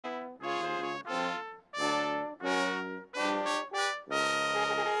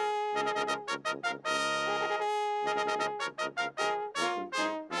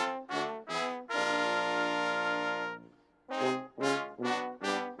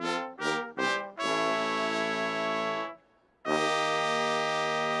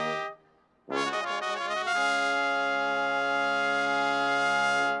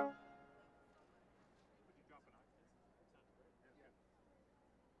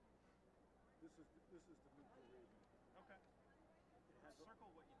this is the neutral rating. Okay. It has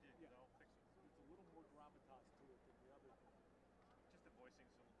Circle what you did. Yeah. I'll fix it. It's a little more gravitas to it than the other thing. Just the voicing's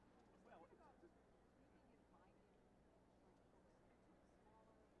a little. Well, it's just, Sorry.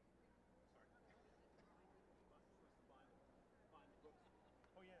 what's the bind the books.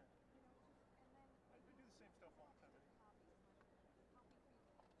 Oh yeah. I do the same stuff all the time.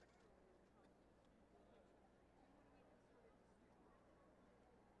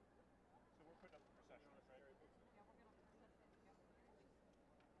 So we're putting up the procession, right? Yeah, we're going to process it. Yeah,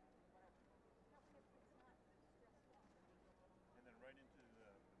 whatever. No, it's not stressful. And then right into the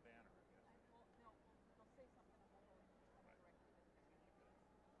banner, I guess. Well, no, they'll say something and we'll go Right. directly to the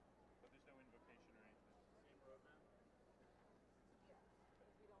But there's no invocation or anything. Same roadmap. Yeah,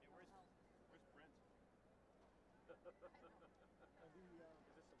 because we don't Yeah, know how. where's Brent? I know. And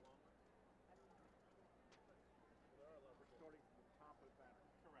is this a long one? I don't know. We're starting from the top of the banner.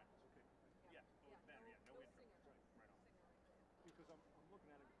 Correct. Okay. Yeah. Oh, banner. Yeah. No intro. Singer. Right on. Singer right there. Because I'm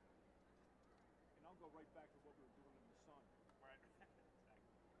looking at it, and I'll go right back to what we were doing in the sun. Right. Exactly.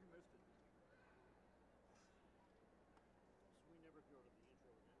 You missed it. So we never go to the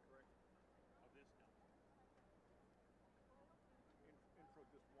intro again, correct? Of this now. Intro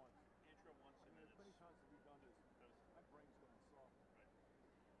just once. Intro once I and mean, then as many it's times as we've done this, those. my brain's going soft.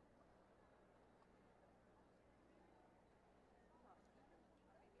 Right.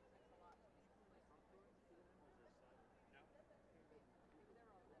 Maybe it takes a lot. No. They're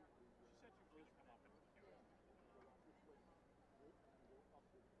all there. She said you first come up and hear it. Go out this way, go up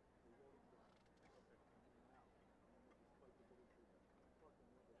the loading dock. Okay. And then out. And then we'll just plug the little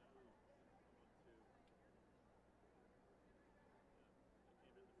fucking number 3. 1, 2. I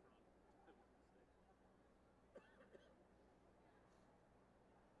came in the front.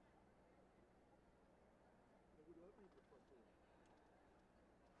 That was a mistake. They would let me the first door.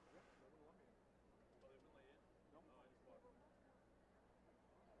 Yep, they wouldn't let me in. Oh, they wouldn't let you in? No. Oh, I just walked.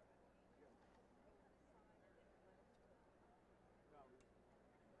 Yeah.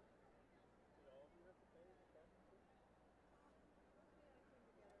 No, Did all of you have to pay the parking fee? Maybe I came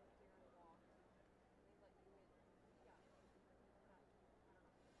together here and walked. And they let you in. Yeah. I don't know.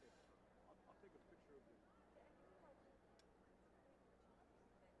 okay. I'll take a picture of it. Yeah, I feel like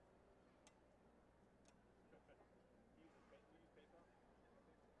You use PayPal?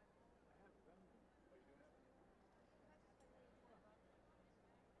 I have Venmo. Are you doing it?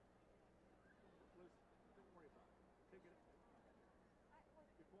 Liz, don't worry about it. Take it.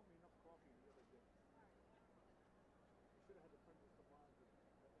 You bought me enough coffee the other day. You should have had the princess of mine with the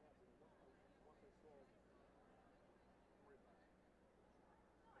app. And once I saw, don't worry about it.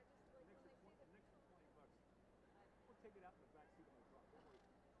 no, I just like when they see the Next to $20. We'll take it out in the back seat of my truck. Don't worry.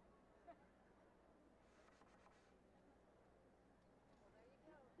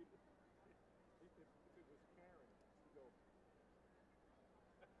 well, there you go. If it was Karen, she'd go,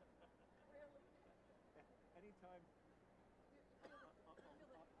 Really? anytime You feel the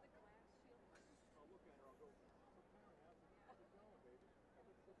glass shield. I'll look at her, I'll go, so Karen, how's it going, baby? It's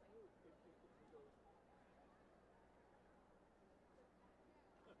smooth. If she goes,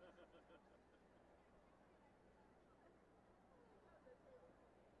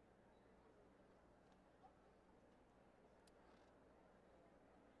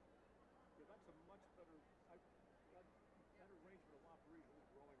 yeah, that's a much better, that arrangement a lot breathe, a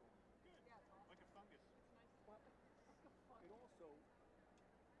little growing on. Good. Yeah, it's awesome. Like a fungus. It's nice. But it also,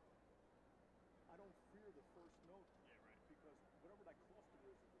 I don't fear the first note. Yeah, right. Because whatever that cluster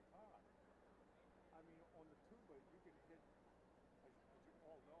is at the top, I mean, on the tuba, you can hit, as you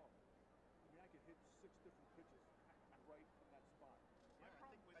all know, I mean, I could hit 6 different pitches right from that spot. My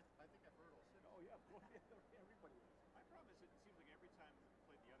problem with I think I've heard all 6. Oh, yeah, boy, everybody is. my problem is it seems like every time we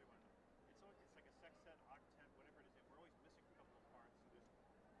played the other one, it's like a sextet, octet, whatever it is, and we're always missing a couple of parts. And there's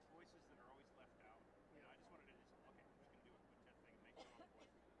voices that are always left out. You know, I just wanted to just okay, I'm just gonna do a quintet thing and make sure all the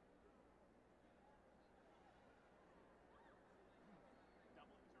voices.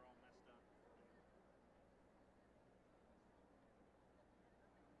 Doublings are all messed up.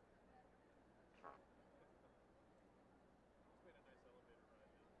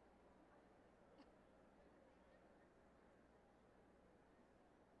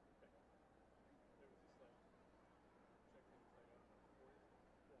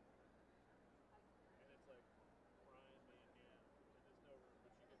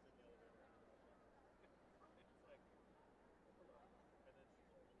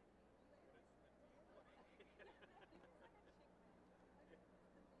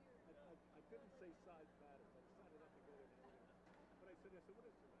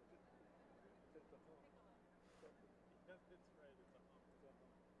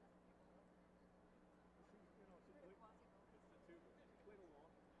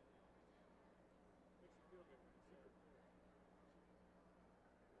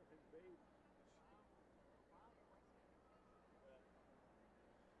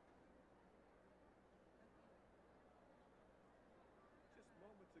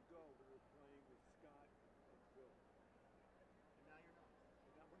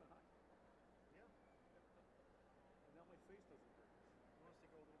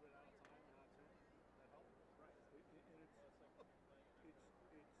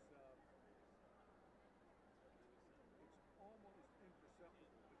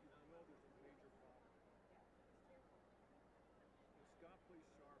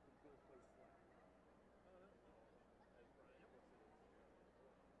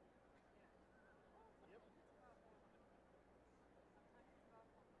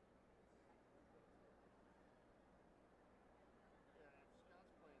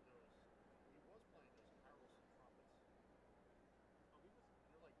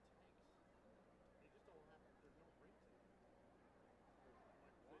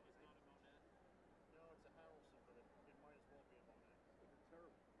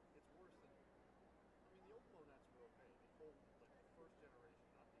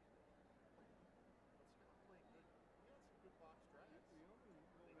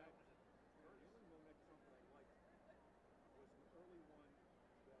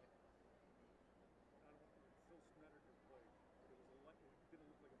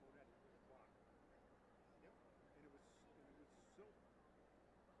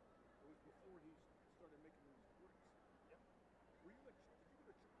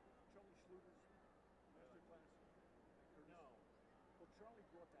 Charlie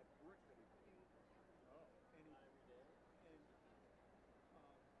brought that brick that he made, Oh. and he Not every day.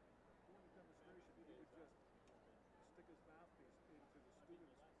 and during the demonstration, he would just stick his mouthpiece into the I mean, the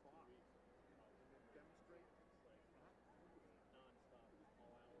students' last 2 box weeks have been and then probably demonstrate. it's like Wonderful. non-stop, It was,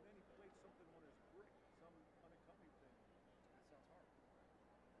 all and hours then he of the played day. something on his brick, some unaccompanied thing. That sounds horrible.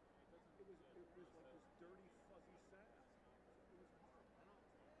 It doesn't. It was Yeah, it was just like that this dirty, fuzzy sound. stop. It was horrible.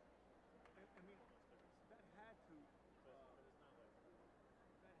 I don't. I mean, Almost every Sunday. that had to But it's not like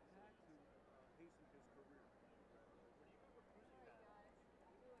that had to hasten his career. What team do you Alright, have? guys.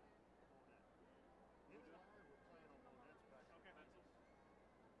 I'm doing it. Monette. Him and I were playing on Monette's back in Okay. pencils.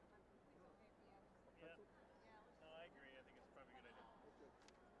 It's okay if he ends. A Yeah. pencil? Yeah, let's No, just I agree. I think it's probably a good idea. Okay.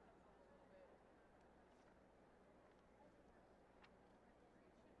 pencil a little bit.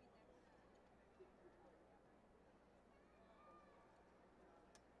 It should be next.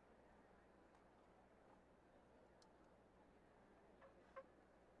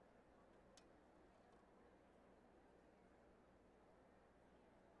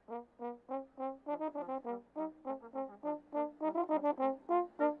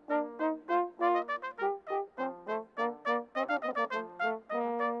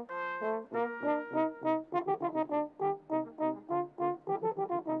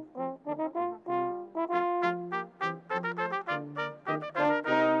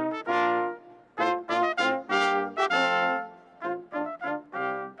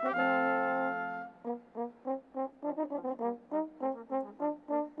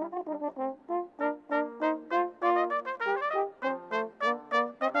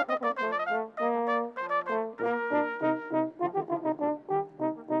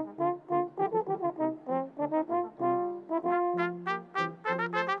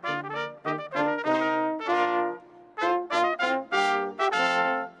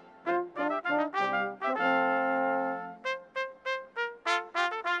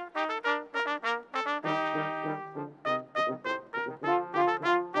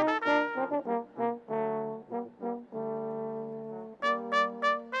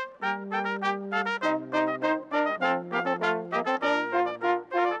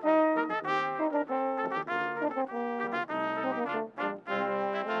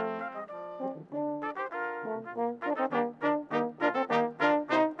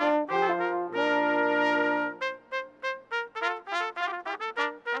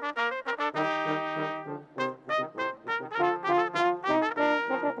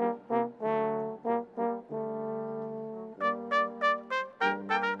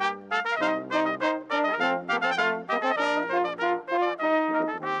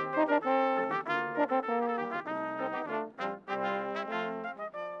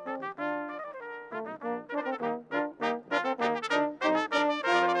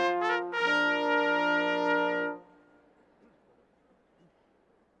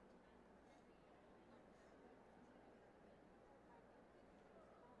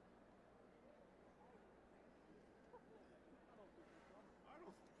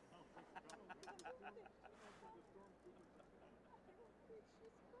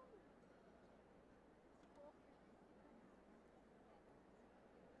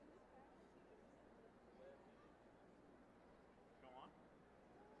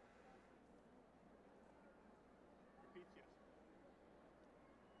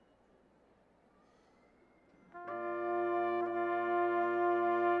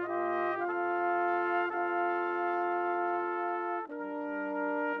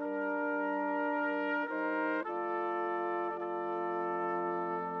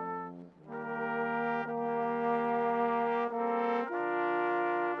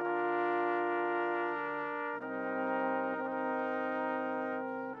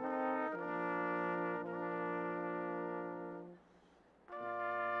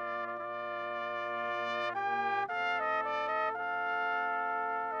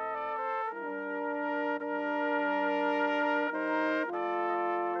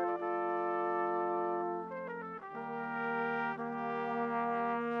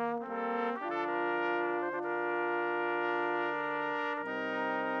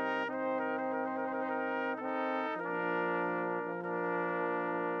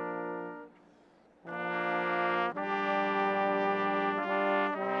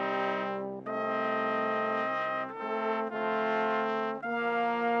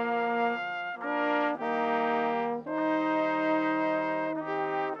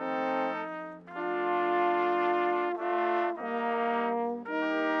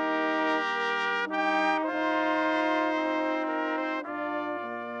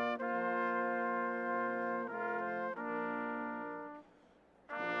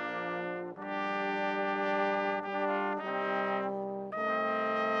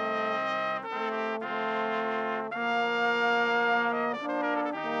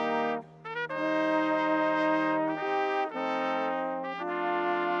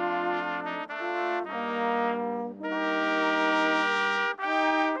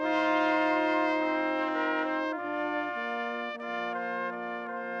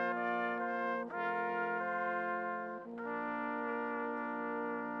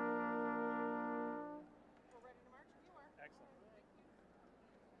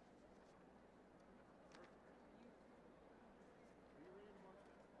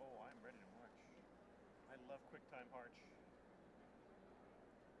 parch.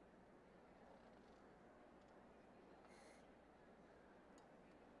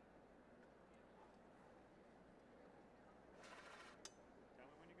 Tell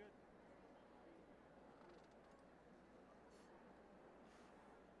me when you're good.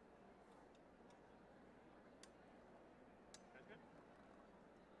 That's good.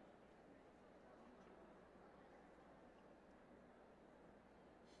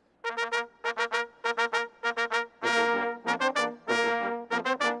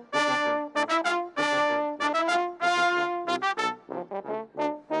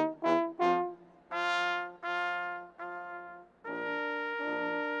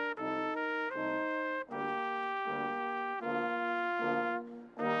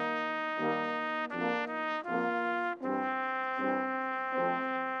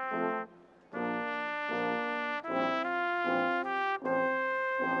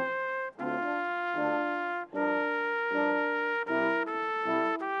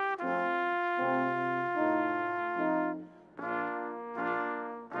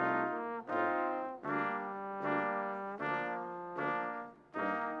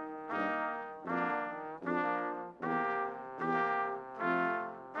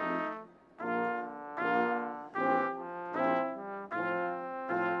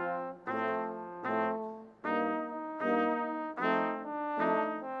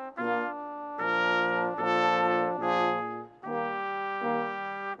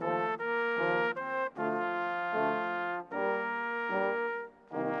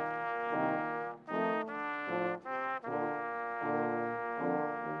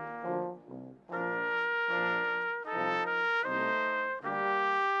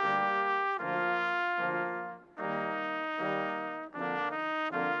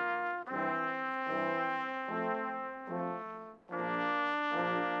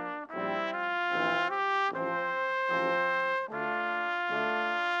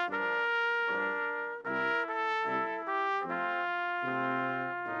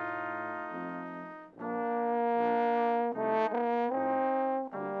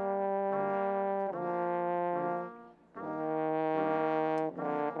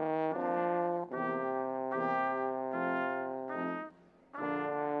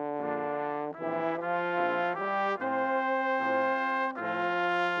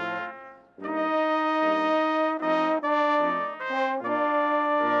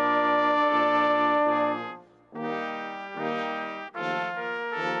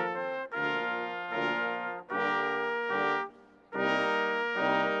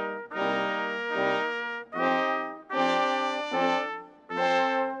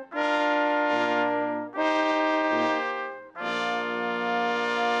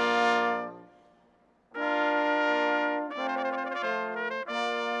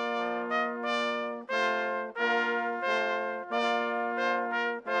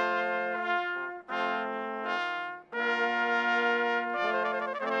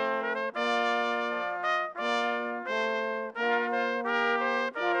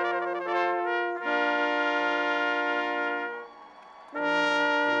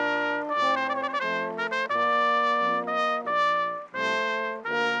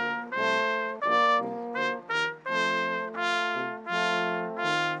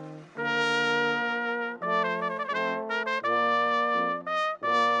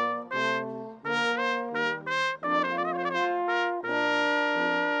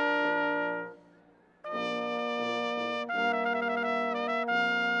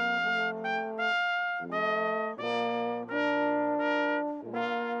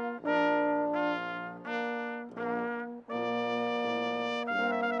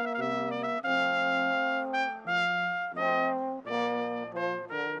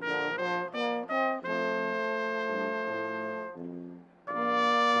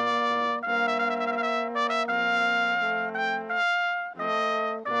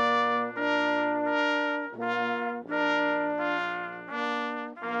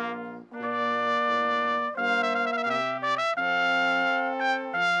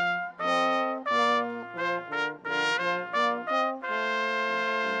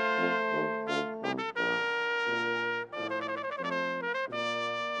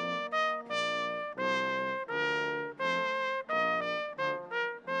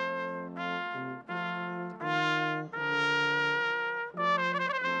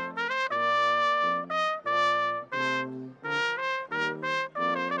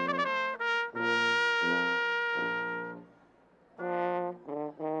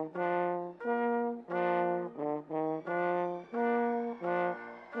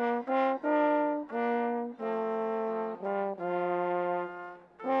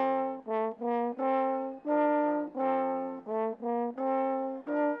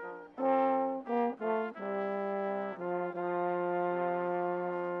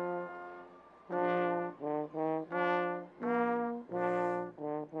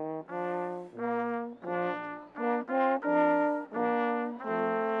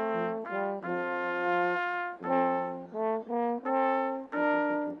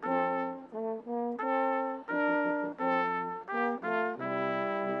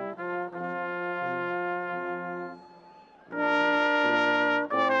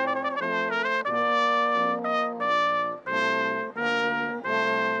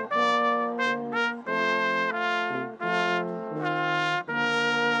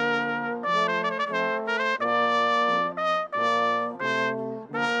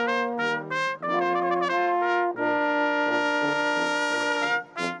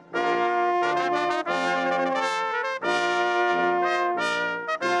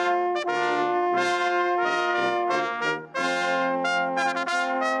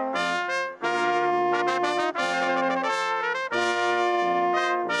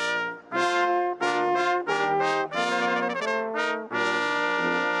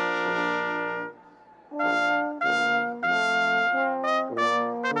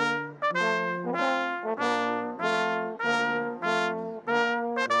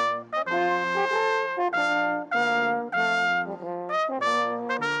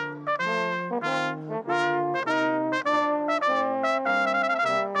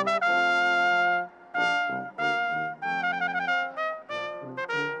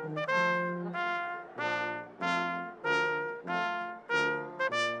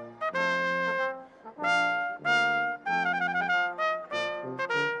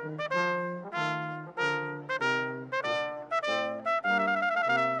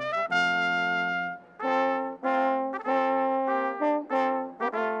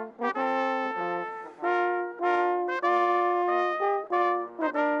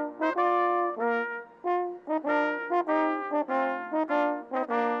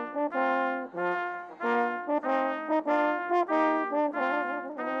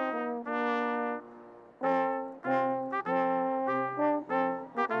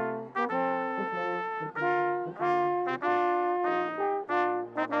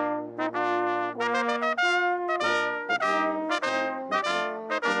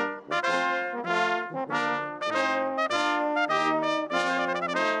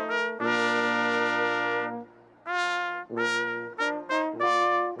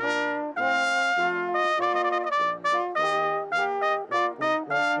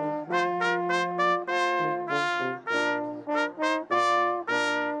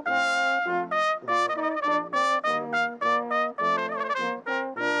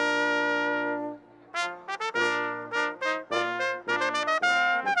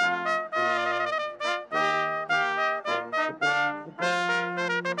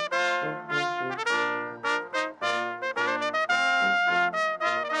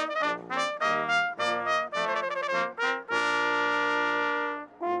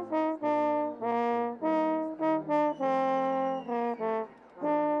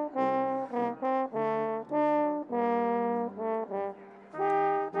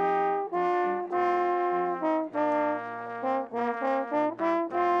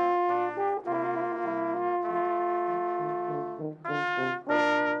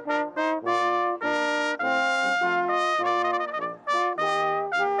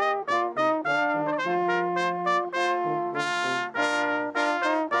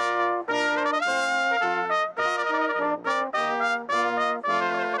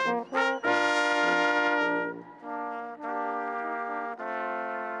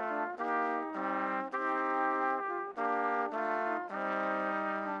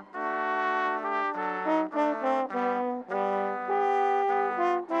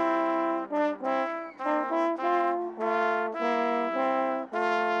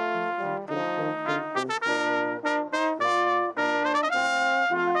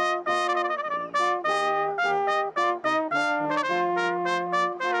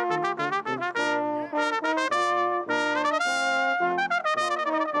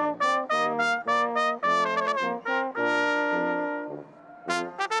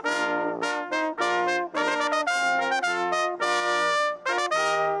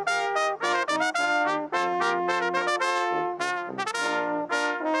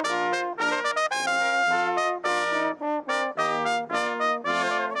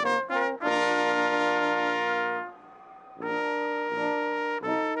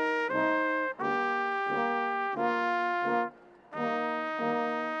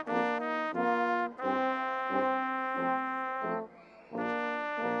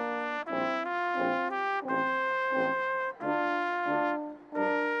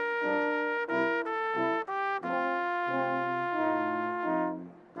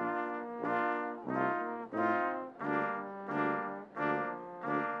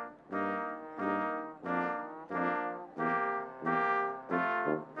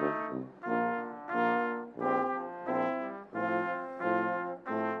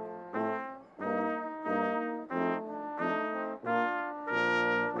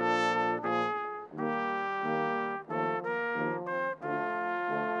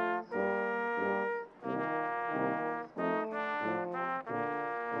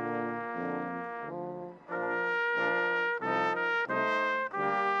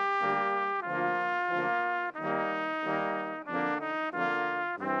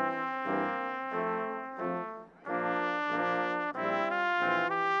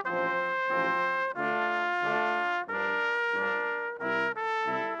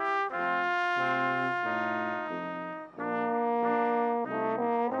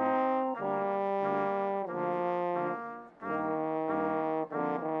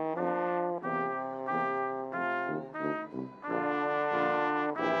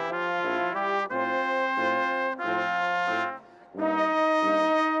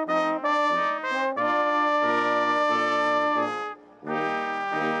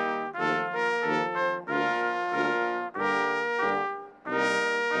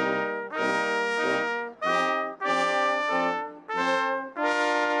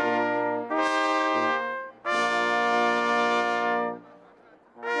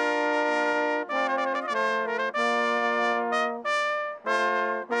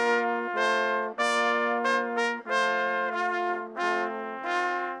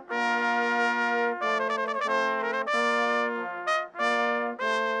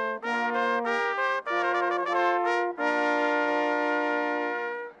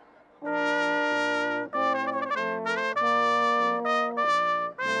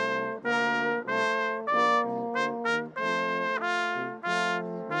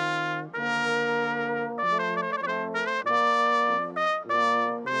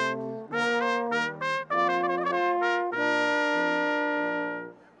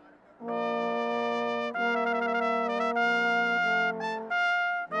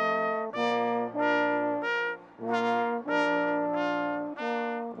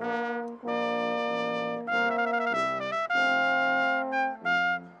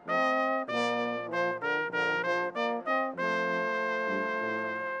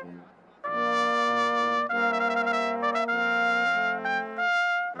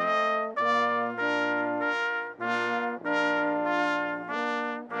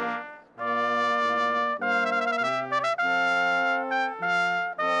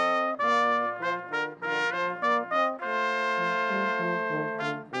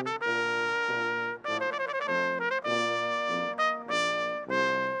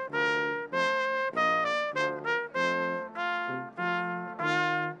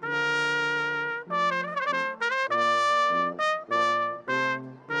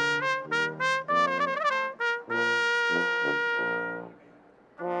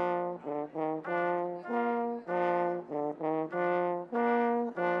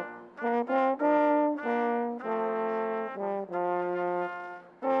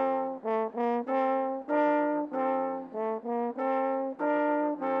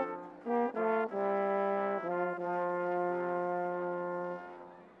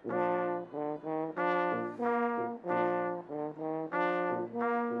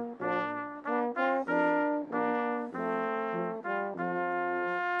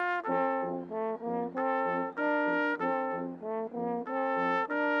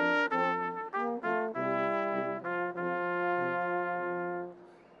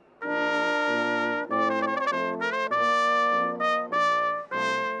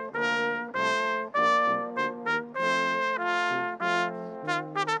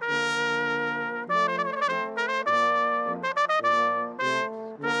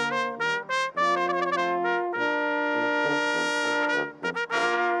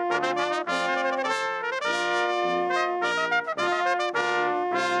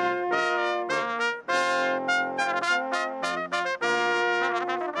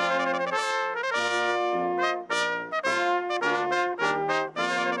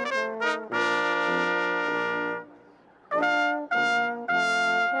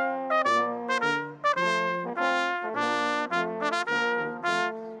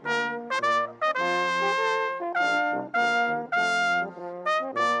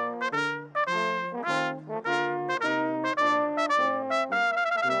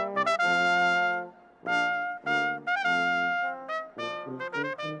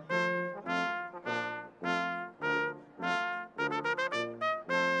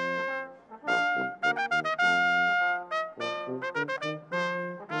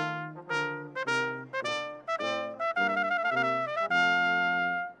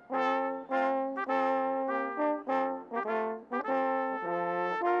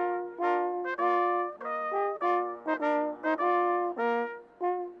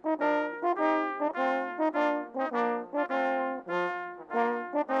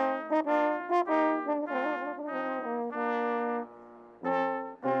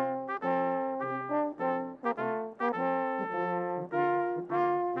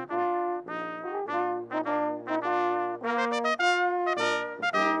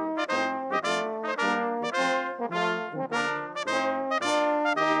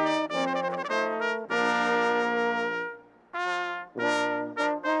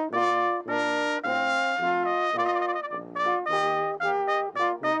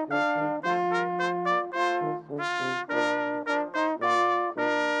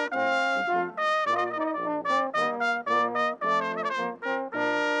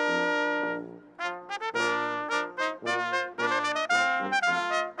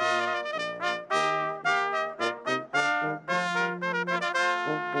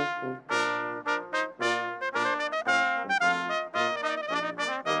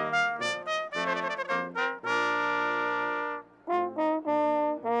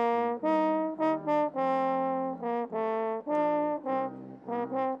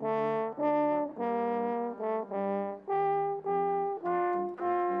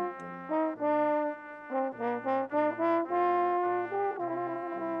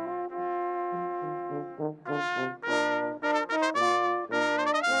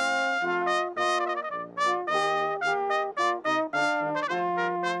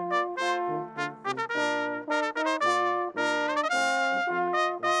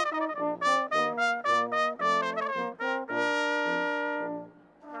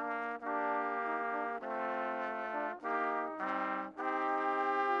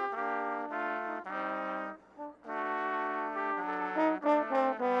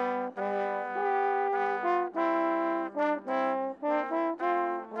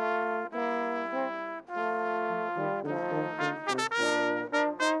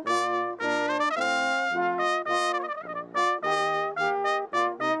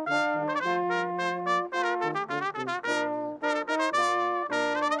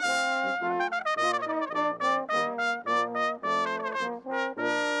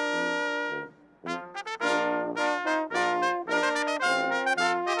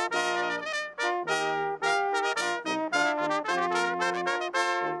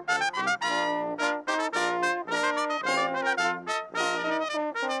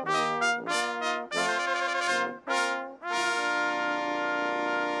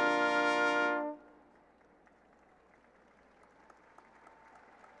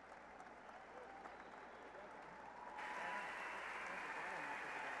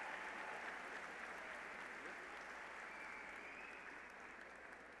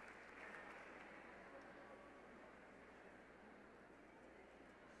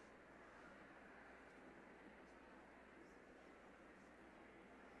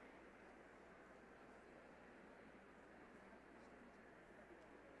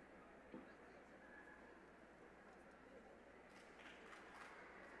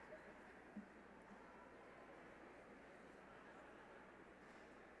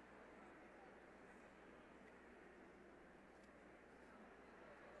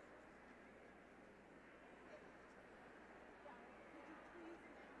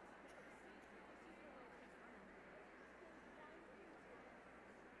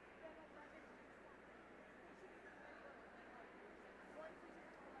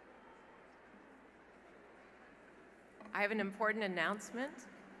 I have an important announcement.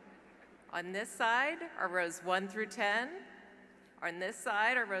 On this side are rows 1 through 10. On this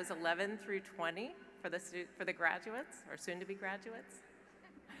side are rows 11 through 20 for the graduates, or soon-to-be graduates.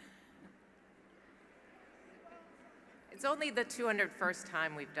 It's only the 201st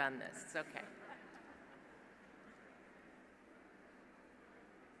time we've done this. It's okay.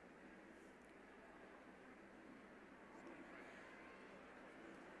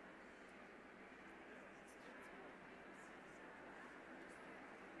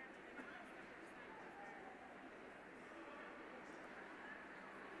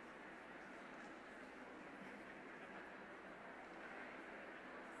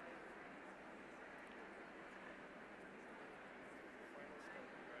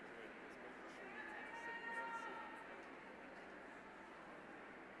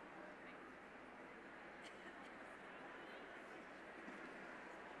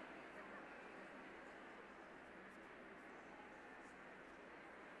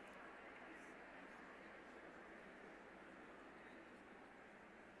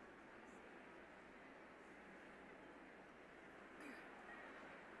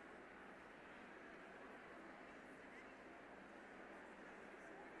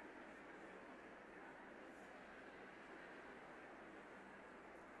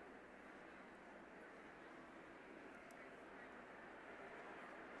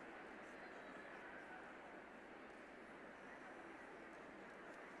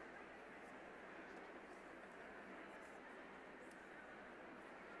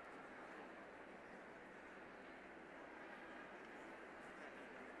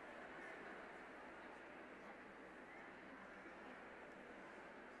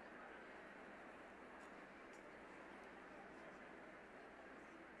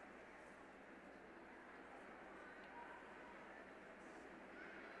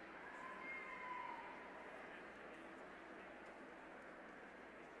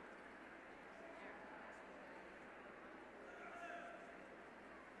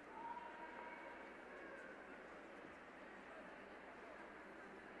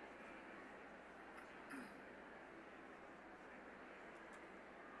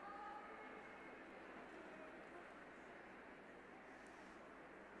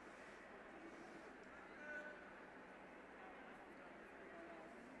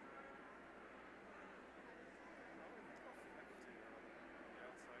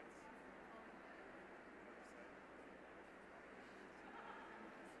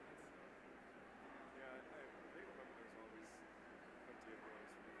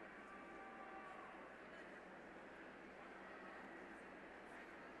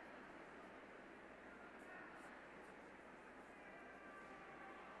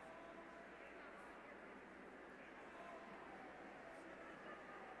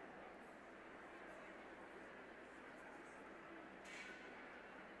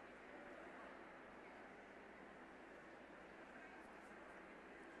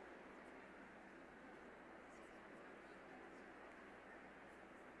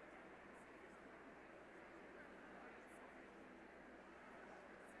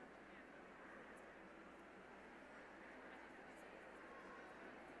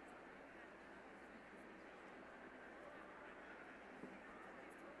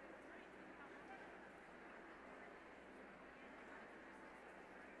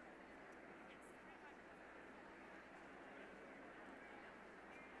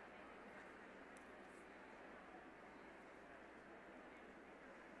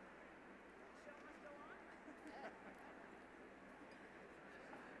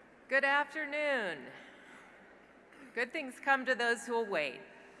 Good afternoon. Good things come to those who will wait.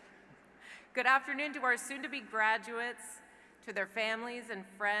 Good afternoon to our soon-to-be graduates, to their families and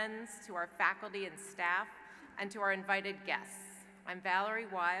friends, to our faculty and staff, and to our invited guests. I'm Valerie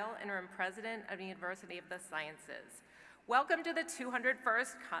Weil, Interim President of the University of the Sciences. Welcome to the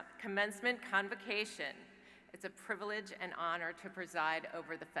 201st Commencement Convocation. It's a privilege and honor to preside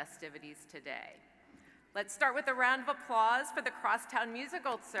over the festivities today. Let's start with a round of applause for the Crosstown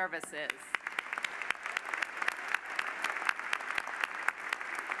Musical Services.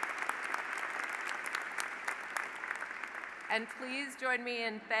 And please join me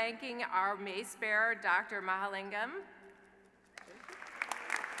in thanking our mace bearer, Dr. Mahalingam.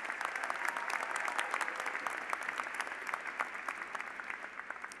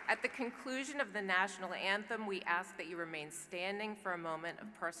 At the conclusion of the national anthem, we ask that you remain standing for a moment of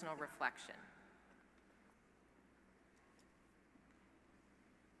personal reflection.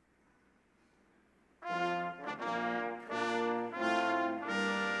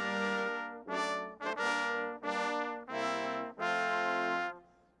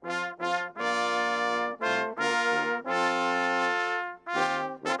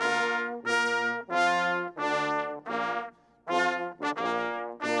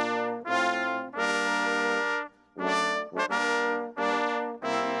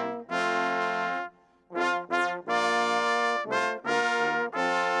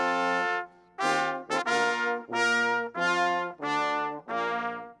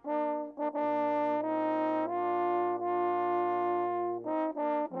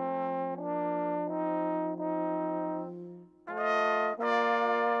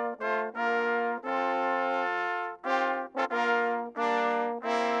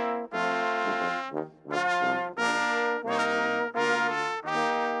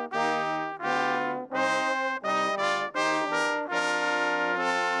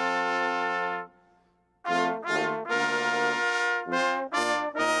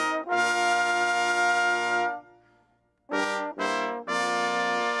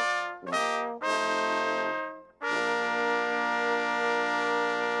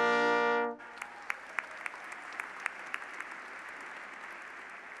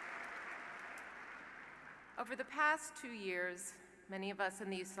 Over the past 2 years, many of us in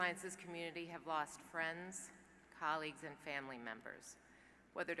the USciences community have lost friends, colleagues, and family members,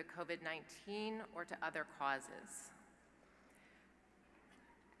 whether to COVID-19 or to other causes.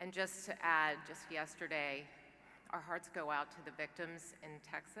 And just to add, just yesterday, our hearts go out to the victims in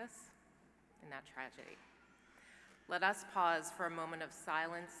Texas in that tragedy. Let us pause for a moment of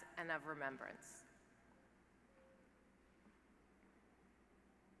silence and of remembrance.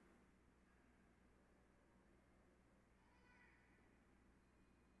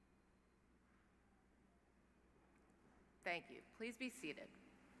 Thank you. Please be seated.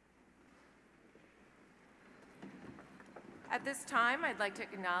 At this time, I'd like to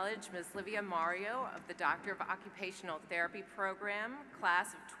acknowledge Ms. Livia Mario of the Doctor of Occupational Therapy Program,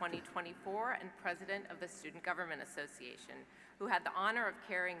 class of 2024, and President of the Student Government Association, who had the honor of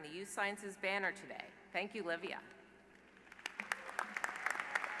carrying the USciences banner today. Thank you, Livia.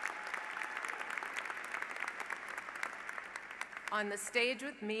 On the stage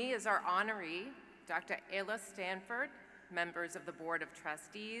with me is our honoree, Dr. Ayla Stanford, members of the Board of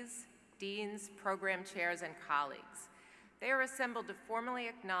Trustees, deans, program chairs, and colleagues. They are assembled to formally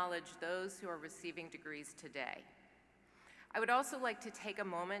acknowledge those who are receiving degrees today. I would also like to take a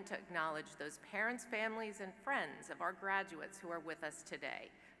moment to acknowledge those parents, families, and friends of our graduates who are with us today.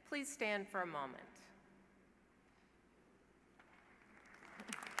 Please stand for a moment.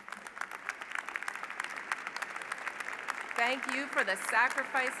 Thank you for the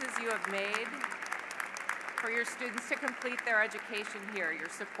sacrifices you have made for your students to complete their education here. Your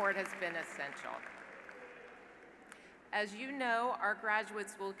support has been essential. As you know, our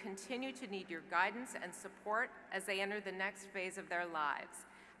graduates will continue to need your guidance and support as they enter the next phase of their lives,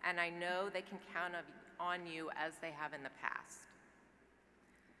 and I know they can count on you as they have in the past.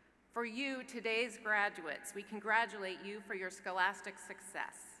 For you, today's graduates, we congratulate you for your scholastic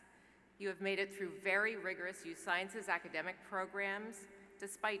success. You have made it through very rigorous USciences academic programs,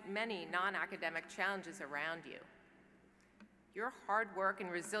 despite many non-academic challenges around you. Your hard work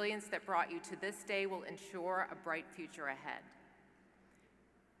and resilience that brought you to this day will ensure a bright future ahead.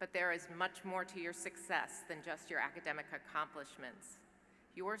 But there is much more to your success than just your academic accomplishments.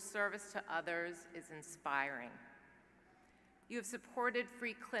 Your service to others is inspiring. You have supported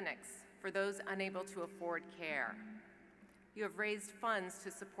free clinics for those unable to afford care. You have raised funds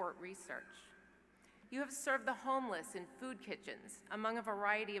to support research. You have served the homeless in food kitchens, among a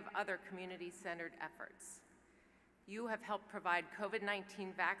variety of other community-centered efforts. You have helped provide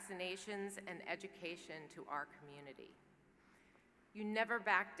COVID-19 vaccinations and education to our community. You never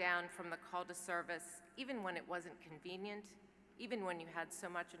backed down from the call to service, even when it wasn't convenient, even when you had so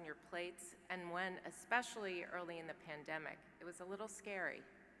much on your plates, and when, especially early in the pandemic, it was a little scary.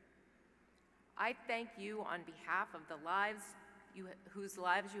 I thank you on behalf of the whose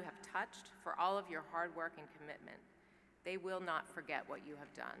lives you have touched for all of your hard work and commitment. They will not forget what you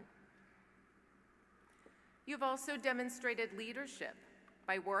have done. You've also demonstrated leadership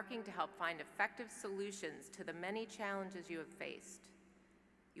by working to help find effective solutions to the many challenges you have faced.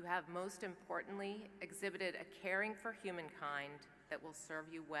 You have, most importantly, exhibited a caring for humankind that will serve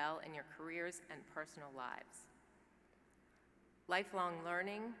you well in your careers and personal lives. Lifelong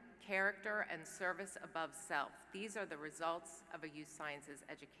learning, character, and service above self, these are the results of a USciences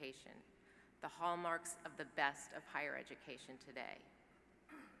education, the hallmarks of the best of higher education today.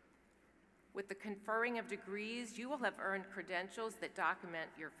 With the conferring of degrees, you will have earned credentials that document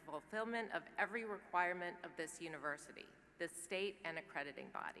your fulfillment of every requirement of this university, the state and accrediting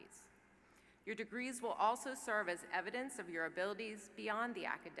bodies. Your degrees will also serve as evidence of your abilities beyond the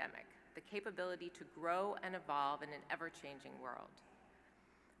academic, the capability to grow and evolve in an ever-changing world.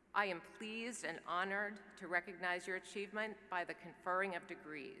 I am pleased and honored to recognize your achievement by the conferring of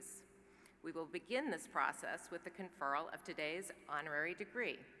degrees. We will begin this process with the conferral of today's honorary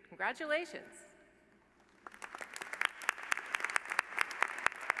degree. Congratulations.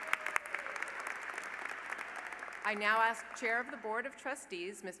 I now ask Chair of the Board of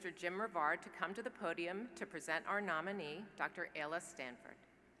Trustees, Mr. Jim Rivard, to come to the podium to present our nominee, Dr. Ayla Stanford.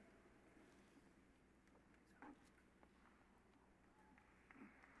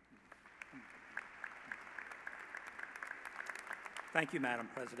 Thank you, Madam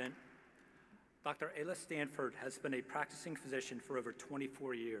President. Dr. Ayla Stanford has been a practicing physician for over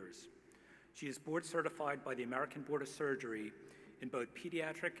 24 years. She is board certified by the American Board of Surgery in both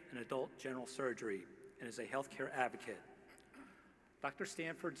pediatric and adult general surgery and is a healthcare advocate. Dr.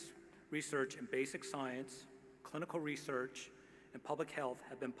 Stanford's research in basic science, clinical research, and public health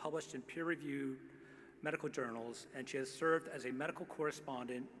have been published in peer-reviewed medical journals, and she has served as a medical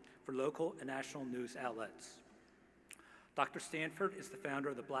correspondent for local and national news outlets. Dr. Stanford is the founder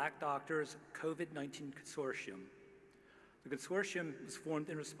of the Black Doctors COVID-19 Consortium. The consortium was formed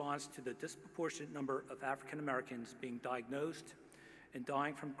in response to the disproportionate number of African Americans being diagnosed and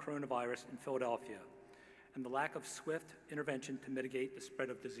dying from coronavirus in Philadelphia, and the lack of swift intervention to mitigate the spread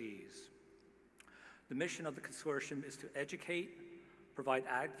of disease. The mission of the consortium is to educate, provide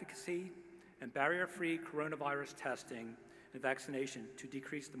advocacy, and barrier-free coronavirus testing and vaccination to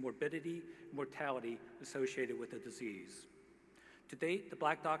decrease the morbidity and mortality associated with the disease. To date, the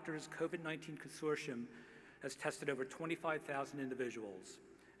Black Doctors COVID-19 Consortium has tested over 25,000 individuals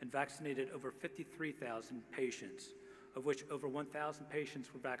and vaccinated over 53,000 patients, of which over 1,000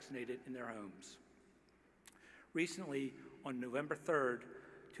 patients were vaccinated in their homes. Recently, on November 3rd,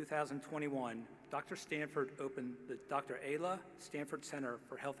 2021, Dr. Stanford opened the Dr. Ayla Stanford Center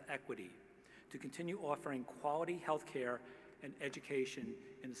for Health Equity to continue offering quality health care and education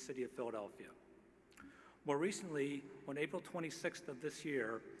in the city of Philadelphia. More recently, on April 26th of this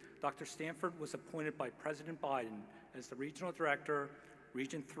year, Dr. Stanford was appointed by President Biden as the Regional Director,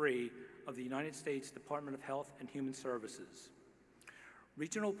 Region 3 of the United States Department of Health and Human Services.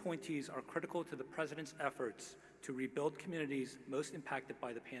 Regional appointees are critical to the President's efforts to rebuild communities most impacted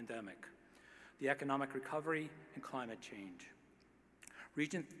by the pandemic, the economic recovery, and climate change.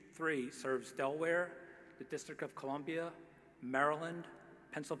 Region 3 serves Delaware, the District of Columbia, Maryland,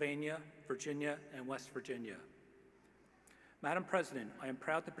 Pennsylvania, Virginia, and West Virginia. Madam President, I am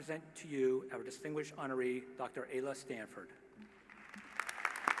proud to present to you our distinguished honoree, Dr. Ayla Stanford.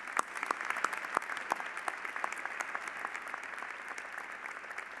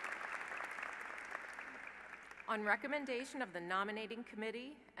 On recommendation of the nominating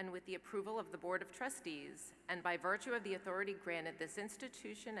committee and with the approval of the Board of Trustees, and by virtue of the authority granted this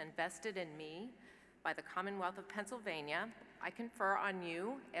institution and vested in me by the Commonwealth of Pennsylvania, I confer on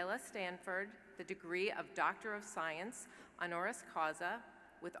you, Ayla Stanford, the degree of Doctor of Science honoris causa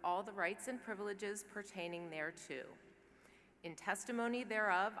with all the rights and privileges pertaining thereto. In testimony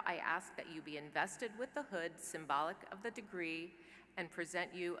thereof, I ask that you be invested with the hood symbolic of the degree and present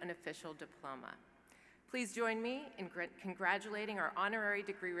you an official diploma. Please join me in congratulating our honorary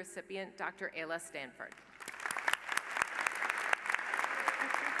degree recipient, Dr. Ayla Stanford.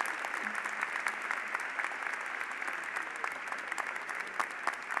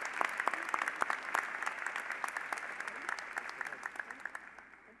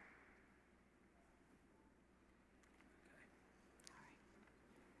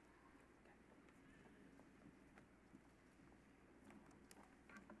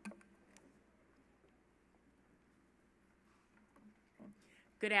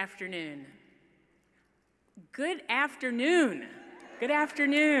 Good afternoon. Good afternoon. Good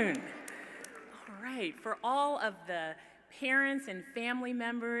afternoon. All right, for all of the parents and family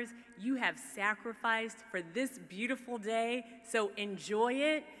members, you have sacrificed for this beautiful day, so enjoy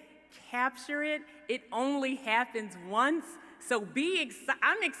it, capture it. It only happens once, so be excited.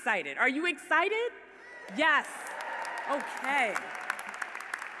 I'm excited. Are you excited? Yes. Okay.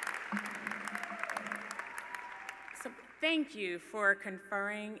 Thank you for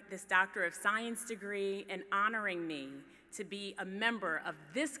conferring this Doctor of Science degree and honoring me to be a member of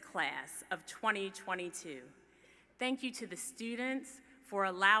this class of 2022. Thank you to the students for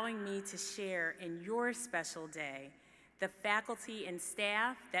allowing me to share in your special day, the faculty and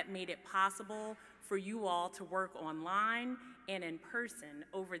staff that made it possible for you all to work online and in person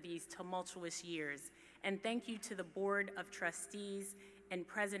over these tumultuous years. And thank you to the Board of Trustees and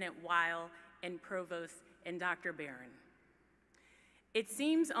President Weil and Provost and Dr. Barron. It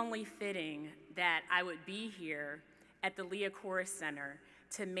seems only fitting that I would be here at the Leah Corris Center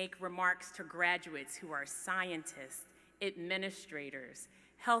to make remarks to graduates who are scientists, administrators,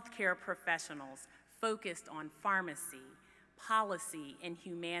 healthcare professionals focused on pharmacy, policy, and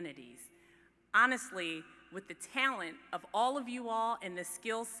humanities. Honestly, with the talent of all of you all and the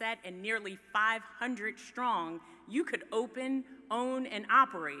skill set and nearly 500 strong, you could open, own, and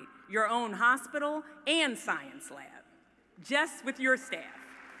operate your own hospital and science lab, just with your staff.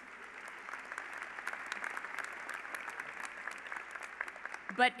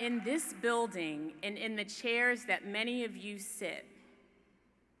 But in this building and in the chairs that many of you sit,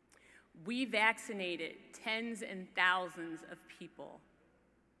 we vaccinated tens and thousands of people,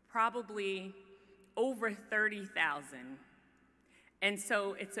 probably over 30,000. And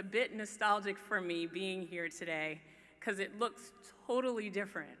so it's a bit nostalgic for me being here today because it looks totally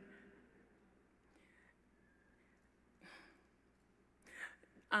different.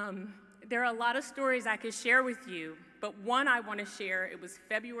 There are a lot of stories I could share with you, but one I want to share, it was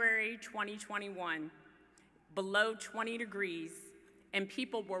February 2021, below 20 degrees, and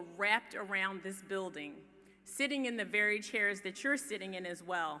people were wrapped around this building sitting in the very chairs that you're sitting in as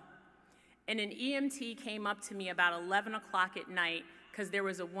well. And an EMT came up to me about 11 o'clock at night because there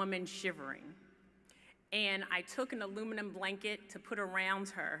was a woman shivering. And I took an aluminum blanket to put around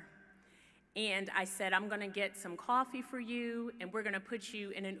her. And I said, I'm gonna get some coffee for you, and we're gonna put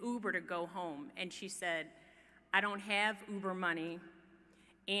you in an Uber to go home. And she said, I don't have Uber money,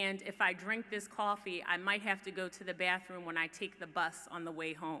 and if I drink this coffee, I might have to go to the bathroom when I take the bus on the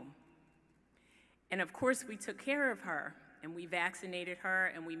way home. And of course, we took care of her, and we vaccinated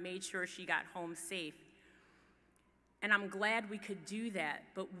her, and we made sure she got home safe. And I'm glad we could do that,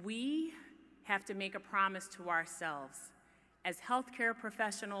 but we have to make a promise to ourselves as healthcare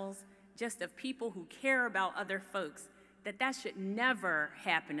professionals, just of people who care about other folks, that that should never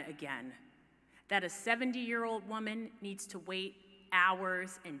happen again. That a 70-year-old woman needs to wait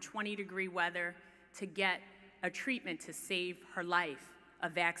hours in 20-degree weather to get a treatment to save her life, a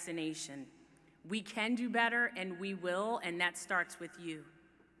vaccination. We can do better, and we will, and that starts with you.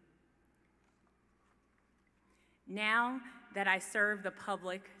 Now that I serve the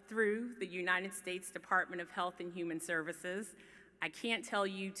public through the United States Department of Health and Human Services, I can't tell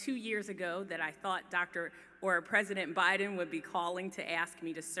you 2 years ago that I thought President Biden would be calling to ask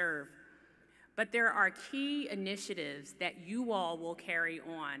me to serve. But there are key initiatives that you all will carry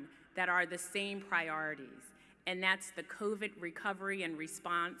on that are the same priorities, and that's the COVID recovery and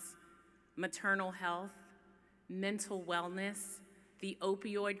response, maternal health, mental wellness, the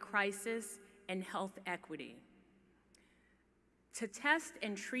opioid crisis, and health equity. To test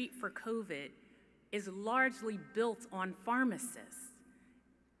and treat for COVID is largely built on pharmacists.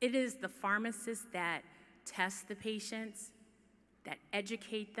 It is the pharmacists that test the patients, that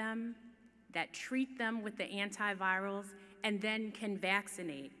educate them, that treat them with the antivirals, and then can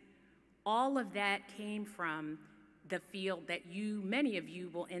vaccinate. All of that came from the field that many of you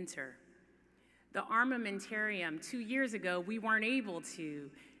will enter. The armamentarium, 2 years ago, we weren't able to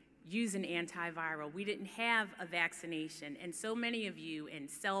use an antiviral. We didn't have a vaccination. And so many of you in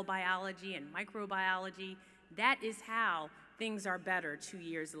cell biology and microbiology, that is how things are better 2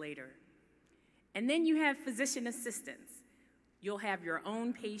 years later. And then you have physician assistants. You'll have your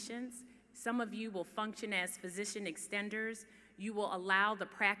own patients. Some of you will function as physician extenders. You will allow the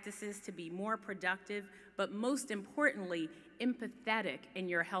practices to be more productive, but most importantly, empathetic in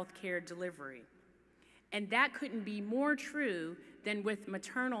your healthcare delivery. And that couldn't be more true than with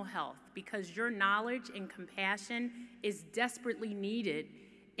maternal health, because your knowledge and compassion is desperately needed.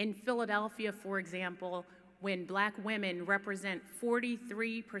 In Philadelphia, for example, when Black women represent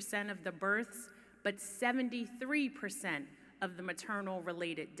 43% of the births, but 73% of the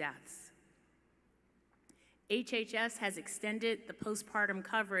maternal-related deaths. HHS has extended the postpartum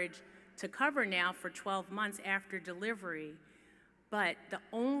coverage to cover now for 12 months after delivery, but the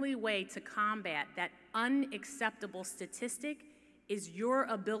only way to combat that unacceptable statistic is your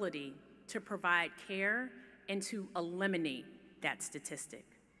ability to provide care and to eliminate that statistic.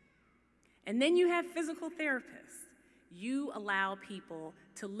 And then you have physical therapists. You allow people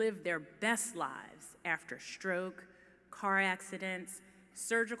to live their best lives after stroke, car accidents,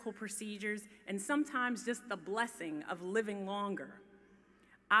 surgical procedures, and sometimes just the blessing of living longer.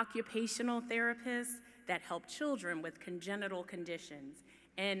 Occupational therapists that help children with congenital conditions,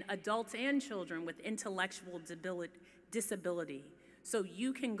 and adults and children with intellectual disability. So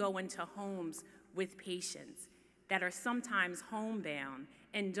you can go into homes with patients that are sometimes homebound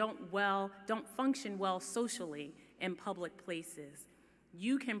and don't function well socially in public places.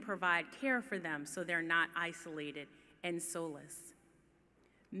 You can provide care for them so they're not isolated and soulless.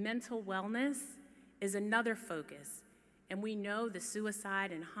 Mental wellness is another focus, and we know the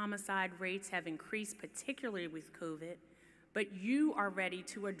suicide and homicide rates have increased, particularly with COVID, but you are ready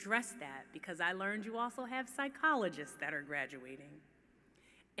to address that because I learned you also have psychologists that are graduating.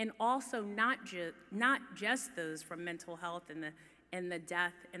 And also not just those from mental health and the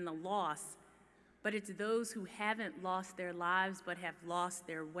death and the loss, but it's those who haven't lost their lives but have lost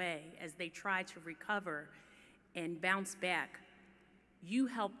their way as they try to recover and bounce back. You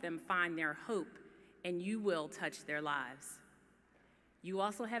help them find their hope, and you will touch their lives. You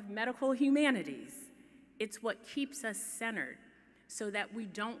also have medical humanities. It's what keeps us centered so that we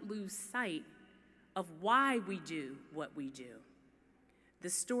don't lose sight of why we do what we do. The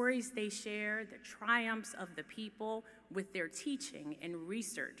stories they share, the triumphs of the people with their teaching and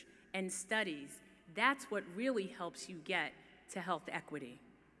research and studies, that's what really helps you get to health equity.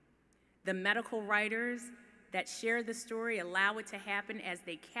 The medical writers that share the story allow it to happen as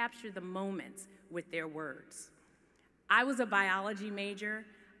they capture the moments with their words. I was a biology major.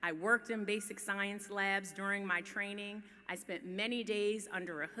 I worked in basic science labs during my training. I spent many days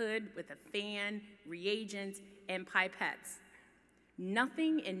under a hood with a fan, reagents, and pipettes.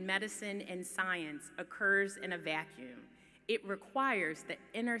 Nothing in medicine and science occurs in a vacuum. It requires the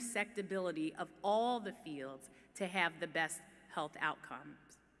intersectability of all the fields to have the best health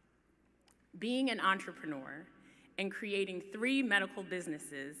outcomes. Being an entrepreneur and creating 3 medical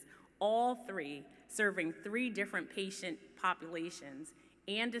businesses, all 3 serving 3 different patient populations,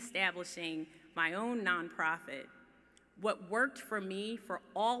 and establishing my own nonprofit, what worked for me for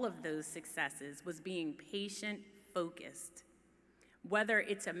all of those successes was being patient-focused. Whether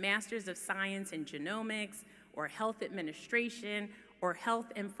it's a Master's of Science in Genomics, or Health Administration, or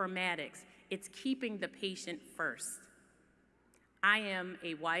Health Informatics, it's keeping the patient first. I am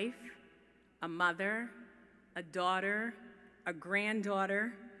a wife, a mother, a daughter, a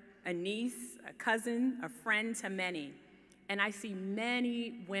granddaughter, a niece, a cousin, a friend to many, and I see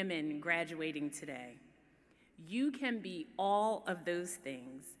many women graduating today. You can be all of those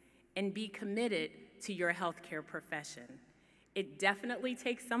things and be committed to your healthcare profession. It definitely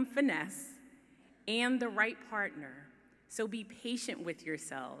takes some finesse and the right partner, so be patient with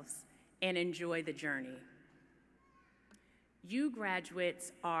yourselves and enjoy the journey. You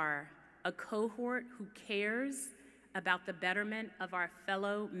graduates are a cohort who cares about the betterment of our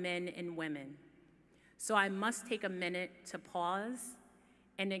fellow men and women. So I must take a minute to pause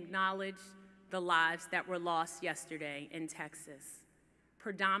and acknowledge the lives that were lost yesterday in Texas,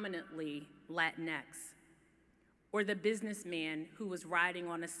 predominantly Latinx, or the businessman who was riding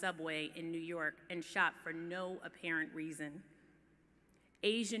on a subway in New York and shot for no apparent reason,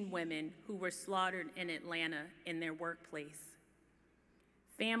 Asian women who were slaughtered in Atlanta in their workplace,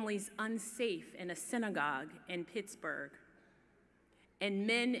 families unsafe in a synagogue in Pittsburgh, and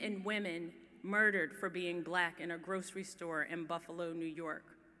men and women murdered for being Black in a grocery store in Buffalo, New York,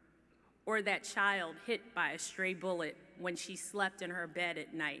 or that child hit by a stray bullet when she slept in her bed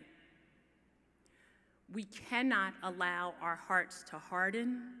at night. We cannot allow our hearts to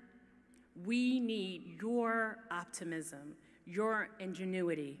harden. We need your optimism, your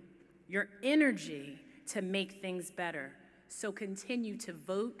ingenuity, your energy to make things better. So continue to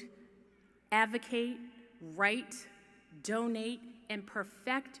vote, advocate, write, donate, and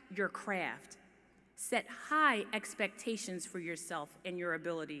perfect your craft. Set high expectations for yourself and your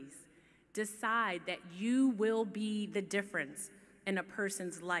abilities. Decide that you will be the difference in a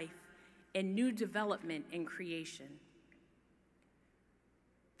person's life and new development and creation.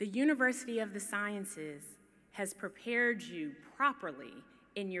 The University of the Sciences has prepared you properly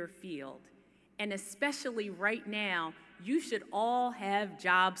in your field, and especially right now, you should all have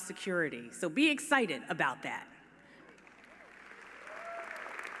job security, so be excited about that.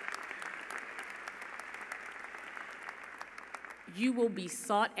 You will be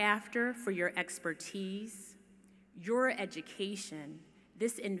sought after for your expertise, your education,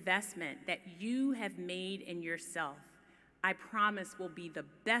 this investment that you have made in yourself, I promise will be the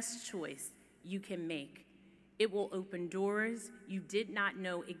best choice you can make. It will open doors you did not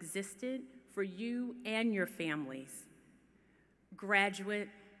know existed for you and your families. Graduate,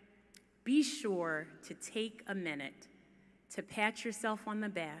 be sure to take a minute to pat yourself on the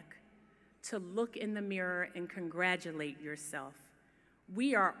back, to look in the mirror and congratulate yourself.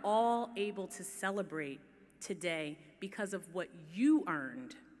 We are all able to celebrate today because of what you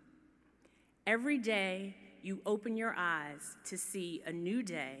earned. Every day you open your eyes to see a new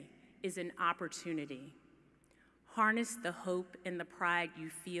day is an opportunity. Harness the hope and the pride you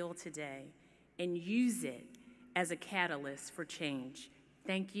feel today and use it as a catalyst for change.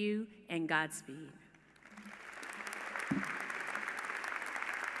 Thank you and Godspeed.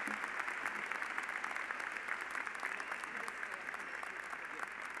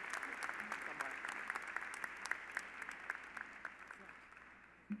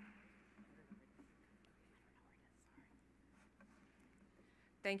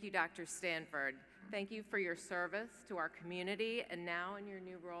 Thank you, Dr. Stanford. Thank you for your service to our community and now in your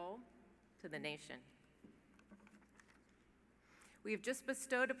new role to the nation. We have just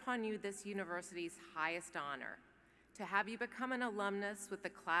bestowed upon you this university's highest honor. To have you become an alumnus with the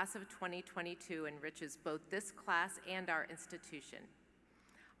class of 2022 enriches both this class and our institution.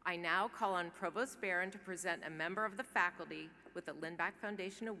 I now call on Provost Barron to present a member of the faculty with the Lindback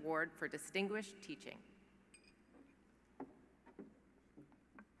Foundation Award for Distinguished Teaching.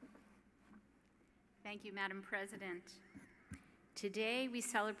 Thank you, Madam President. Today, we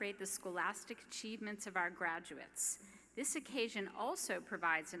celebrate the scholastic achievements of our graduates. This occasion also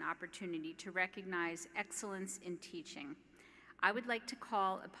provides an opportunity to recognize excellence in teaching. I would like to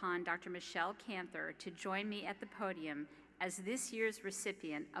call upon Dr. Michelle Canther to join me at the podium as this year's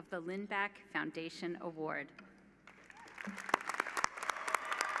recipient of the Lindback Foundation Award.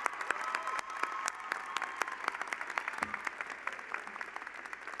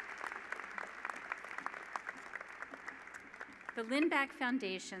 The Lindback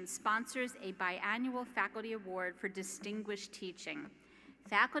Foundation sponsors a biannual faculty award for distinguished teaching.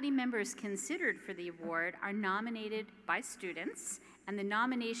 Faculty members considered for the award are nominated by students, and the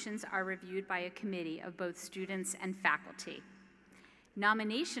nominations are reviewed by a committee of both students and faculty.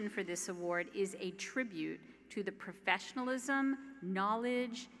 Nomination for this award is a tribute to the professionalism,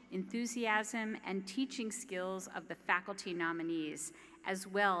 knowledge, enthusiasm, and teaching skills of the faculty nominees, as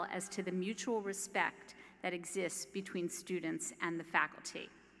well as to the mutual respect that exists between students and the faculty.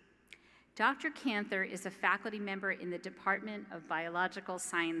 Dr. Cantor is a faculty member in the Department of Biological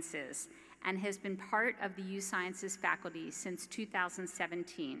Sciences and has been part of the USciences faculty since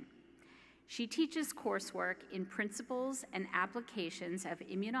 2017. She teaches coursework in principles and applications of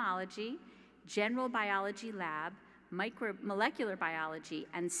immunology, general biology lab, molecular biology,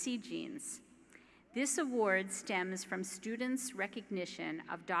 and seed genes. This award stems from students' recognition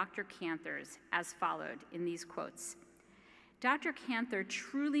of Dr. Cantor's as followed in these quotes. Dr. Cantor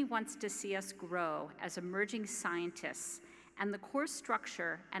truly wants to see us grow as emerging scientists, and the course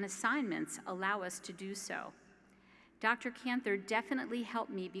structure and assignments allow us to do so. Dr. Cantor definitely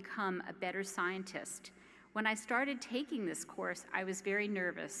helped me become a better scientist. When I started taking this course, I was very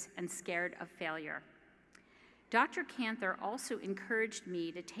nervous and scared of failure. Dr. Cantor also encouraged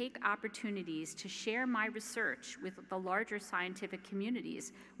me to take opportunities to share my research with the larger scientific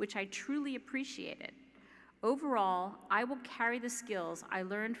communities, which I truly appreciated. Overall, I will carry the skills I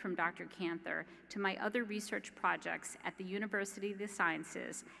learned from Dr. Cantor to my other research projects at the University of the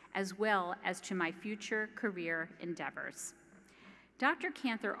Sciences, as well as to my future career endeavors. Dr.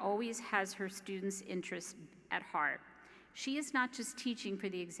 Cantor always has her students' interests at heart. She is not just teaching for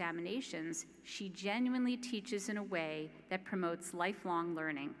the examinations, she genuinely teaches in a way that promotes lifelong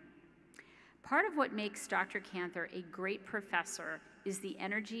learning. Part of what makes Dr. Cantor a great professor is the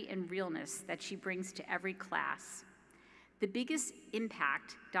energy and realness that she brings to every class. The biggest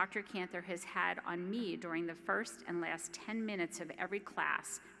impact Dr. Cantor has had on me during the first and last 10 minutes of every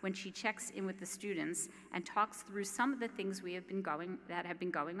class when she checks in with the students and talks through some of the things that have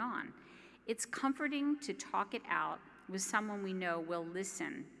been going on. It's comforting to talk it out with someone we know will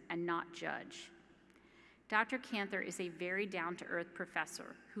listen and not judge. Dr. Cantor is a very down-to-earth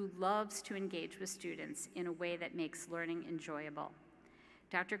professor who loves to engage with students in a way that makes learning enjoyable.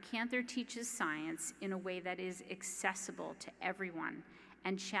 Dr. Cantor teaches science in a way that is accessible to everyone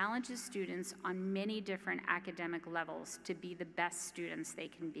and challenges students on many different academic levels to be the best students they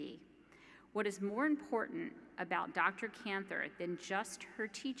can be. What is more important about Dr. Cantor than just her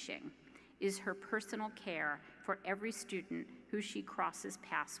teaching is her personal care for every student who she crosses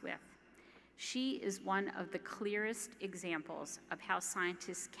paths with. She is one of the clearest examples of how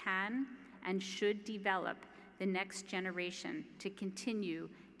scientists can and should develop the next generation to continue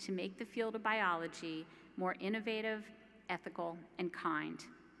to make the field of biology more innovative, ethical, and kind.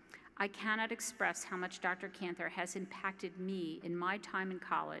 I cannot express how much Dr. Cantor has impacted me in my time in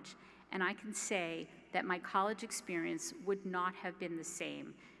college, and I can say that my college experience would not have been the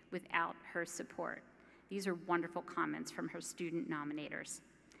same without her support. These are wonderful comments from her student nominators.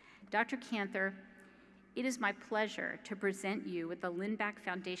 Dr. Cantor, it is my pleasure to present you with the Lindback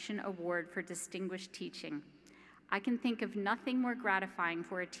Foundation Award for Distinguished Teaching. I can think of nothing more gratifying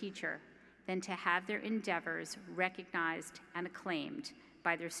for a teacher than to have their endeavors recognized and acclaimed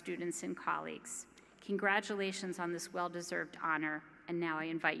by their students and colleagues. Congratulations on this well-deserved honor, and now I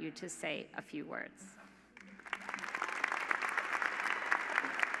invite you to say a few words.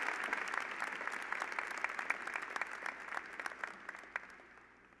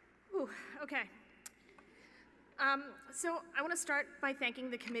 Okay. So I want to start by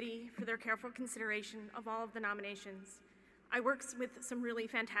thanking the committee for their careful consideration of all of the nominations. I work with some really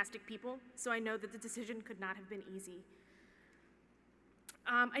fantastic people, so I know that the decision could not have been easy.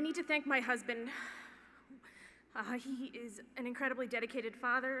 I need to thank my husband. He is an incredibly dedicated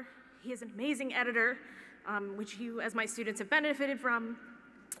father. He is an amazing editor, which you, as my students, have benefited from.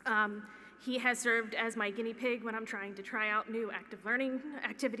 He has served as my guinea pig when I'm trying to try out new active learning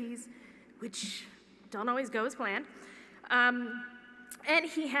activities, which don't always go as planned. And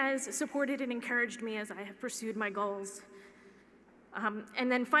he has supported and encouraged me as I have pursued my goals.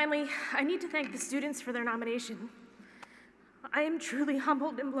 And then finally, I need to thank the students for their nomination. I am truly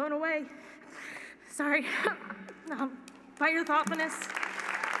humbled and blown away. Sorry, by your thoughtfulness.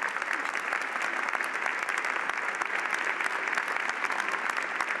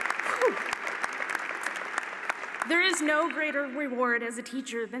 There is no greater reward as a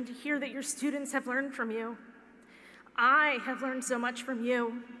teacher than to hear that your students have learned from you. I have learned so much from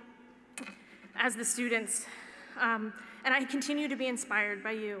you as the students, and I continue to be inspired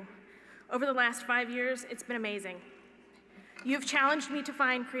by you. Over the last 5 years, it's been amazing. You have challenged me to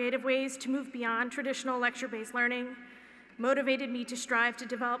find creative ways to move beyond traditional lecture-based learning, motivated me to strive to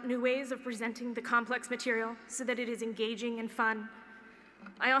develop new ways of presenting the complex material so that it is engaging and fun.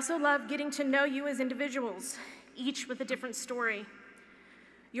 I also love getting to know you as individuals, each with a different story.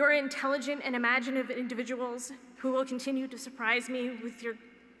 You're intelligent and imaginative individuals who will continue to surprise me with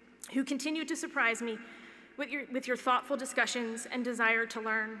your thoughtful discussions and desire to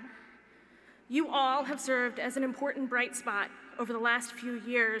learn. You all have served as an important bright spot over the last few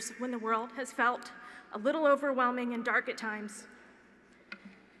years when the world has felt a little overwhelming and dark at times.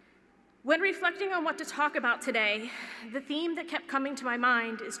 When reflecting on what to talk about today, the theme that kept coming to my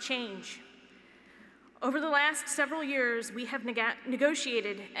mind is change. Over the last several years, we have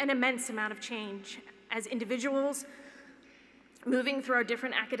negotiated an immense amount of change as individuals, moving through our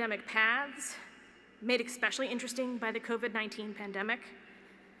different academic paths, made especially interesting by the COVID-19 pandemic.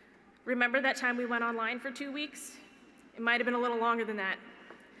 Remember that time we went online for 2 weeks? It might have been a little longer than that.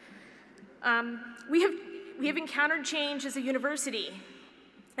 We have encountered change as a university,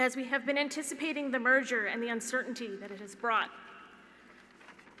 as we have been anticipating the merger and the uncertainty that it has brought.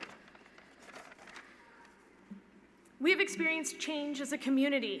 We have experienced change as a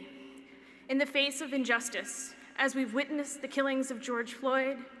community in the face of injustice, as we've witnessed the killings of George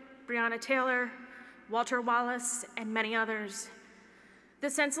Floyd, Breonna Taylor, Walter Wallace, and many others. The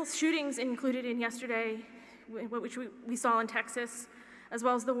senseless shootings included in yesterday, which we saw in Texas, as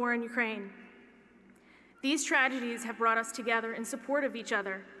well as the war in Ukraine. These tragedies have brought us together in support of each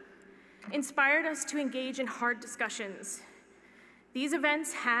other, inspired us to engage in hard discussions. These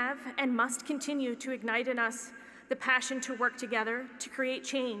events have and must continue to ignite in us the passion to work together to create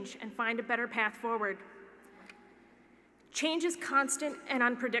change and find a better path forward. Change is constant and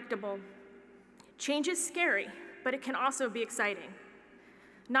unpredictable. Change is scary, but it can also be exciting.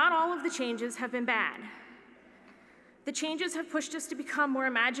 Not all of the changes have been bad. The changes have pushed us to become more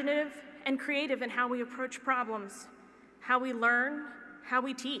imaginative and creative in how we approach problems, how we learn, how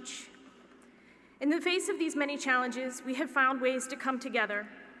we teach. In the face of these many challenges, we have found ways to come together,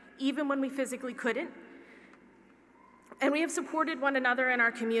 even when we physically couldn't, and we have supported one another in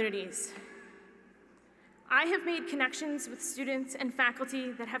our communities. I have made connections with students and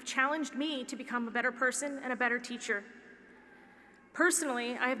faculty that have challenged me to become a better person and a better teacher.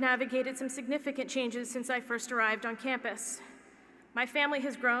 Personally, I have navigated some significant changes since I first arrived on campus. My family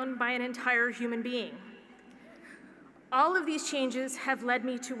has grown by an entire human being. All of these changes have led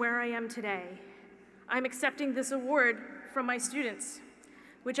me to where I am today. I'm accepting this award from my students,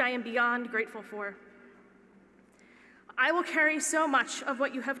 which I am beyond grateful for. I will carry so much of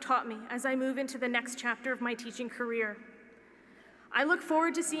what you have taught me as I move into the next chapter of my teaching career. I look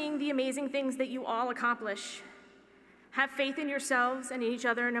forward to seeing the amazing things that you all accomplish. Have faith in yourselves and in each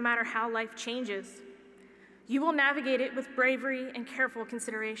other no matter how life changes. You will navigate it with bravery and careful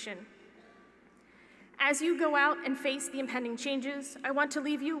consideration. As you go out and face the impending changes, I want to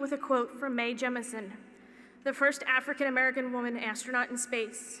leave you with a quote from Mae Jemison, the first African-American woman astronaut in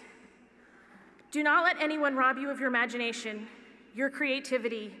space. Do not let anyone rob you of your imagination, your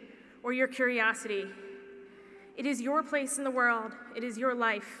creativity, or your curiosity. It is your place in the world. It is your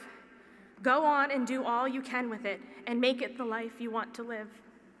life. Go on and do all you can with it and make it the life you want to live.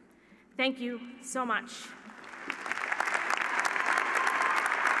 Thank you so much.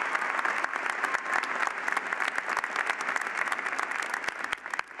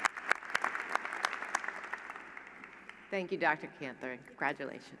 Thank you, Dr. Canther, and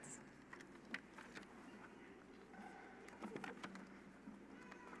congratulations.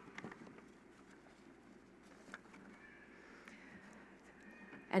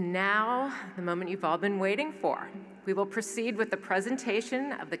 And now, the moment you've all been waiting for. We will proceed with the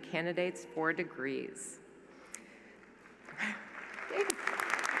presentation of the candidates for degrees.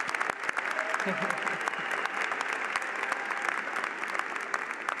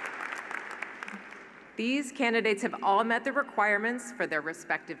 These candidates have all met the requirements for their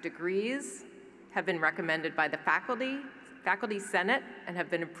respective degrees, have been recommended by the Faculty Senate, and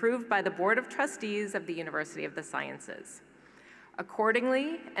have been approved by the Board of Trustees of the University of the Sciences.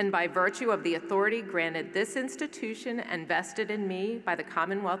 Accordingly, and by virtue of the authority granted this institution and vested in me by the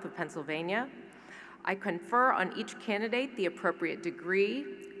Commonwealth of Pennsylvania, I confer on each candidate the appropriate degree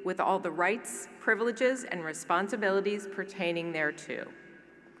with all the rights, privileges, and responsibilities pertaining thereto.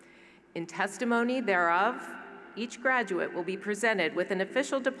 In testimony thereof, each graduate will be presented with an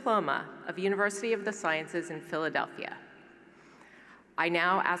official diploma of University of the Sciences in Philadelphia. I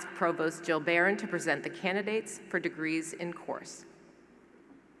now ask Provost Jill Barron to present the candidates for degrees in course.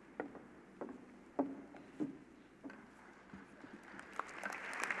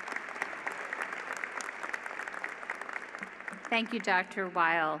 Thank you, Dr.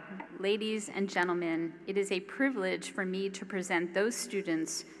 Weil. Ladies and gentlemen, it is a privilege for me to present those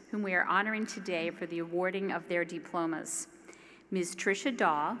students whom we are honoring today for the awarding of their diplomas. Ms. Tricia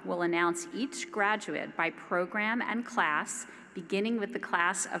Daw will announce each graduate by program and class, beginning with the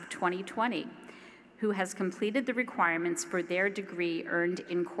class of 2020, who has completed the requirements for their degree earned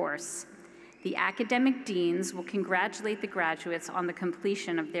in course. The academic deans will congratulate the graduates on the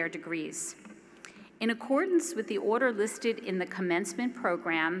completion of their degrees. In accordance with the order listed in the commencement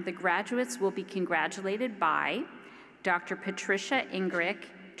program, the graduates will be congratulated by Dr. Patricia Ingrick,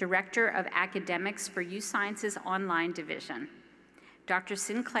 Director of Academics for USciences Online Division, Dr.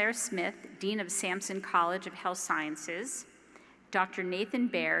 Sinclair Smith, Dean of Sampson College of Health Sciences, Dr. Nathan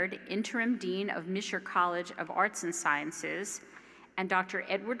Baird, Interim Dean of Misher College of Arts and Sciences, and Dr.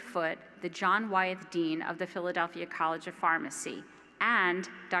 Edward Foote, the John Wyeth Dean of the Philadelphia College of Pharmacy, and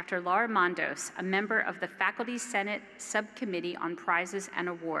Dr. Laura Mondos, a member of the Faculty Senate Subcommittee on Prizes and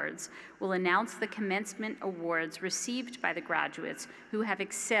Awards, will announce the commencement awards received by the graduates who have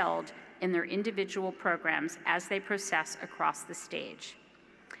excelled in their individual programs as they process across the stage.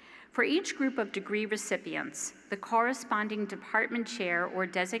 For each group of degree recipients, the corresponding department chair or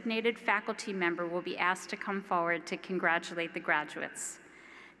designated faculty member will be asked to come forward to congratulate the graduates.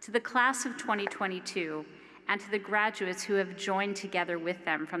 To the class of 2022, and to the graduates who have joined together with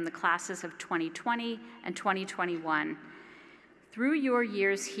them from the classes of 2020 and 2021. Through your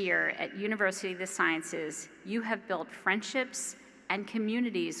years here at University of the Sciences, you have built friendships and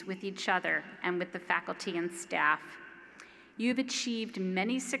communities with each other and with the faculty and staff. You've achieved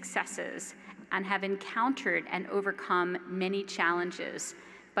many successes and have encountered and overcome many challenges,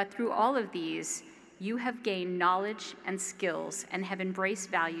 but through all of these, you have gained knowledge and skills and have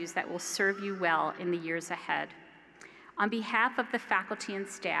embraced values that will serve you well in the years ahead. On behalf of the faculty and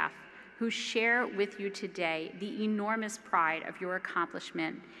staff who share with you today the enormous pride of your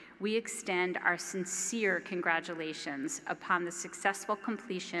accomplishment, we extend our sincere congratulations upon the successful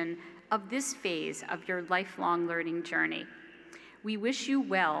completion of this phase of your lifelong learning journey. We wish you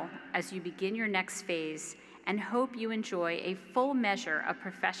well as you begin your next phase and hope you enjoy a full measure of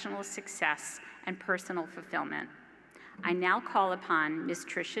professional success and personal fulfillment. I now call upon Ms.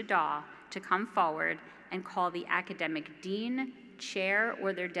 Tricia Daw to come forward and call the academic dean, chair,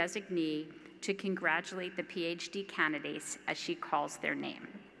 or their designee to congratulate the PhD candidates as she calls their name.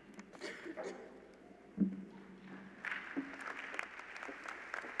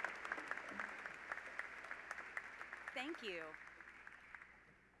 Thank you.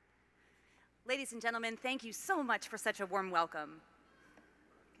 Ladies and gentlemen, thank you so much for such a warm welcome.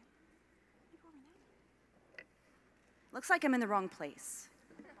 Looks like I'm in the wrong place.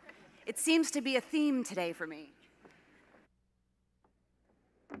 It seems to be a theme today for me.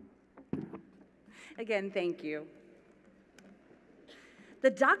 Again, thank you. The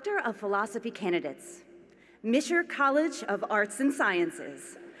Doctor of Philosophy candidates, Misher College of Arts and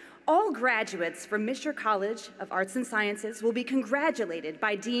Sciences. All graduates from Misher College of Arts and Sciences will be congratulated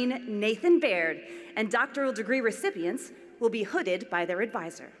by Dean Nathan Baird, and doctoral degree recipients will be hooded by their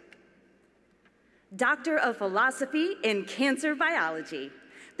advisor. Doctor of Philosophy in Cancer Biology.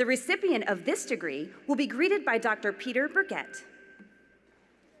 The recipient of this degree will be greeted by Dr. Peter Burgett.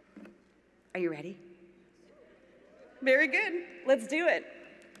 Are you ready? Very good. Let's do it.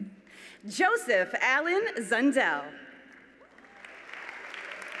 Joseph Allen Zundell.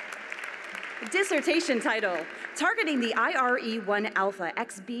 Dissertation title, Targeting the IRE1 alpha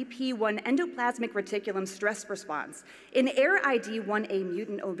XBP1 endoplasmic reticulum stress response in AIRID1A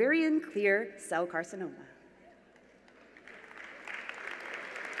mutant ovarian clear cell carcinoma.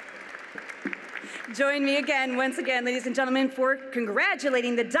 Join me again, once again, ladies and gentlemen, for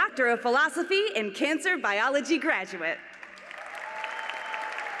congratulating the Doctor of Philosophy in Cancer Biology graduate.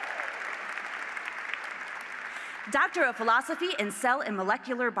 Doctor of Philosophy in Cell and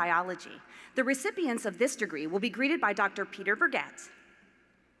Molecular Biology. The recipients of this degree will be greeted by Dr. Peter Burgett.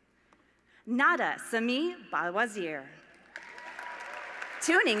 Nada Sami Balwazir.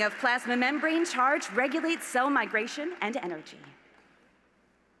 Tuning of plasma membrane charge regulates cell migration and energy.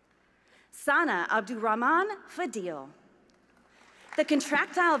 Sana Abdurrahman Fadil. The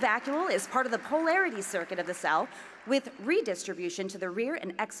contractile vacuole is part of the polarity circuit of the cell, with redistribution to the rear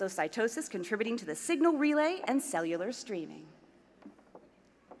and exocytosis contributing to the signal relay and cellular streaming.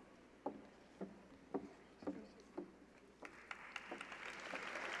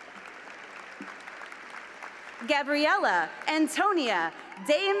 Gabriella Antonia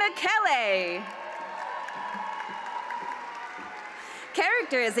De Michele.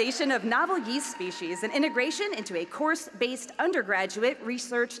 Characterization of novel yeast species and integration into a course-based undergraduate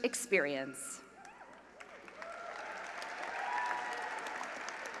research experience.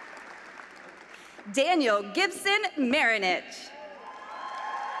 Daniel Gibson Marinich.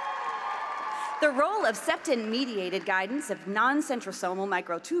 The role of septin-mediated guidance of non-centrosomal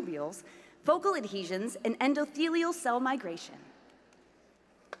microtubules, focal adhesions, and endothelial cell migration.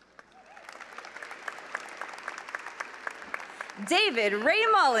 David Ray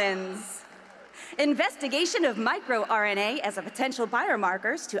Mullins. Investigation of microRNA as a potential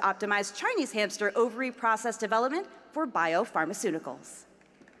biomarkers to optimize Chinese hamster ovary process development for biopharmaceuticals.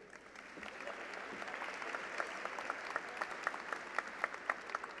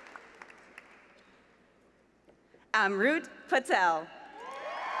 Amrut Patel.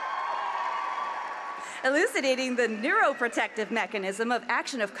 Elucidating the neuroprotective mechanism of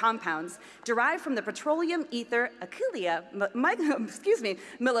action of compounds derived from the petroleum ether achillea,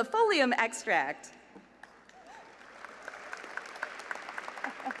 millefolium extract.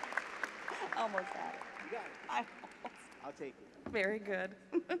 Almost got it. You got it. I'll take it. Very good.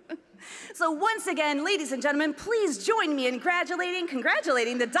 So once again, ladies and gentlemen, please join me in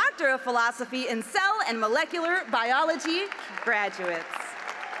congratulating the Doctor of Philosophy in Cell and Molecular Biology graduates.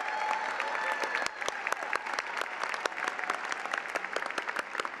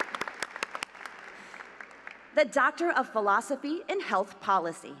 The Doctor of Philosophy in Health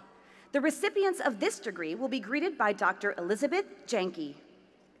Policy. The recipients of this degree will be greeted by Dr. Elizabeth Janke.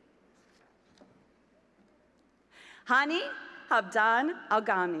 Hani Habdan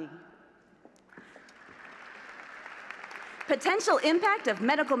Algami. Potential impact of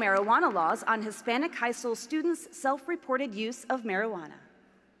medical marijuana laws on Hispanic high school students' self-reported use of marijuana.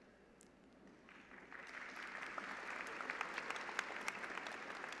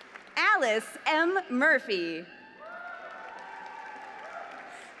 Alice M. Murphy.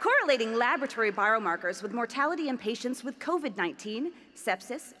 Correlating laboratory biomarkers with mortality in patients with COVID-19,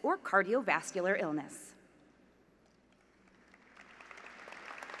 sepsis, or cardiovascular illness.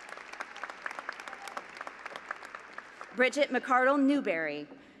 Bridget McCardle Newberry.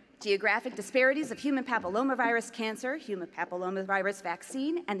 Geographic disparities of human papillomavirus cancer, human papillomavirus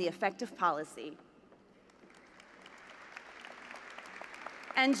vaccine, and the effect of policy.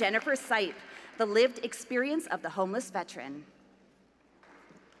 And Jennifer Sipe, the lived experience of the homeless veteran.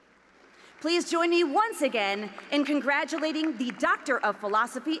 Please join me once again in congratulating the Doctor of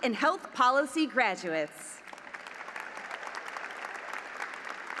Philosophy in Health Policy graduates.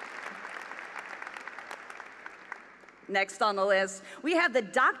 Next on the list, we have the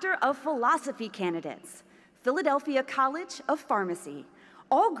Doctor of Philosophy candidates, Philadelphia College of Pharmacy.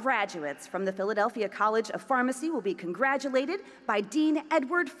 All graduates from the Philadelphia College of Pharmacy will be congratulated by Dean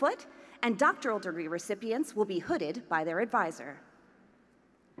Edward Foote, and doctoral degree recipients will be hooded by their advisor.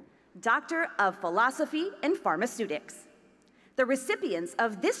 Doctor of Philosophy in Pharmaceutics. The recipients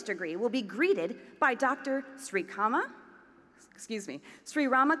of this degree will be greeted by Dr. Sri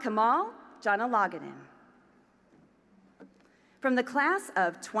Rama Kamal Janalaganan. From the class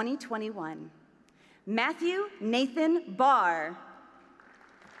of 2021, Matthew Nathan Barr.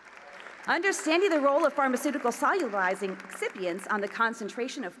 Understanding the role of pharmaceutical solubilizing excipients on the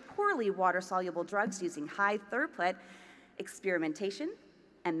concentration of poorly water-soluble drugs using high throughput experimentation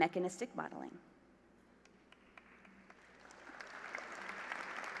and mechanistic modeling.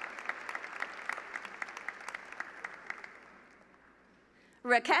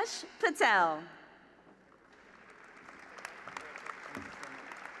 Rakesh Patel.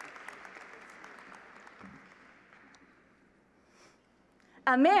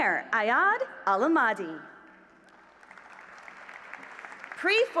 Amer Ayad Alamadi.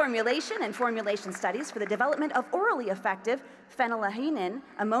 Pre-formulation and formulation studies for the development of orally effective phenylalanine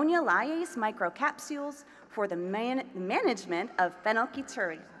ammonia lyase microcapsules for the management of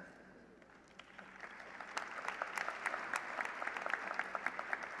phenylketonuria.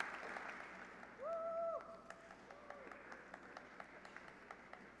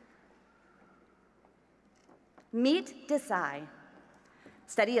 Meet Desai.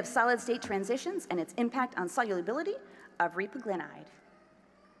 Study of solid-state transitions and its impact on solubility of repaglinide.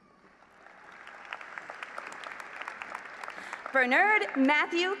 Bernard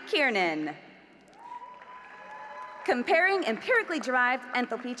Matthew Kiernan. Comparing empirically derived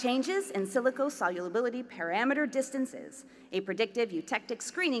enthalpy changes in silico solubility parameter distances, a predictive eutectic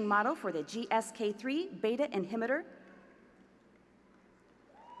screening model for the GSK3 beta inhibitor,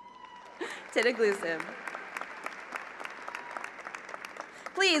 titaglutide.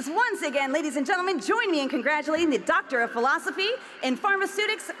 Please, once again, ladies and gentlemen, join me in congratulating the Doctor of Philosophy in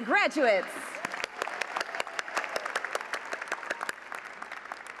Pharmaceutics graduates.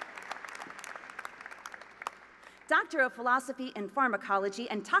 Doctor of Philosophy in Pharmacology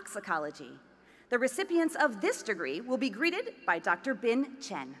and Toxicology. The recipients of this degree will be greeted by Dr. Bin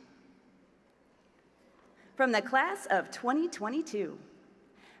Chen. From the class of 2022,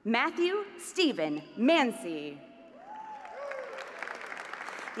 Matthew Stephen Mancy.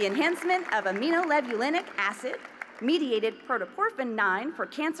 The enhancement of aminolevulinic acid mediated protoporphin 9 for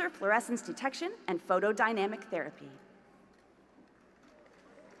cancer fluorescence detection and photodynamic therapy.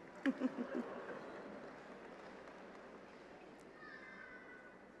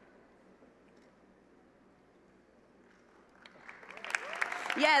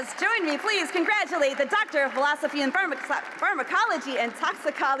 Yes, join me, please. Congratulate the Doctor of Philosophy in Pharmacology and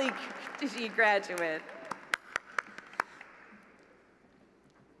Toxicology graduate.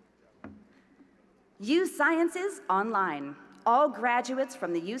 USciences Online. All graduates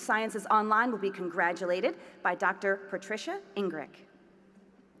from the USciences Online will be congratulated by Dr. Patricia Ingrick.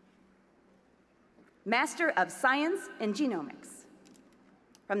 Master of Science in Genomics.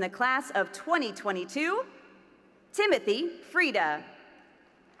 From the class of 2022, Timothy Frieda.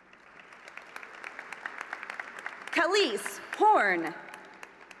 Khalees Horn.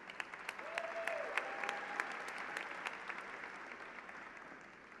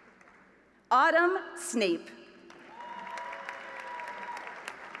 Autumn Snape.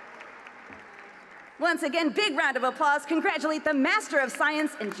 Once again, big round of applause. Congratulate the Master of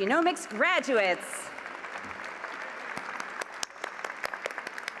Science in Genomics graduates.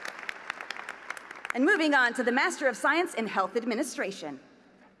 And moving on to the Master of Science in Health Administration.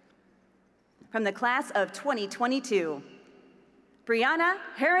 From the class of 2022, Brianna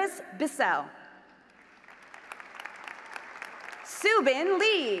Harris Bissell. Subin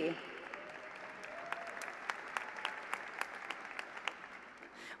Lee.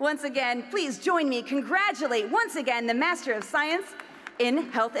 Once again, please join me, congratulate once again the Master of Science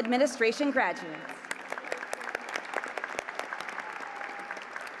in Health Administration graduates.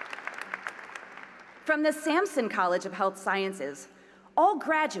 From the Sampson College of Health Sciences, all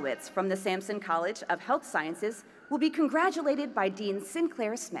graduates from the Sampson College of Health Sciences will be congratulated by Dean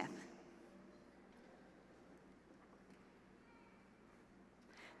Sinclair Smith.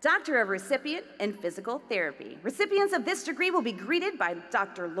 Doctor of Recipient in Physical Therapy. Recipients of this degree will be greeted by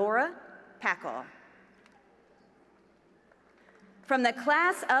Dr. Laura Packle. From the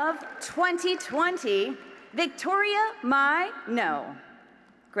class of 2020, Victoria Mai No,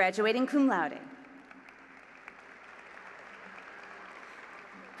 graduating cum laude.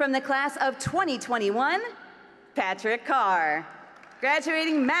 From the class of 2021, Patrick Carr,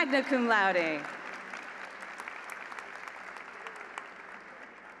 graduating magna cum laude.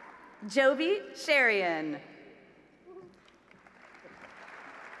 Jovi Sherian.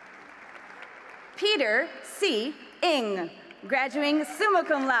 Peter C. Ing, graduating summa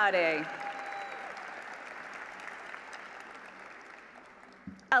cum laude.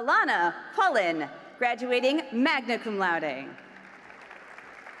 Alana Pullen, graduating magna cum laude.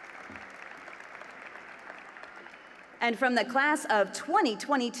 And from the class of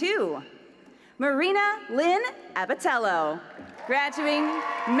 2022, Marina Lynn Abatello, graduating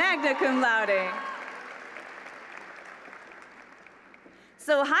magna cum laude.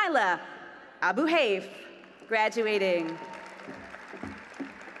 Sohaila Abu Haif, graduating.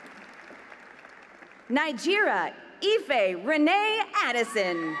 Nigeria Ife Renee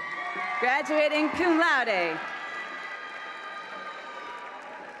Addison, graduating cum laude.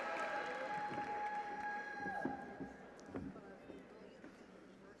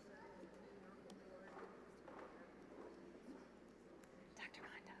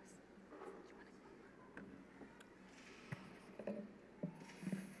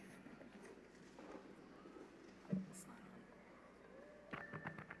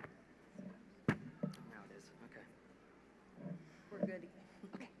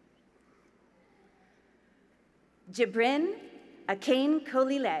 Jibrin Akane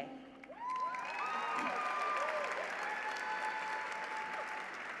Kolile.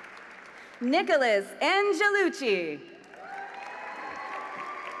 Nicholas Angelucci.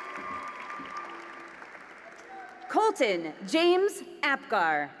 Colton James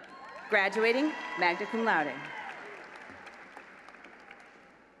Apgar, graduating magna cum laude.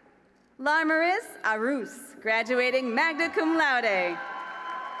 Larmaris Arus, graduating magna cum laude.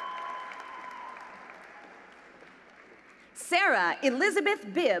 Sarah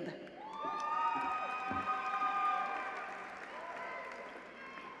Elizabeth Bibb.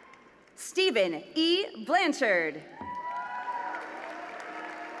 Stephen E. Blanchard.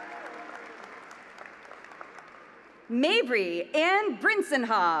 Mabry Ann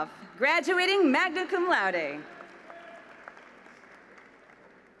Brinsenhoff, graduating magna cum laude.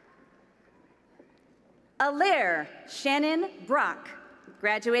 Alaire Shannon Brock,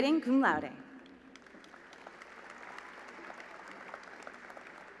 graduating cum laude.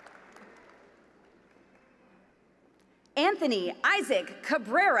 Anthony Isaac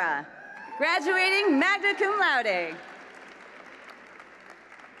Cabrera, graduating magna cum laude.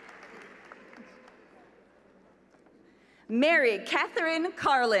 Mary Catherine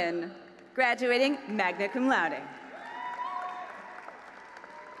Carlin, graduating magna cum laude.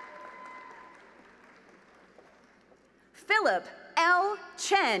 Philip L.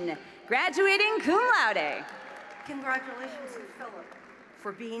 Chen, graduating cum laude. Congratulations to Philip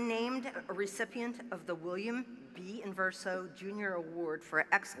for being named a recipient of the William B. Inverso Jr. Award for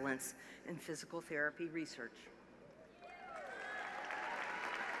Excellence in Physical Therapy Research.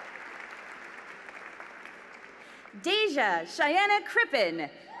 Deja Cheyenne Crippen,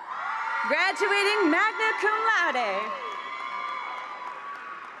 graduating magna cum laude.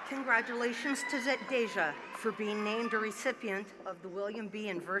 Congratulations to Deja for being named a recipient of the William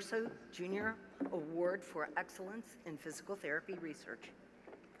B. Inverso Jr. Award for Excellence in Physical Therapy Research.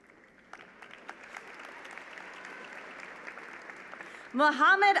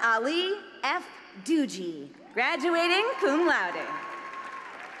 Muhammad Ali F. Duji, graduating cum laude.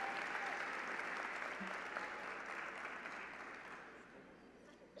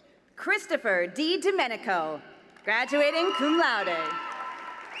 Christopher D. Domenico, graduating cum laude.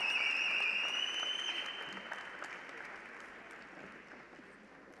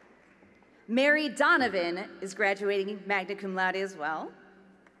 Mary Donovan is graduating magna cum laude as well.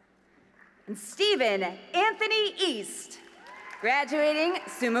 And Stephen Anthony East, graduating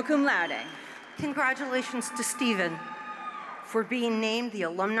summa cum laude. Congratulations to Stephen for being named the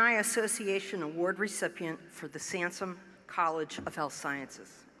Alumni Association Award recipient for the Sansom College of Health Sciences.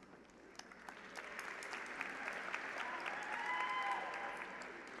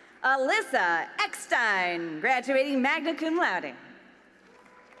 Alyssa Eckstein, graduating magna cum laude.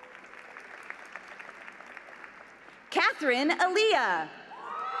 Catherine Aaliyah,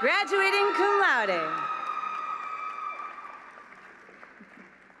 graduating cum laude.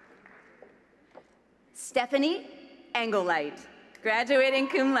 Stephanie Engellight, graduating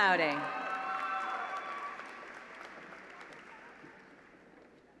cum laude.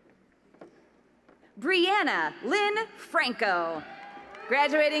 Brianna Lynn Franco,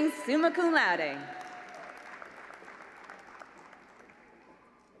 graduating summa cum laude.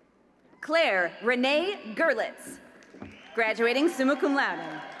 Claire Renee Gerlitz, graduating summa cum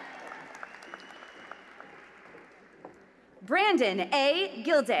laude. Brandon A.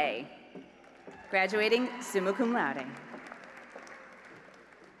 Gilday, graduating summa cum laude.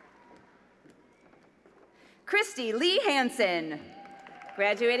 Christy Lee Hansen,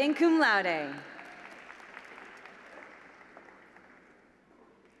 graduating cum laude.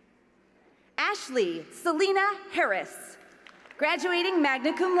 Ashley Selena Harris, graduating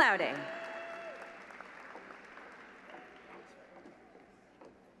magna cum laude.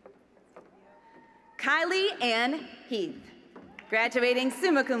 Kylie Ann Heath, graduating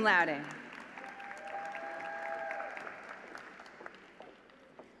summa cum laude.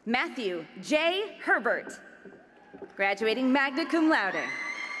 Matthew J. Herbert, graduating magna cum laude.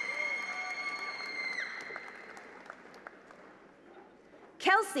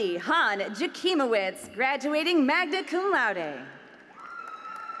 Kelsey Han Jakimowicz, graduating magna cum laude.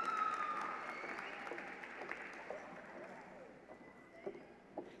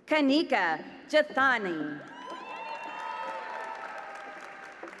 Kanika Jathani.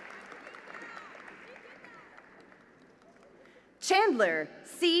 Chandler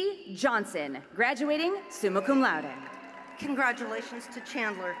C. Johnson, graduating summa cum laude. Congratulations to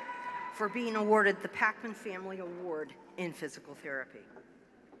Chandler for being awarded the Packman Family Award in Physical Therapy.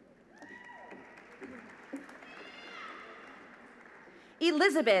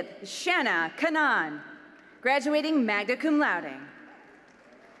 Elizabeth Shanna Kanan, graduating magna cum laude.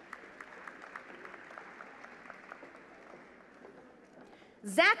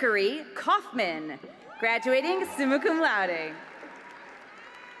 Zachary Kaufman, graduating summa cum laude.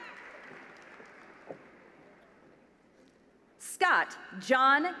 Scott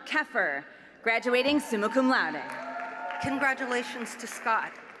John Keffer, graduating summa cum laude. Congratulations to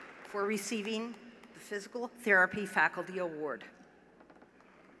Scott for receiving the Physical Therapy Faculty Award.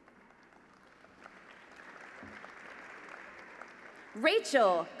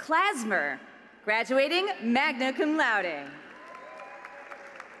 Rachel Klasmer, graduating magna cum laude.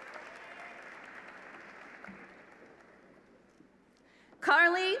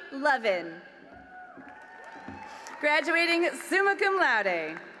 Carly Levin. graduating summa cum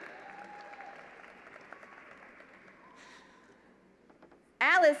laude.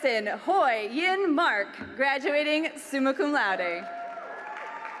 Allison Hoy Yin Mark, graduating summa cum laude.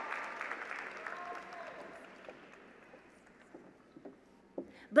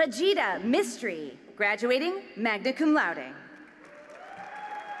 Bajita Mistry, graduating magna cum laude.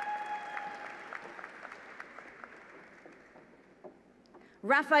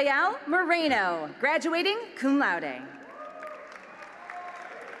 Rafael Moreno, graduating cum laude.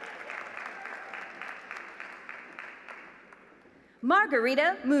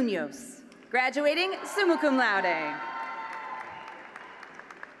 Margarita Munoz, graduating summa cum laude.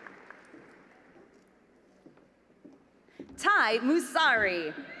 Tai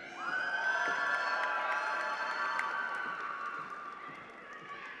Musari.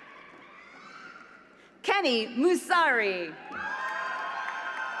 Kenny Musari.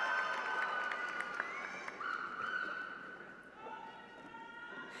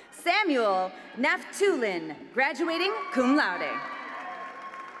 Samuel Naftulin, graduating cum laude.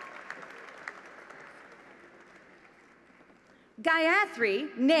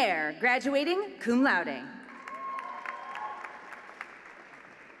 Gayatri Nair, graduating cum laude.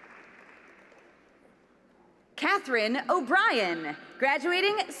 Catherine O'Brien,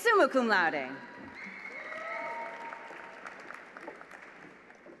 graduating summa cum laude.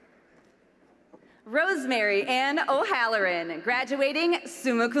 Rosemary Ann O'Halloran, graduating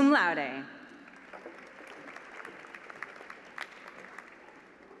summa cum laude.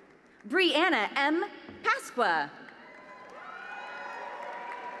 Brianna M. Pasqua.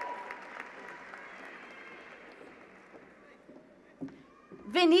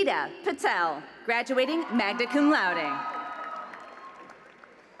 Vinita Patel, graduating magna cum laude.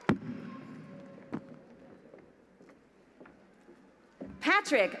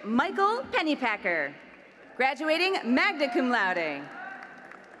 Patrick Michael Pennypacker, graduating magna cum laude.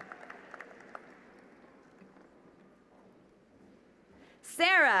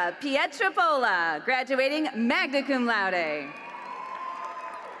 Sarah Pietropola, graduating magna cum laude.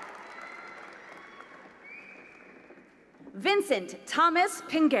 Vincent Thomas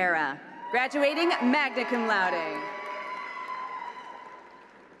Pingera, graduating magna cum laude.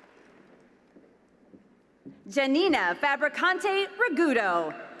 Janina Fabricante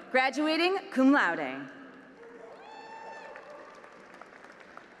Ragudo, graduating cum laude.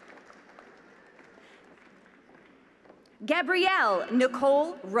 Gabrielle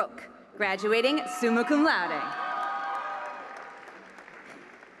Nicole Rook, graduating summa cum laude.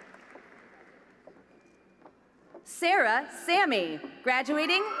 Sarah Sammy,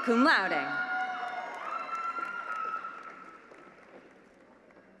 graduating cum laude.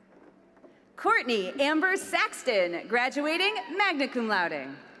 Courtney Amber Saxton, graduating magna cum laude.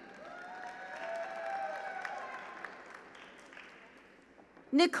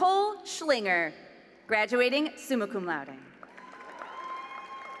 Nicole Schlinger, graduating summa cum laude.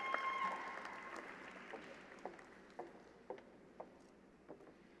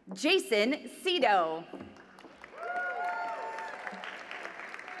 Jason Cito.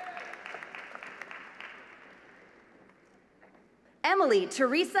 Emily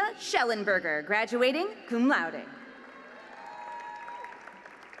Teresa Schellenberger, graduating cum laude.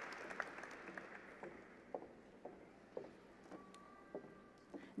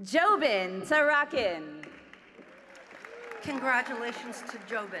 Jobin Tarakin. Congratulations to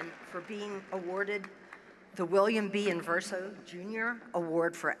Jobin for being awarded the William B. Inverso Jr.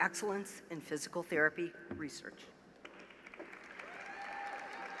 Award for Excellence in Physical Therapy Research.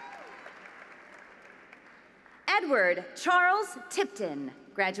 Edward Charles Tipton,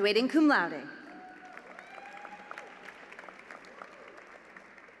 graduating cum laude.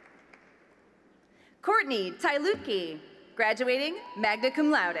 Courtney Tylutke, graduating magna cum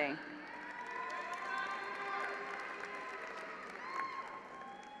laude.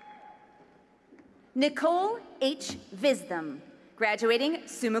 Nicole H. Vistham, graduating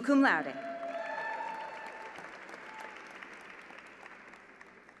summa cum laude.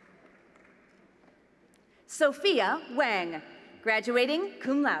 Sophia Wang, graduating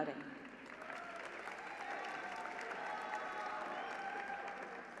cum laude.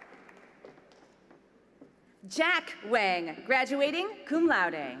 Jack Wang, graduating cum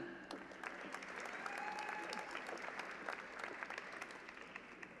laude.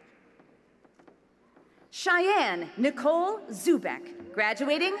 Cheyenne Nicole Zubek,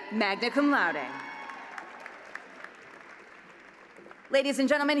 graduating magna cum laude. Ladies and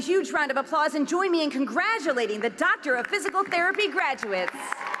gentlemen, a huge round of applause and join me in congratulating the Doctor of Physical Therapy graduates.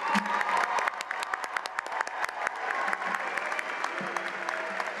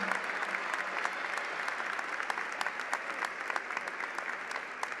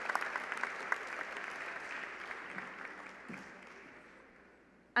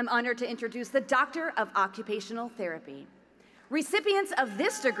 I'm honored to introduce the Doctor of Occupational Therapy. Recipients of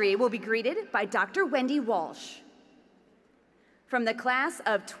this degree will be greeted by Dr. Wendy Walsh. From the class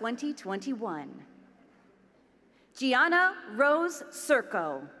of 2021, Gianna Rose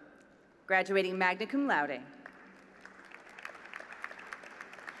Circo, graduating magna cum laude.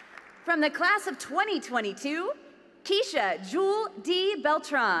 From the class of 2022, Keisha Jewel D.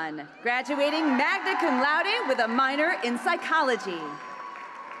 Beltran, graduating magna cum laude with a minor in psychology.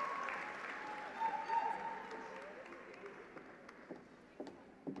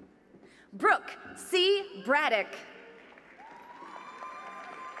 Brooke C. Braddock.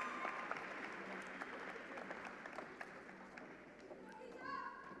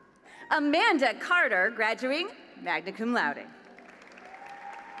 Amanda Carter, graduating magna cum laude.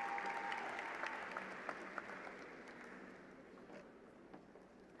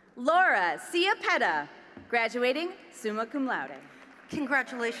 Laura Ciapetta, graduating summa cum laude.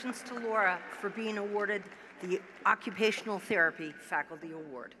 Congratulations to Laura for being awarded the Occupational Therapy Faculty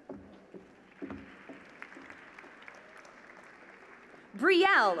Award.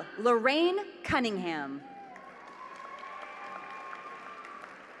 Brielle Lorraine Cunningham.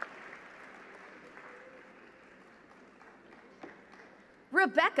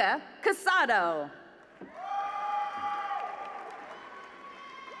 Rebecca Casado.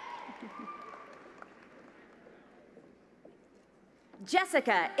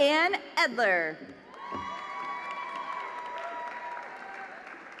 Jessica Ann Edler.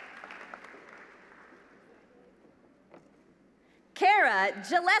 Kara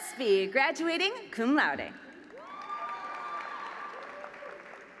Gillespie, graduating cum laude.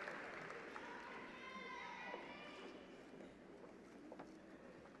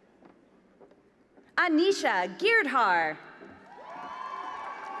 Anisha Girdhar.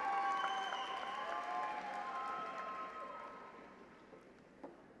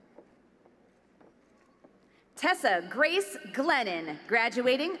 Tessa Grace Glennon,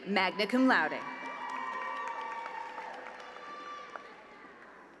 graduating magna cum laude.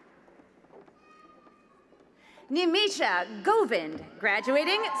 Nimisha Govind,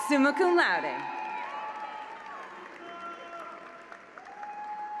 graduating summa cum laude.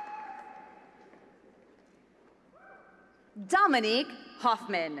 Dominique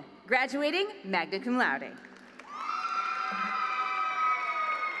Hoffman, graduating magna cum laude.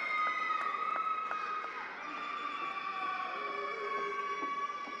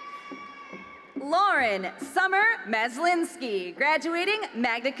 Lauren Summer Maslinski, graduating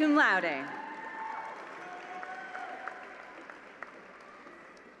magna cum laude.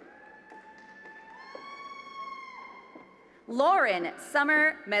 Lauren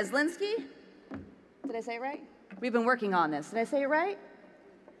Summer Maslinski. Did I say it right? We've been working on this. Did I say it right?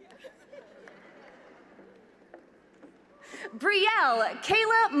 Brielle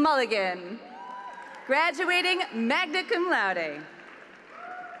Kayla Mulligan, graduating magna cum laude.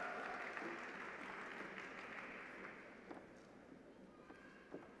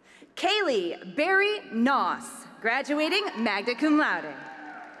 Kaylee Barry Noss, graduating magna cum laude.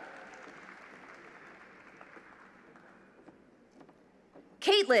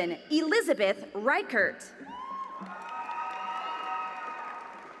 Caitlin Elizabeth Reichert.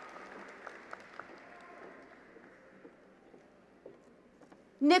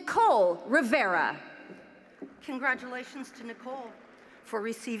 Nicole Rivera. Congratulations to Nicole for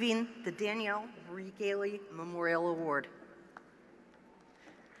receiving the Danielle Regaley Memorial Award.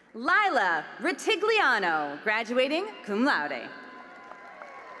 Lila Ritigliano, graduating cum laude.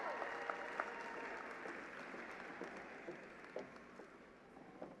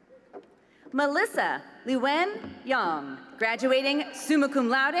 Melissa Liwen Young, graduating summa cum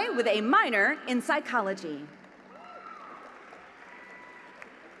laude with a minor in psychology.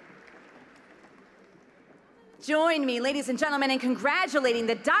 Join me, ladies and gentlemen, in congratulating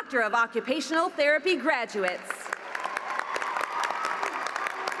the Doctor of Occupational Therapy graduates.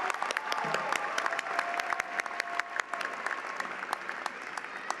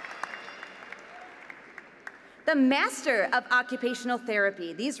 The Master of Occupational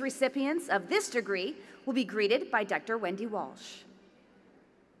Therapy. These recipients of this degree will be greeted by Dr. Wendy Walsh.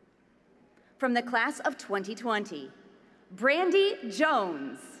 From the class of 2020, Brandy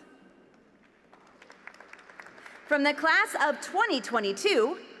Jones. From the class of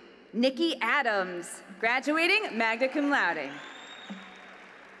 2022, Nikki Adams, graduating magna cum laude.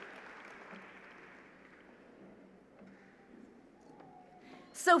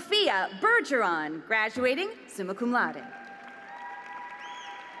 Sophia Bergeron, graduating summa cum laude.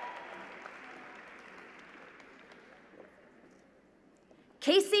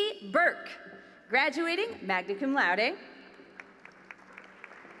 Casey Burke, graduating magna cum laude.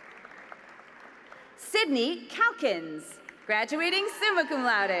 Sydney Calkins, graduating summa cum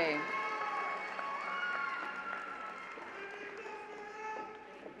laude.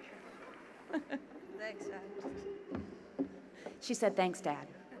 Thanks, Dad. She said, thanks, Dad.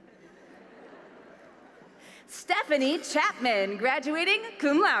 Stephanie Chapman, graduating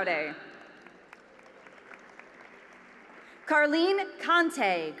cum laude. Carlene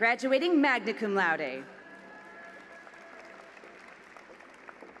Conte, graduating magna cum laude.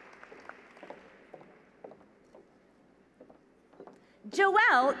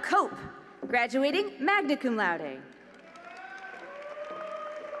 Joelle Cope, graduating magna cum laude.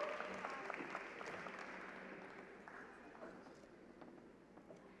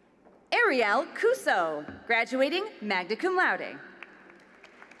 Ariel Cuso, graduating magna cum laude.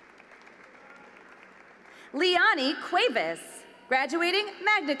 Liani Cuevas, graduating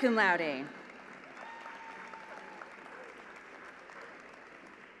magna cum laude.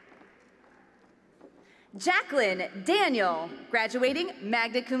 Jacqueline Daniel, graduating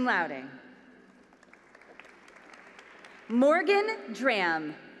magna cum laude. Morgan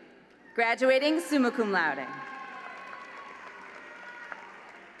Dram, graduating summa cum laude.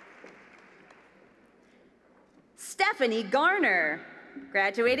 Stephanie Garner,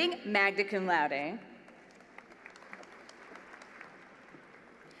 graduating magna cum laude.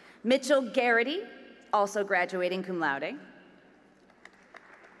 Mitchell Garrity, also graduating cum laude.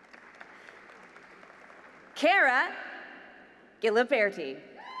 Cara Giliberti,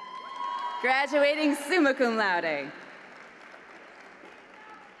 graduating summa cum laude.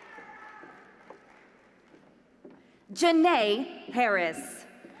 Janae Harris,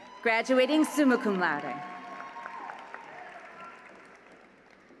 graduating summa cum laude.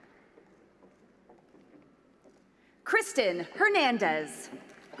 Kristen Hernandez,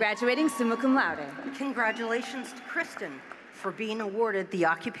 graduating summa cum laude. Congratulations to Kristen for being awarded the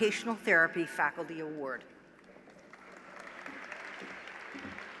Occupational Therapy Faculty Award.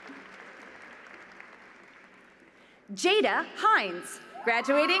 Jada Hines,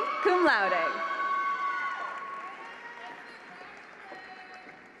 graduating cum laude.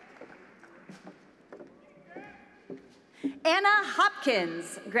 Anna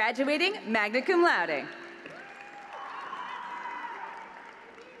Hopkins, graduating magna cum laude.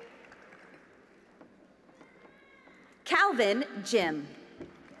 Calvin Jim.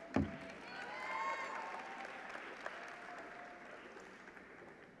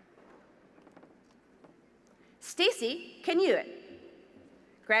 Stacy Kenuit,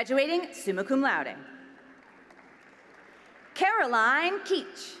 graduating summa cum laude. Caroline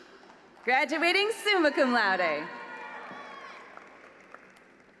Keach, graduating summa cum laude.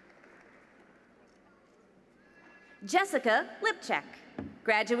 Jessica Lipchek,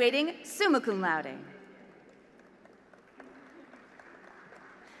 graduating summa cum laude.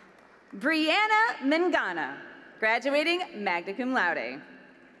 Brianna Mangana, graduating magna cum laude.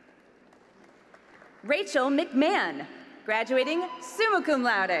 Rachel McMahon, graduating summa cum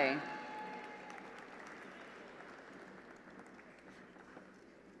laude.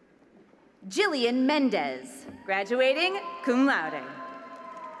 Jillian Mendez, graduating cum laude.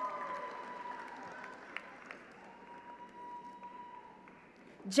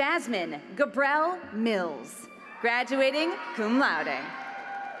 Jasmine Gabrielle Mills, graduating cum laude.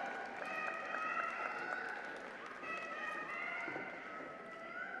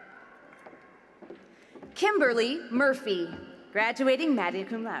 Kimberly Murphy, graduating magna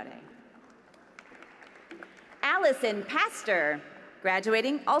cum laude. Allison Pastor,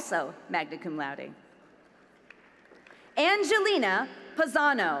 graduating also magna cum laude. Angelina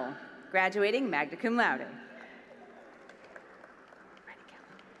Pisano, graduating magna cum laude.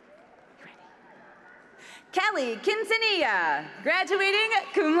 Kelly Quintanilla, graduating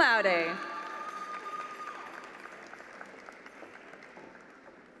cum laude.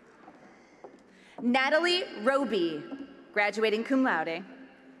 Natalie Roby, graduating cum laude.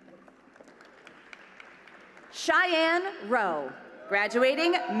 Cheyenne Rowe,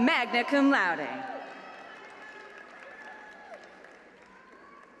 graduating magna cum laude.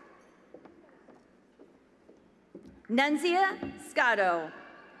 Nunzia Scotto,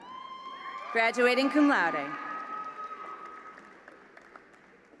 graduating cum laude.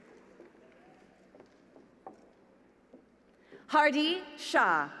 Hardy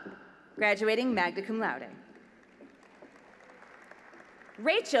Shaw, graduating magna cum laude.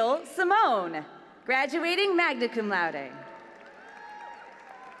 Rachel Simone, graduating magna cum laude.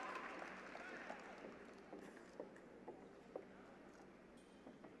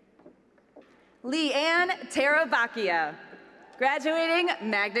 Leanne Taravacchia, graduating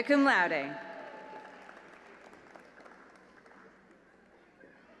magna cum laude.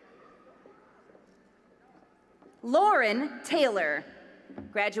 Lauren Taylor,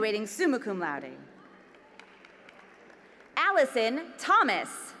 graduating summa cum laude. Allison Thomas,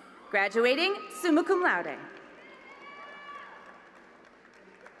 graduating summa cum laude.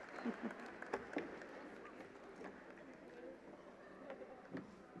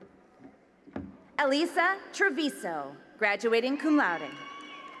 Elisa Treviso, graduating cum laude.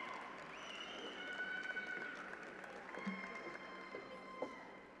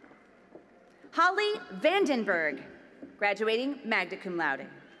 Holly Vandenberg, graduating magna cum laude.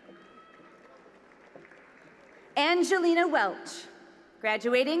 Angelina Welch,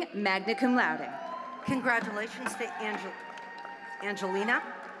 graduating magna cum laude. Congratulations to Angelina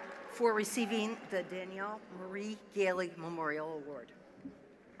for receiving the Danielle Marie Gailey Memorial Award.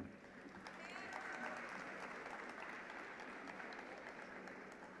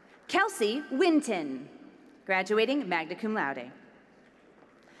 Kelsey Winton, graduating magna cum laude.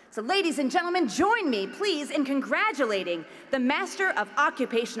 So ladies and gentlemen, join me please in congratulating the Master of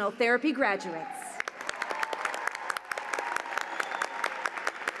Occupational Therapy graduates.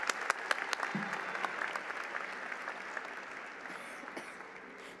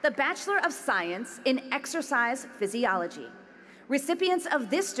 The Bachelor of Science in Exercise Physiology. Recipients of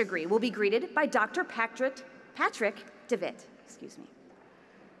this degree will be greeted by Dr. Patrick DeWitt,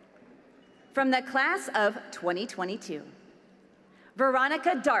 From the class of 2022,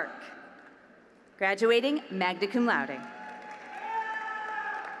 Veronica Dark, graduating magna cum laude.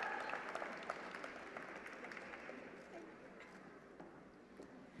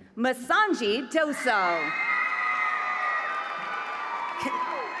 Masanji Doso.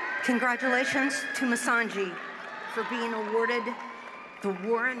 Congratulations to Masanji for being awarded the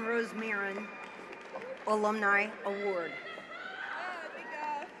Warren Rose Marin Alumni Award.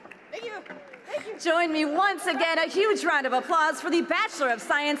 Thank you. Join me once again, a huge round of applause for the Bachelor of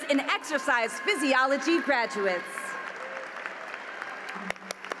Science in Exercise Physiology graduates.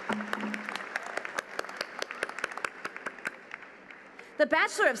 The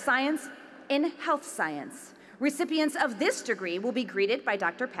Bachelor of Science in Health Science. Recipients of this degree will be greeted by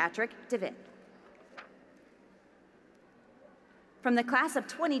Dr. Patrick DeWitt. From the class of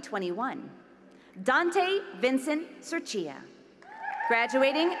 2021, Dante Vincent Cerchia,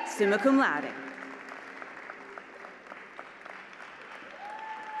 graduating summa cum laude.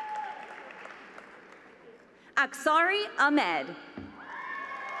 Aksari Ahmed,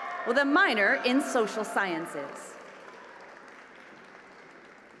 with a minor in social sciences.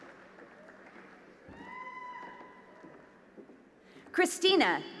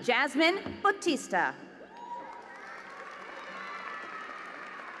 Christina Jasmine Bautista.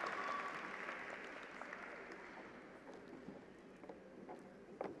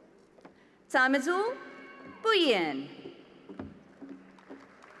 Tamazul Buyin.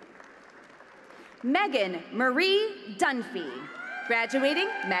 Megan Marie Dunphy, graduating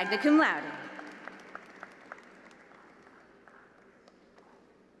magna cum laude.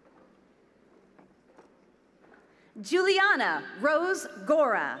 Juliana Rose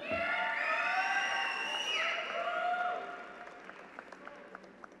Gora.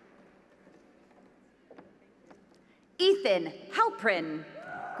 Ethan Halprin,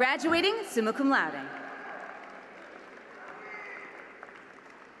 graduating summa cum laude.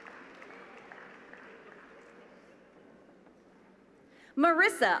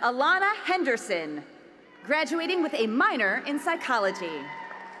 Marissa Alana Henderson, graduating with a minor in psychology.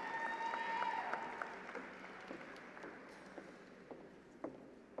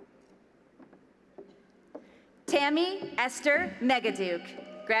 Tammy Esther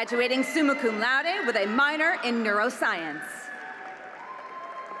Megaduke, graduating summa cum laude with a minor in neuroscience.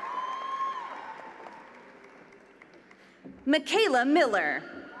 Michaela Miller.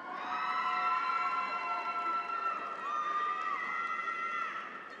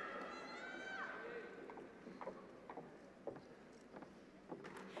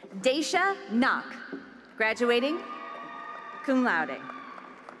 Daisha Knock, graduating cum laude.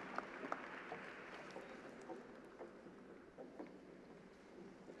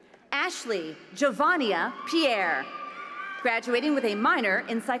 Ashley Giovannia Pierre, graduating with a minor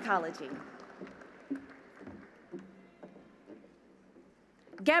in psychology.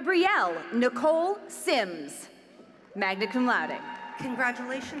 Gabrielle Nicole Sims, magna cum laude.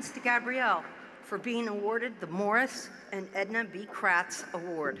 Congratulations to Gabrielle for being awarded the Morris and Edna B. Kratz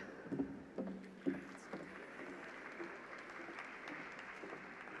Award.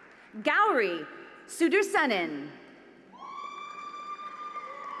 Gauri Sudarsanan.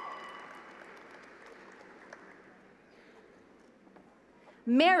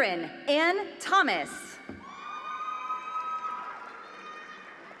 Marin Ann Thomas.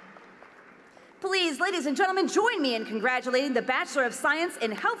 Please, ladies and gentlemen, join me in congratulating the Bachelor of Science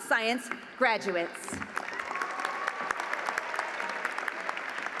in Health Science graduates.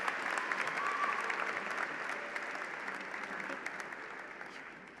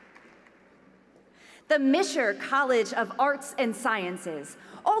 The Misher College of Arts and Sciences.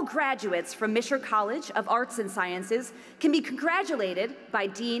 All graduates from Misher College of Arts and Sciences can be congratulated by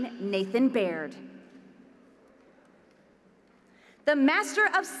Dean Nathan Baird. The Master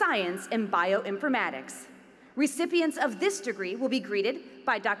of Science in Bioinformatics. Recipients of this degree will be greeted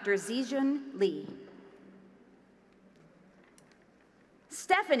by Dr. Zijun Lee.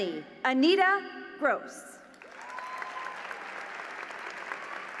 Stephanie Anita Gross.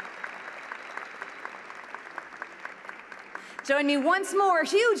 Join me once more, a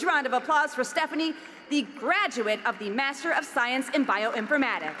huge round of applause for Stephanie, the graduate of the Master of Science in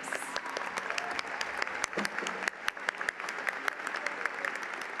Bioinformatics.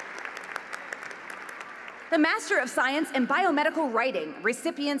 The Master of Science in Biomedical Writing.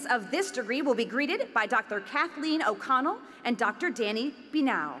 Recipients of this degree will be greeted by Dr. Kathleen O'Connell and Dr. Danny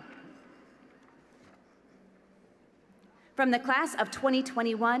Binau. From the class of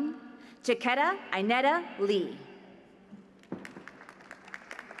 2021, Chiquetta Inetta Lee.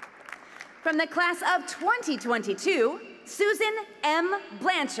 From the class of 2022, Susan M.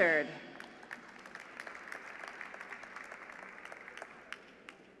 Blanchard.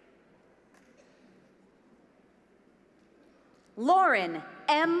 Lauren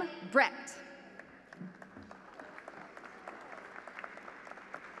M. Brecht.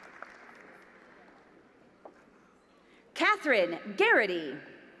 Catherine Garrity.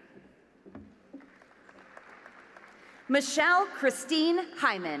 Michelle Christine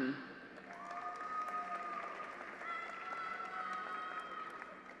Hyman.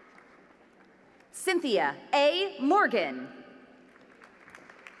 Cynthia A. Morgan.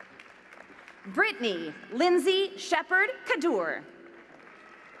 Brittany Lindsay Shepard Kadur.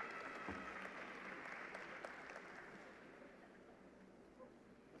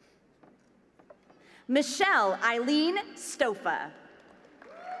 Michelle Eileen Stofa.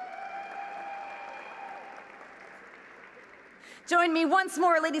 Join me once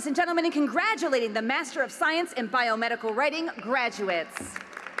more, ladies and gentlemen, in congratulating the Master of Science in Biomedical Writing graduates.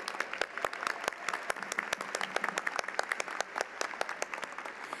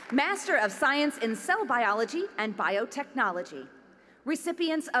 Master of Science in Cell Biology and Biotechnology.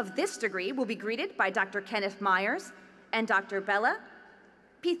 Recipients of this degree will be greeted by Dr. Kenneth Myers and Dr. Bella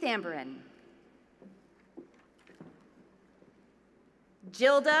Pithambaran.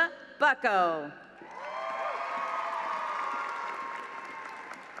 Gilda Bucko.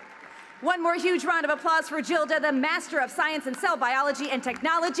 One more huge round of applause for Gilda, the Master of Science in Cell Biology and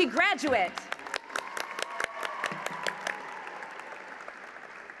Technology graduate.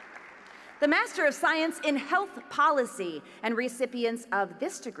 The Master of Science in Health Policy, and recipients of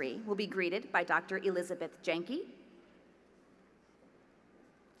this degree will be greeted by Dr. Elizabeth Jenke,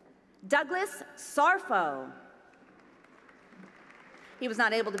 Douglas Sarfo. He was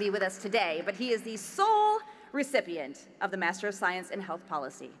not able to be with us today, but he is the sole recipient of the Master of Science in Health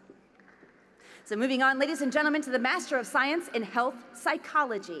Policy. So moving on, ladies and gentlemen, to the Master of Science in Health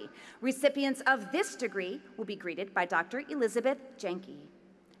Psychology. Recipients of this degree will be greeted by Dr. Elizabeth Jenke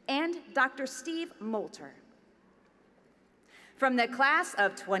and Dr. Steve Moulter. From the class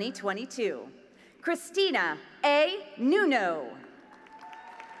of 2022, Christina A. Nuno.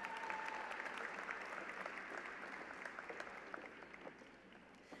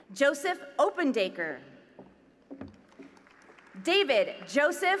 Joseph Opendaker. David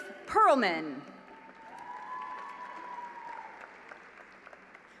Joseph Perlman.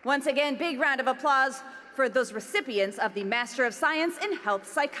 Once again, big round of applause for those recipients of the Master of Science in Health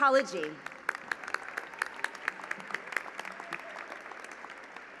Psychology.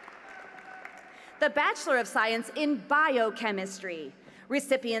 The Bachelor of Science in Biochemistry.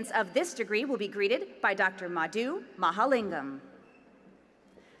 Recipients of this degree will be greeted by Dr. Madhu Mahalingam.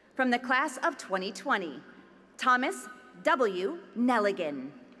 From the class of 2020, Thomas W. Nelligan.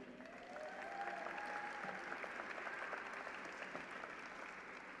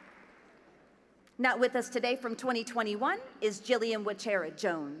 Not with us today from 2021 is Jillian Wachera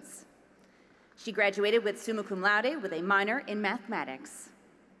Jones. She graduated with summa cum laude with a minor in mathematics.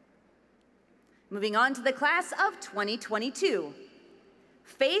 Moving on to the class of 2022,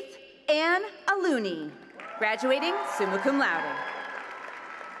 Faith Ann Aluni, graduating summa cum laude.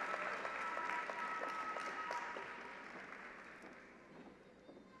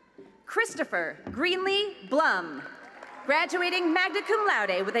 Christopher Greenlee Blum, graduating magna cum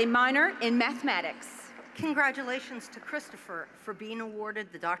laude with a minor in mathematics. Congratulations to Christopher for being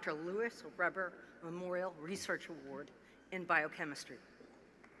awarded the Dr. Lewis Weber Memorial Research Award in Biochemistry.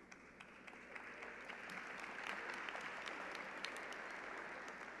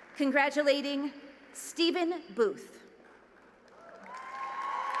 Congratulating Stephen Booth.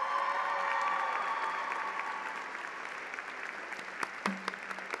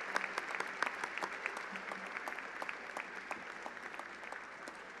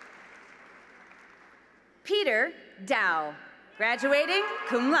 Peter Dow, graduating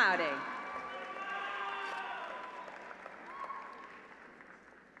cum laude.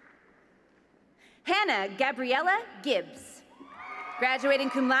 Hannah Gabriella Gibbs, graduating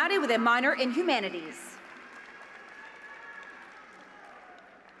cum laude with a minor in humanities.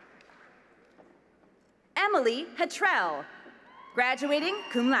 Emily Hattrell, graduating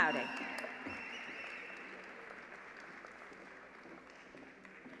cum laude.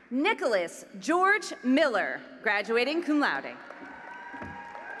 Nicholas George Miller, graduating cum laude.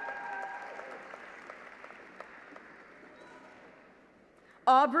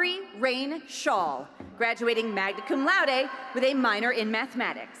 Aubrey Rain Shaw, graduating magna cum laude with a minor in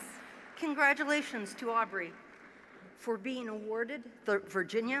mathematics. Congratulations to Aubrey for being awarded the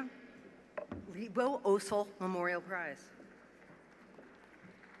Virginia Lebo Osel Memorial Prize.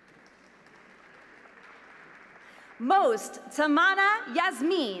 Most Tamana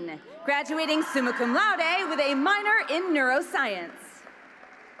Yasmin, graduating summa cum laude with a minor in neuroscience.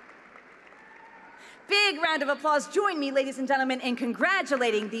 Big round of applause. Join me, ladies and gentlemen, in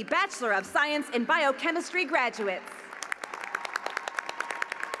congratulating the Bachelor of Science in Biochemistry graduates.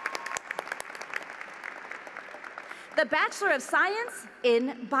 The Bachelor of Science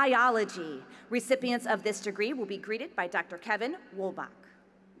in Biology. Recipients of this degree will be greeted by Dr. Kevin Wolbach.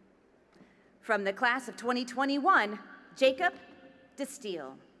 From the class of 2021, Jacob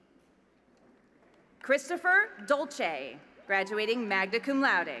DeSteele. Christopher Dolce, graduating magna cum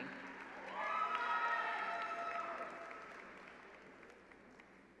laude.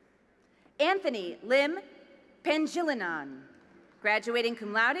 Anthony Lim Pangilinan, graduating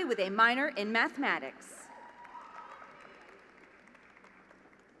cum laude with a minor in mathematics.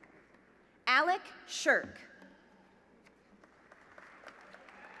 Alec Shirk.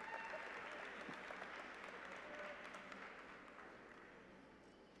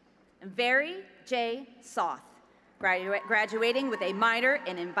 Very J. Soth, graduating with a minor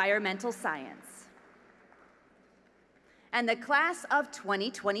in environmental science. And the class of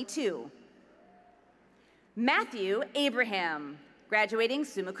 2022. Matthew Abraham, graduating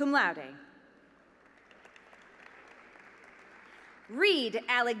summa cum laude. Reed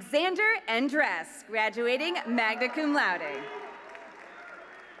Alexander Endress, graduating magna cum laude.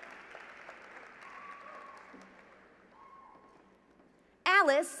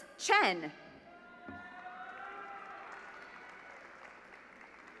 Alice Chen.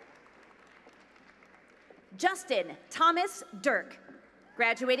 Justin Thomas Dirk,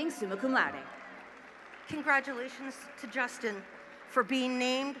 graduating summa cum laude. Congratulations to Justin for being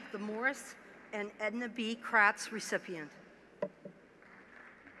named the Morris and Edna B. Kratz recipient.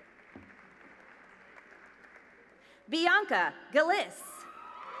 Bianca Gillis,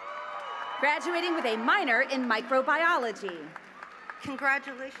 graduating with a minor in microbiology.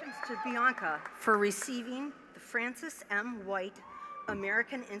 Congratulations to Bianca for receiving the Francis M. White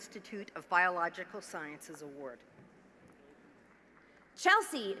American Institute of Biological Sciences Award.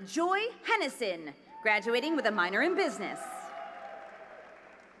 Chelsea Joy Hennison, graduating with a minor in business.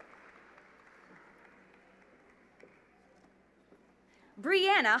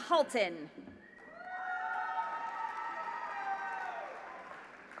 Brianna Halton.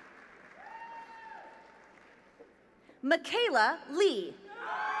 Michaela Lee,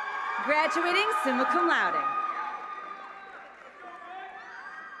 graduating summa cum laude.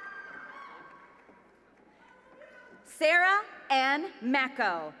 Sarah Ann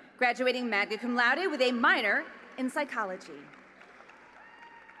Macco, graduating magna cum laude with a minor in psychology.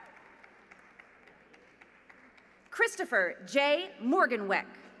 Christopher J. Morganweck.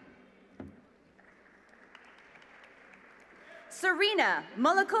 Serena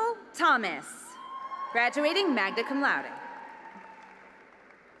Mullicle Thomas, graduating magna cum laude.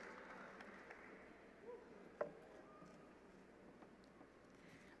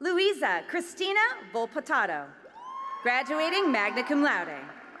 Luisa Christina Volpatato, graduating magna cum laude.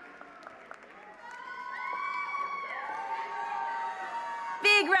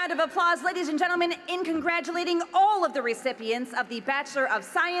 Big round of applause, ladies and gentlemen, in congratulating all of the recipients of the Bachelor of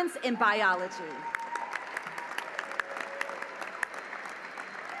Science in Biology.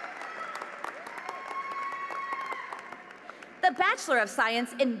 The Bachelor of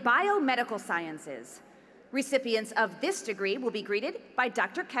Science in Biomedical Sciences. Recipients of this degree will be greeted by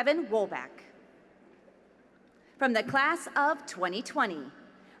Dr. Kevin Wolbach. From the class of 2020,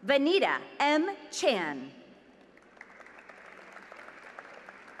 Vanita M. Chan.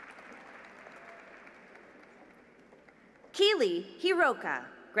 Keely Hiroka,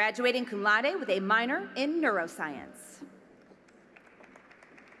 graduating cum laude with a minor in neuroscience.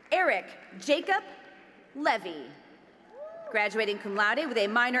 Eric Jacob Levy, graduating cum laude with a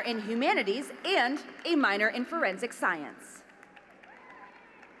minor in humanities and a minor in forensic science.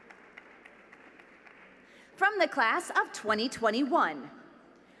 From the class of 2021,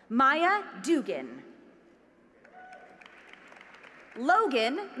 Maya Dugan.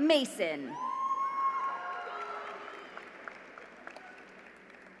 Logan Mason.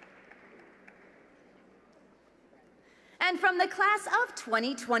 And from the class of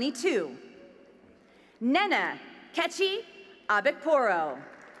 2022, Nena Kechi Abikporo.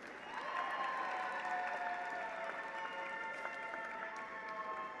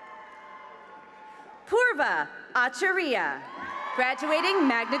 Purva Acharya, graduating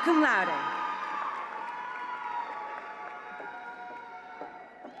magna cum laude.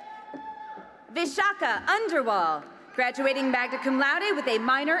 Vishaka Underwall, graduating magna cum laude with a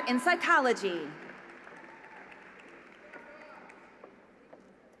minor in psychology.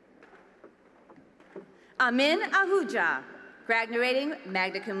 Amin Ahuja, graduating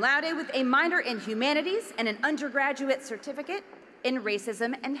magna cum laude with a minor in humanities and an undergraduate certificate in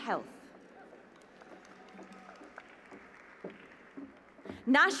racism and health.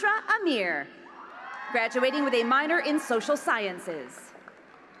 Nashra Amir, graduating with a minor in social sciences.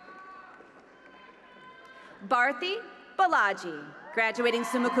 Bharti Balaji, graduating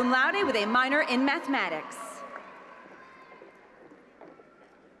summa cum laude with a minor in mathematics.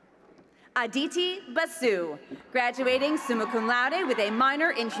 Aditi Basu, graduating summa cum laude with a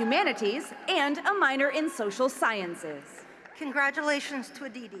minor in humanities and a minor in social sciences. Congratulations to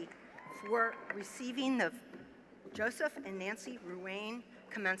Aditi for receiving the Joseph and Nancy Ruane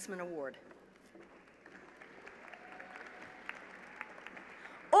Commencement Award.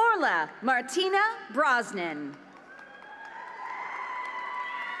 Orla Martina Brosnan.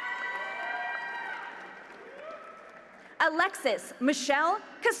 Alexis Michelle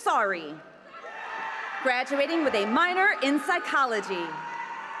Kasari, graduating with a minor in psychology.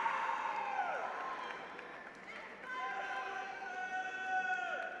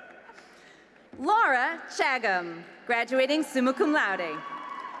 Laura Chagam, graduating summa cum laude.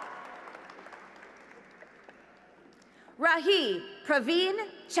 Rahi Praveen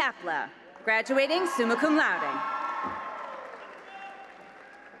Chapla, graduating summa cum laude.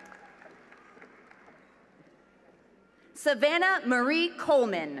 Savannah Marie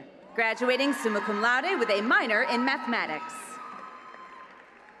Coleman, graduating summa cum laude with a minor in mathematics.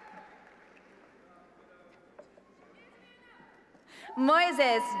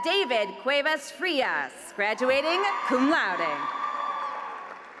 Moises David Cuevas Frias, graduating cum laude.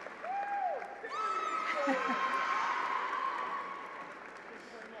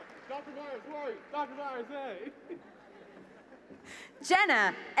 Dr. Myers, where Dr. Myers, hey.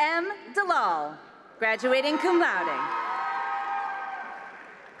 Jenna M. Dalal, graduating cum laude.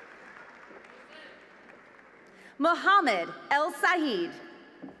 Mohammed El Saeed.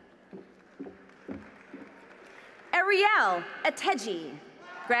 Ariel Ateji,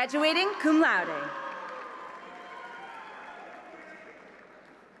 graduating cum laude.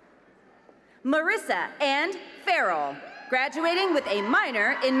 Marissa and Farrell, graduating with a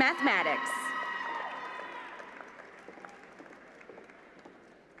minor in mathematics.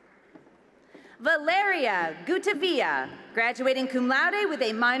 Valeria Gutavia, graduating cum laude with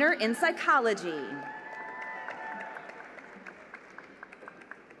a minor in psychology.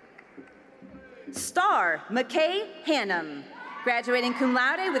 Star McKay Hannum, graduating cum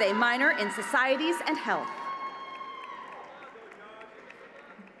laude with a minor in societies and health.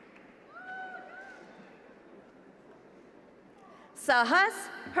 Sahas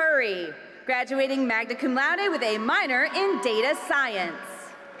Hurry, graduating magna cum laude with a minor in data science.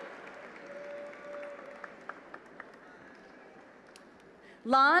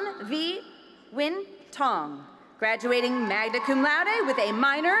 Lan V. Win Tong, graduating magna cum laude with a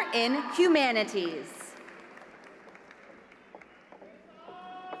minor in humanities.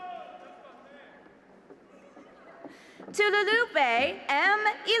 Tululupe M.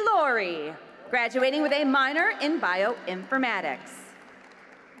 Ilori, graduating with a minor in bioinformatics.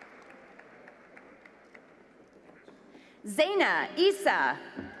 Zaina Isa,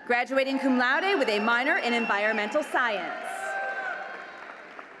 graduating cum laude with a minor in environmental science.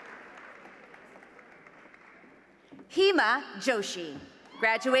 Hema Joshi,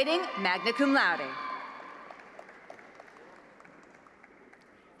 graduating magna cum laude.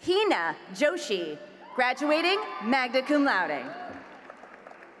 Hina Joshi, graduating magna cum laude.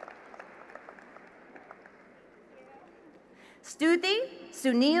 Stuti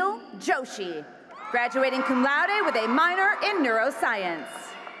Sunil Joshi, graduating cum laude with a minor in neuroscience.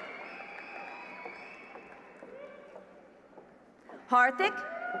 Harthik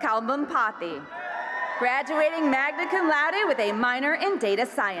Kalbampathy, graduating magna cum laude with a minor in data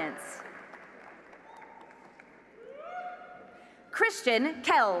science. Christian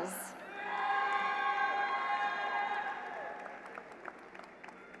Kells.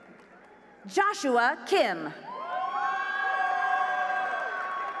 Joshua Kim.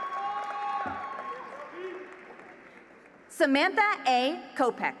 Samantha A.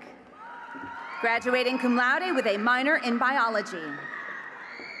 Kopek, graduating cum laude with a minor in biology.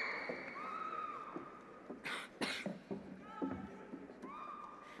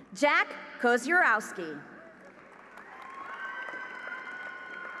 Jack Kozierowski.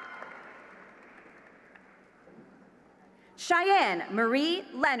 Cheyenne Marie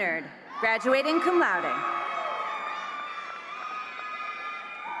Leonard, graduating cum laude.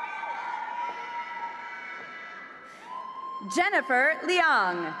 Jennifer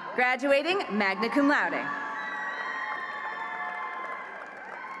Liang, graduating magna cum laude.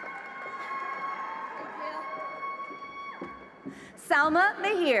 Salma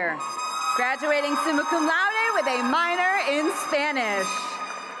Mahir, graduating summa cum laude with a minor in Spanish.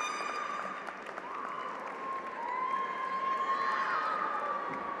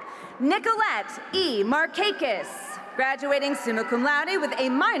 Nicolette E. Markakis, graduating summa cum laude with a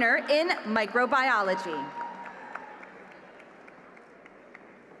minor in microbiology.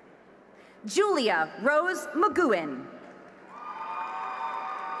 Julia Rose McGowan.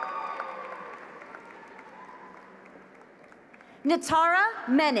 Nitara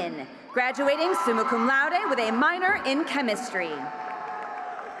Menon, graduating summa cum laude with a minor in chemistry.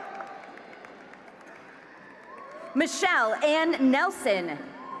 Michelle Ann Nelson,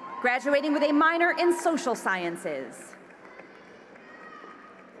 graduating with a minor in social sciences.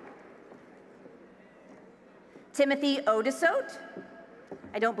 Timothy Odesote,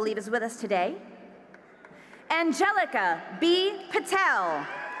 I don't believe is with us today. Angelica B. Patel,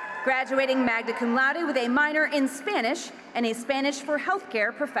 graduating magna cum laude with a minor in Spanish and a Spanish for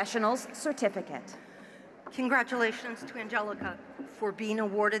Healthcare Professionals certificate. Congratulations to Angelica for being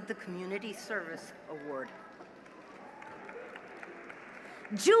awarded the Community Service Award.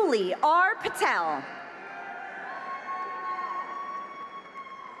 Julie R. Patel.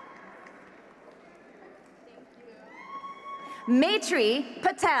 Maitri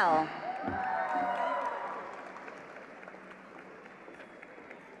Patel.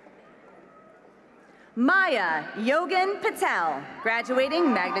 Maya Yogan Patel,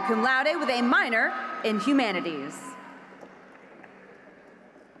 graduating magna cum laude with a minor in humanities.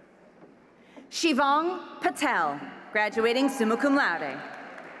 Shivang Patel, graduating summa cum laude.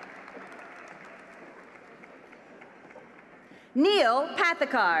 Neil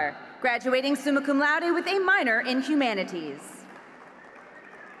Pathakar, graduating summa cum laude with a minor in humanities.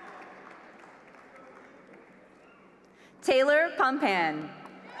 Taylor Pumpan,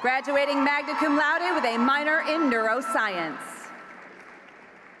 graduating magna cum laude with a minor in neuroscience.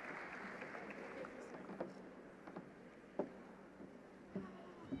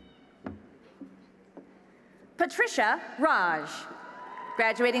 Patricia Raj,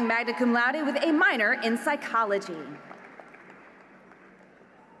 graduating magna cum laude with a minor in psychology.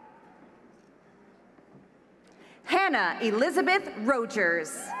 Hannah Elizabeth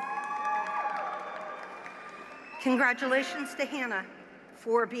Rogers. Congratulations to Hannah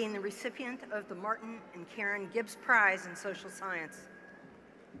for being the recipient of the Martin and Karen Gibbs Prize in Social Science.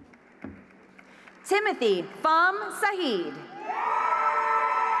 Timothy Fam Saeed.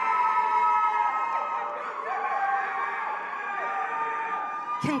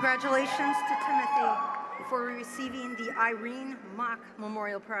 Congratulations to Timothy for receiving the Irene Mock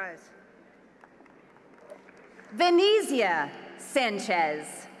Memorial Prize. Venezia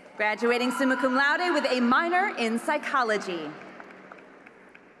Sanchez, graduating summa cum laude with a minor in psychology.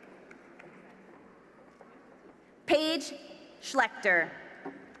 Paige Schlechter,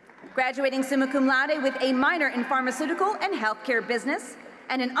 graduating summa cum laude with a minor in pharmaceutical and healthcare business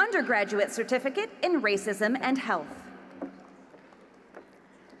and an undergraduate certificate in racism and health.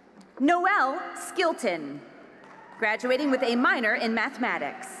 Noelle Skilton, graduating with a minor in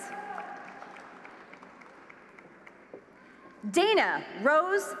mathematics. Dana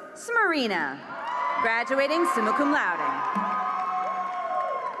Rose Smarina, graduating summa cum laude.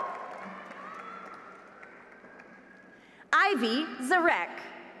 Ivy Zarek.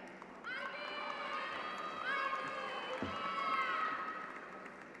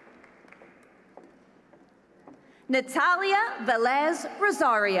 Natalia Velez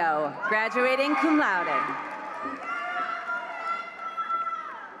Rosario, graduating cum laude.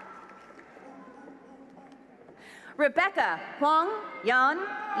 Rebecca Huang Yan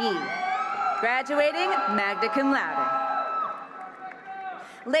Yi, graduating magna cum laude.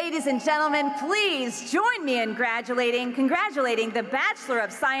 Ladies and gentlemen, please join me in congratulating the Bachelor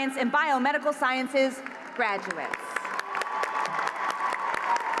of Science in Biomedical Sciences graduates.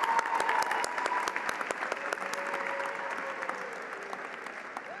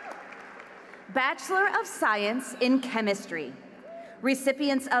 Bachelor of Science in Chemistry.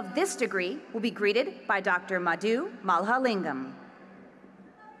 Recipients of this degree will be greeted by Dr. Madhu Malhalingam.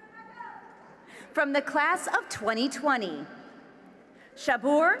 From the class of 2020,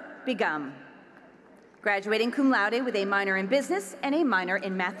 Shabur Begum, graduating cum laude with a minor in business and a minor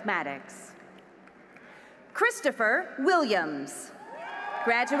in mathematics. Christopher Williams,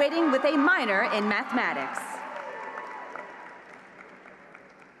 graduating with a minor in mathematics.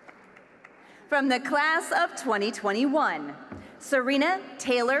 From the class of 2021, Serena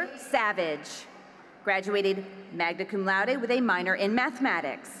Taylor Savage, graduated magna cum laude with a minor in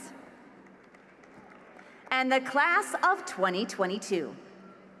mathematics. And the class of 2022,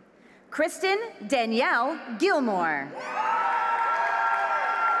 Kristen Danielle Gilmore,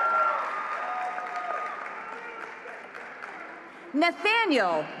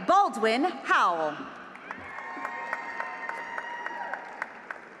 Nathaniel Baldwin Howell,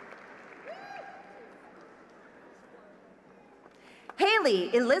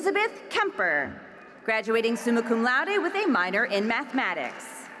 Haley Elizabeth Kemper, graduating summa cum laude with a minor in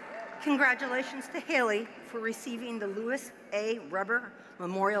mathematics. Congratulations to Haley for receiving the Lewis A. Rubber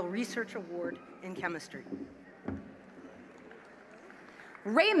Memorial Research Award in Chemistry.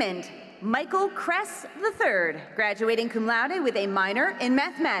 Raymond Michael Kress III, graduating cum laude with a minor in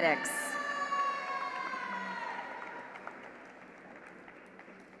mathematics.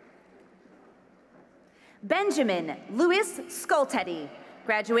 Benjamin Louis Skoltedi,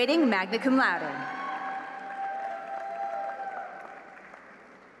 graduating magna cum laude.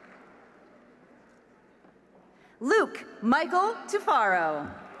 Luke Michael Tufaro,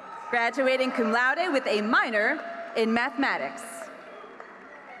 graduating cum laude with a minor in mathematics.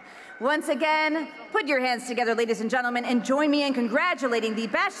 Once again, put your hands together, ladies and gentlemen, and join me in congratulating the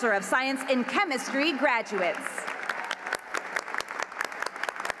Bachelor of Science in Chemistry graduates.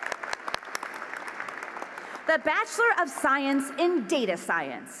 The Bachelor of Science in Data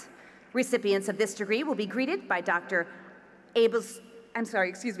Science. Recipients of this degree will be greeted by Dr. Abel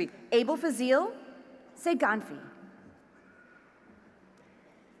Fazil Seganfi.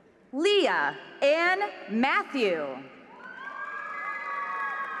 Leah Ann Matthew.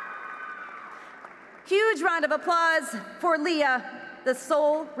 Huge round of applause for Leah, the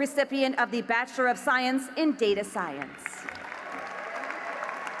sole recipient of the Bachelor of Science in Data Science.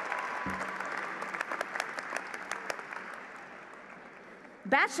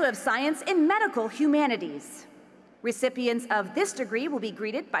 Bachelor of Science in Medical Humanities. Recipients of this degree will be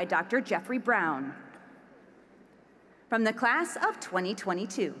greeted by Dr. Jeffrey Brown. From the class of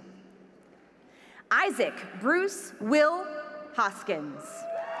 2022, Isaac Bruce Will Hoskins.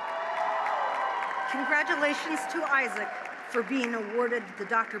 Congratulations to Isaac for being awarded the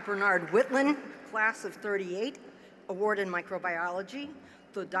Dr. Bernard Whitland Class of 38 Award in Microbiology,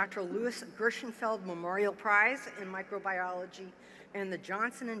 the Dr. Louis Gershenfeld Memorial Prize in Microbiology, and the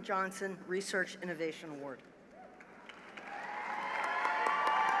Johnson & Johnson Research Innovation Award.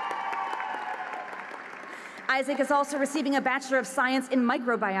 Isaac is also receiving a Bachelor of Science in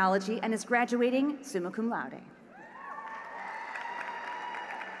Microbiology and is graduating summa cum laude.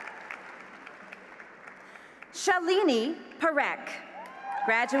 Shalini Parekh,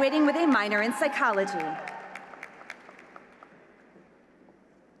 graduating with a minor in psychology.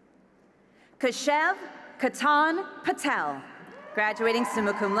 Kashev Katan Patel, graduating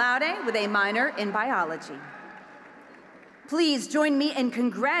summa cum laude with a minor in biology. Please join me in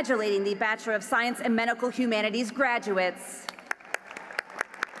congratulating the Bachelor of Science in Medical Humanities graduates.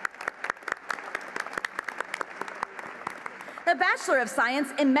 The Bachelor of Science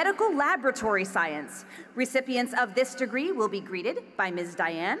in Medical Laboratory Science. Recipients of this degree will be greeted by Ms.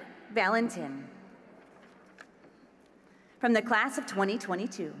 Diane Valentin. From the class of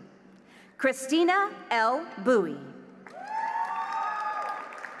 2022, Christina L. Bowie.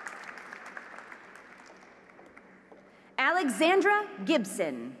 Alexandra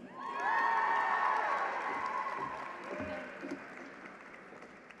Gibson.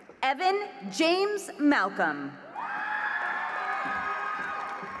 Evan James Malcolm.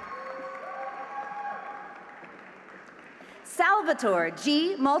 Salvatore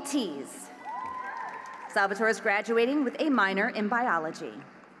G. Maltese. Salvatore is graduating with a minor in biology.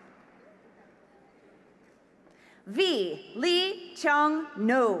 V. Lee Chung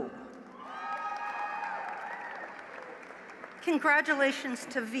No. Congratulations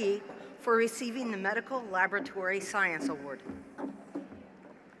to V for receiving the Medical Laboratory Science Award.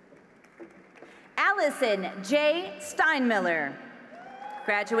 Allison J. Steinmiller,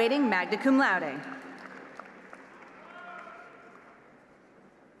 graduating magna cum laude.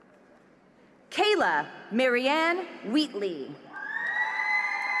 Kayla Marianne Wheatley.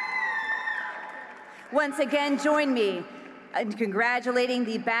 Once again, join me in congratulating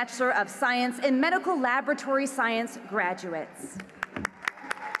the Bachelor of Science in Medical Laboratory Science graduates.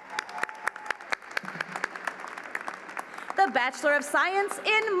 The Bachelor of Science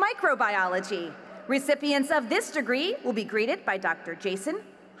in Microbiology. Recipients of this degree will be greeted by Dr. Jason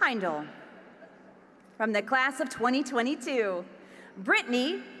Heindel. From the class of 2022,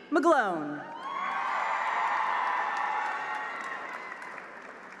 Brittany McGlone.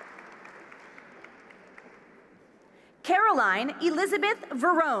 Caroline Elizabeth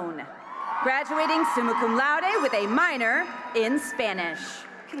Verone, graduating summa cum laude with a minor in Spanish.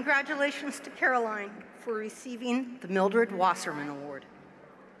 Congratulations to Caroline for receiving the Mildred Wasserman Award.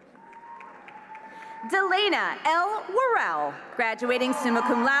 Delana L. Worrell, graduating summa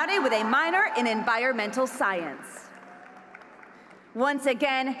cum laude with a minor in environmental science. Once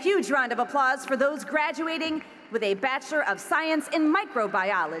again, huge round of applause for those graduating with a Bachelor of Science in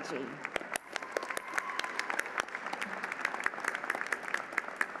Microbiology.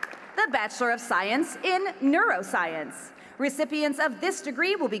 The Bachelor of Science in Neuroscience. Recipients of this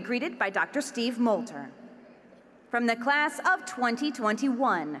degree will be greeted by Dr. Steve Moulter. From the class of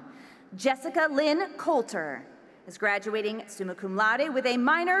 2021, Jessica Lynn Coulter is graduating summa cum laude with a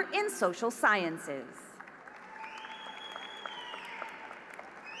minor in social sciences.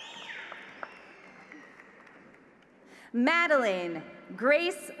 Madeline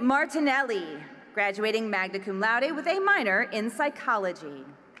Grace Martinelli, graduating magna cum laude with a minor in psychology.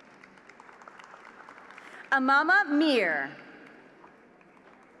 Amama Mir.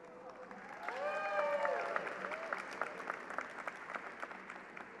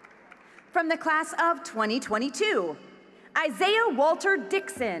 From the class of 2022, Isaiah Walter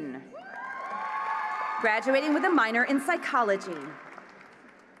Dixon, graduating with a minor in psychology.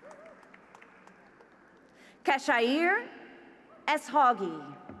 Kashair S. Hoggy,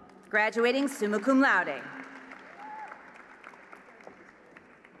 graduating summa cum laude.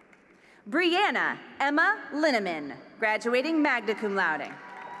 Brianna Emma Linneman, graduating magna cum laude.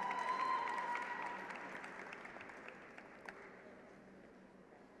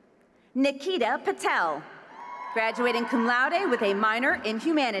 Nikita Patel, graduating cum laude with a minor in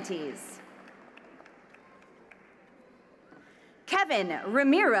humanities. Kevin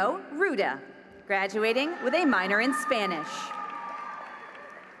Ramiro Ruda, graduating with a minor in Spanish.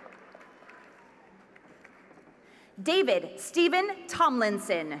 David Stephen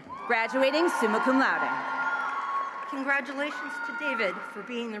Tomlinson, graduating summa cum laude. Congratulations to David for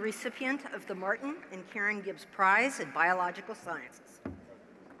being the recipient of the Martin and Karen Gibbs Prize in Biological Sciences.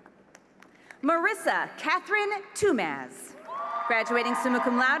 Marissa Catherine Tumaz, graduating summa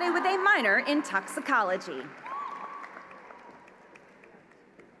cum laude with a minor in toxicology.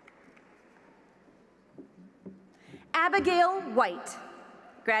 Abigail White,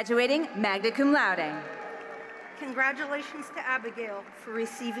 graduating magna cum laude. Congratulations to Abigail for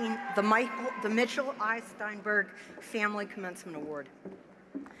receiving the Mitchell I. Steinberg Family Commencement Award.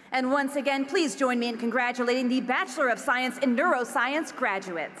 And once again, please join me in congratulating the Bachelor of Science in Neuroscience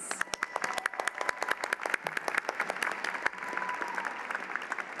graduates.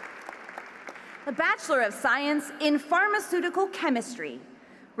 The Bachelor of Science in Pharmaceutical Chemistry.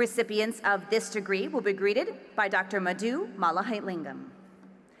 Recipients of this degree will be greeted by Dr. Madhu Malahaitlingam.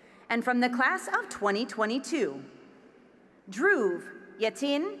 And from the class of 2022, Dhruv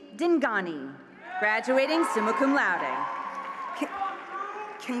Yatin Dingani, graduating summa cum laude.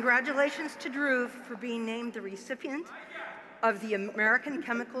 Congratulations to Dhruv for being named the recipient of the American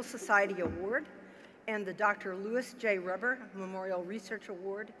Chemical Society Award and the Dr. Lewis J. Rubber Memorial Research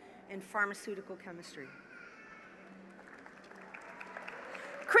Award in Pharmaceutical Chemistry.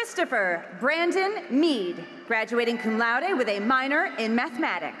 Christopher Brandon Mead, graduating cum laude with a minor in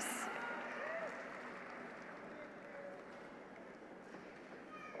mathematics.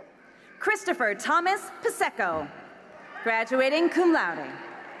 Christopher Thomas Pasecco, graduating cum laude.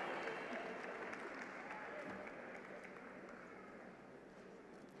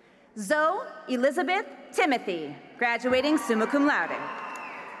 Zoe Elizabeth Timothy, graduating summa cum laude.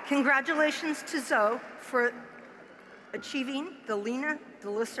 Congratulations to Zoe for achieving the Lena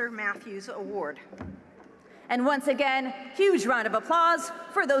Delisser Matthews Award. And once again, huge round of applause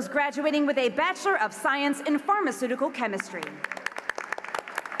for those graduating with a Bachelor of Science in Pharmaceutical Chemistry.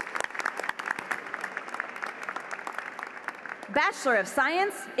 Bachelor of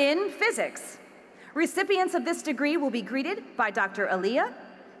Science in Physics. Recipients of this degree will be greeted by Dr. Aliyah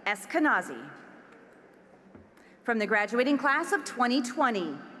Eskenazi. From the graduating class of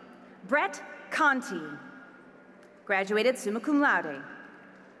 2020, Brett Conti, graduated summa cum laude.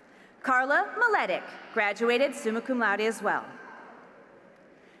 Carla Maletic, graduated summa cum laude as well.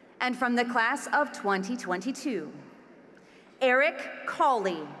 And from the class of 2022, Eric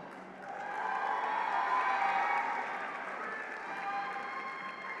Cawley.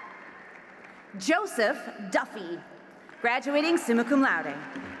 Joseph Duffy, graduating summa cum laude.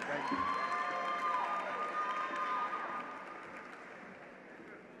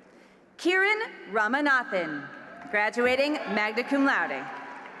 Kiran Ramanathan, graduating magna cum laude.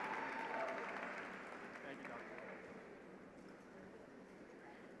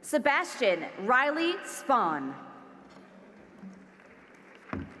 Sebastian Riley Spahn.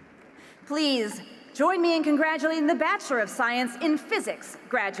 Please join me in congratulating the Bachelor of Science in Physics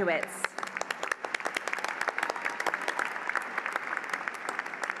graduates.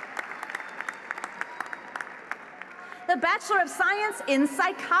 The Bachelor of Science in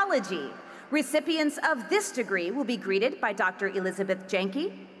Psychology. Recipients of this degree will be greeted by Dr. Elizabeth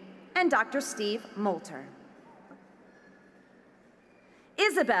Jenke and Dr. Steve Moulter.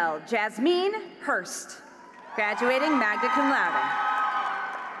 Isabel Jasmine Hurst, graduating magna cum laude.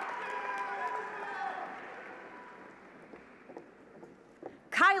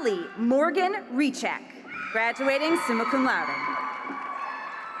 Kylie Morgan Recheck, graduating summa cum laude.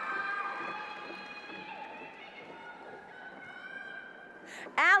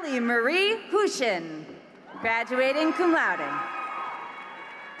 Allie Marie Hushin, graduating cum laude.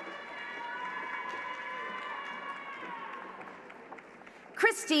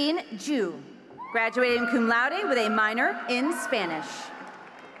 Christine Ju, graduating cum laude with a minor in Spanish.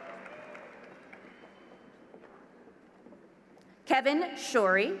 Kevin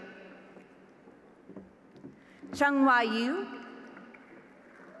Shorey, Changhua Yu,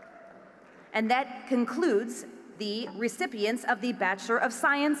 and that concludes the recipients of the Bachelor of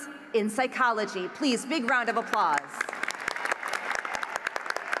Science in Psychology. Please, big round of applause.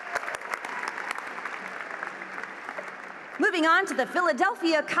 Moving on to the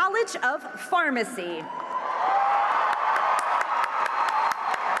Philadelphia College of Pharmacy.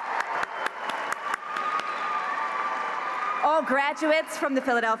 All graduates from the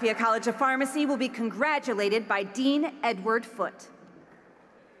Philadelphia College of Pharmacy will be congratulated by Dean Edward Foote.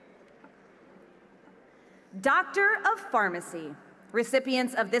 Doctor of Pharmacy.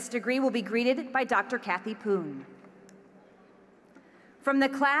 Recipients of this degree will be greeted by Dr. Kathy Poon. From the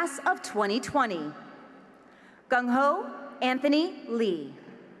class of 2020, Gung-Ho Anthony Lee.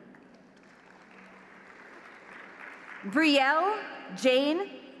 Brielle Jane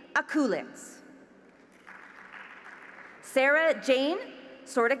Akulitz. Sarah Jane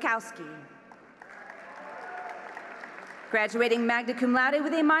Sordakowski. Graduating magna cum laude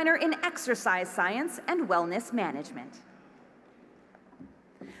with a minor in exercise science and wellness management.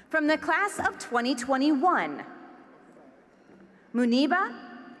 From the class of 2021, Muniba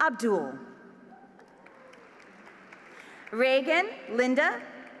Abdul. Reagan Linda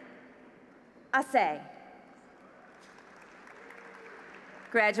Assay.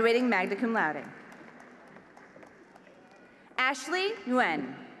 Graduating magna cum laude. Ashley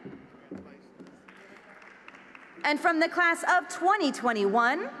Nguyen. And from the class of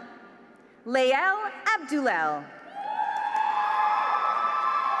 2021, Lael Abdulel.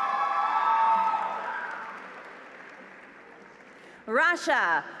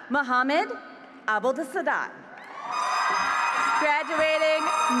 Rasha Mohammed Abdul-Sadat, graduating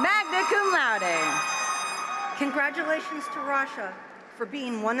magna cum laude. Congratulations to Rasha for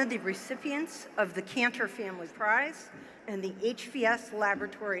being one of the recipients of the Cantor Family Prize and the HVS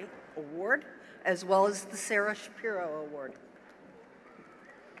Laboratory Award, as well as the Sarah Shapiro Award.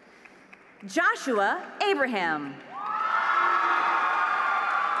 Joshua Abraham.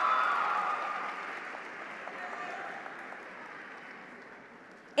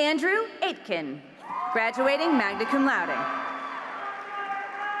 Andrew Aitken, graduating magna cum laude.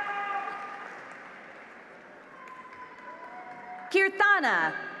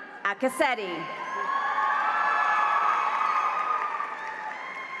 Kirtana Akasetti.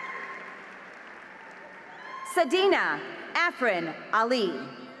 Sadina Afrin Ali.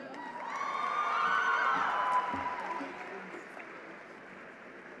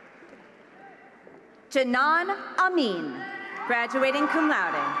 Janan Amin, graduating cum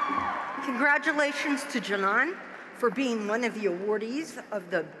laude. Congratulations to Janan for being one of the awardees of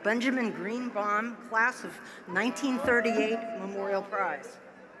the Benjamin Greenbaum Class of 1938 Memorial Prize.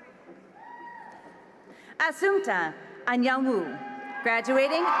 Assumpta Anyanwu,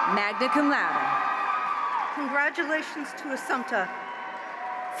 graduating magna cum laude. Congratulations to Assumpta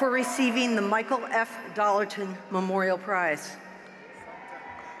for receiving the Michael F. Dollarton Memorial Prize.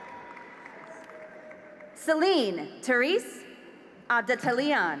 Celine Therese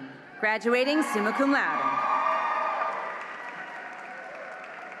Abdatalian, graduating summa cum laude.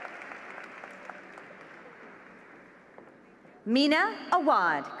 Mina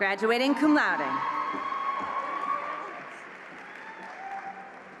Awad, graduating cum laude.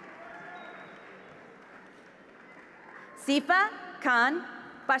 Sifa Khan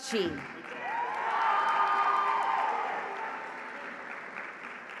Bashi.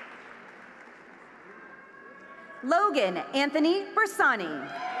 Logan Anthony Bersani.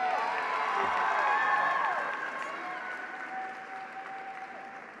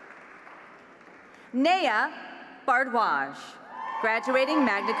 Naya Bardwaj, graduating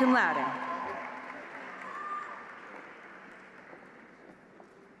magna cum laude.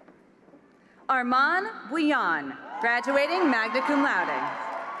 Arman Bouillon, graduating magna cum laude.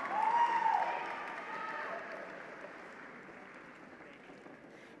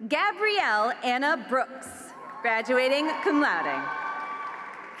 Gabrielle Anna Brooks, graduating cum laude.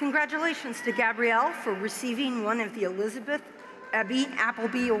 Congratulations to Gabrielle for receiving one of the Elizabeth Ebby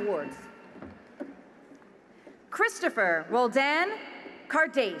Appleby Awards. Christopher Roldan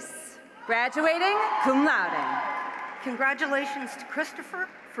Cardace, graduating cum laude. Congratulations to Christopher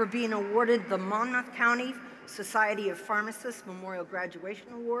for being awarded the Monmouth County Society of Pharmacists Memorial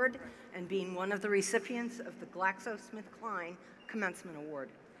Graduation Award and being one of the recipients of the GlaxoSmithKline Commencement Award.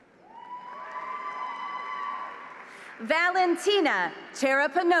 Valentina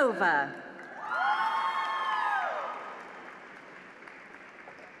Cherapanova.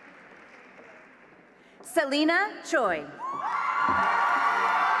 Selena Choi.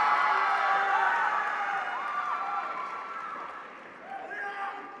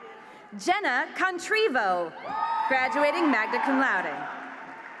 Jenna Contrivo, graduating magna cum laude.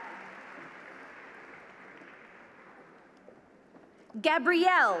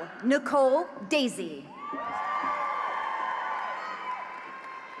 Gabrielle Nicole Daisy.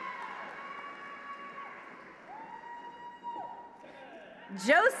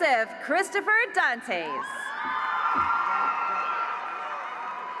 Joseph Christopher Dantes.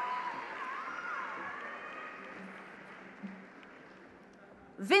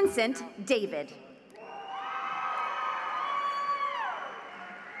 Vincent David.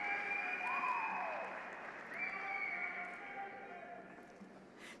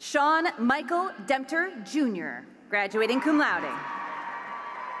 Sean Michael Dempter Jr., graduating cum laude.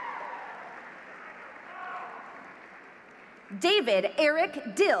 David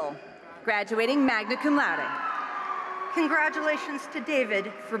Eric Dill, graduating magna cum laude. Congratulations to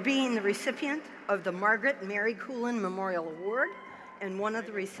David for being the recipient of the Margaret Mary Coolin Memorial Award and one of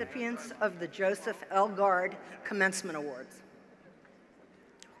the recipients of the Joseph L. Gard Commencement Awards.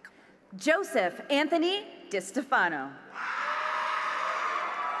 Joseph Anthony DiStefano,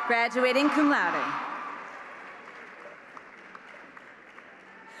 graduating cum laude.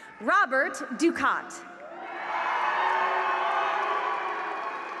 Robert Ducat.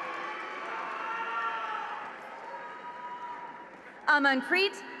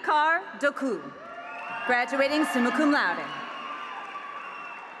 Amanpreet Kaur Doku, graduating summa cum laude.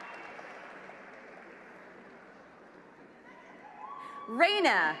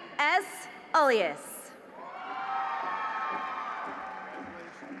 Reina S. Alias.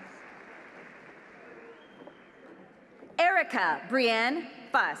 Erica Brienne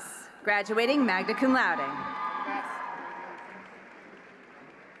Fuss, graduating magna cum laude.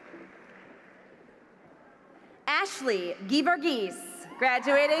 Ashley Givargis,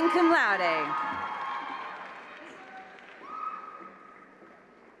 graduating cum laude.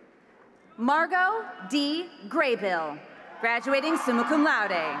 Margot D. Graybill, graduating summa cum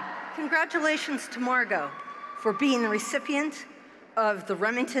laude. Congratulations to Margot for being the recipient of the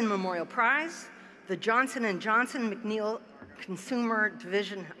Remington Memorial Prize, the Johnson & Johnson McNeil Consumer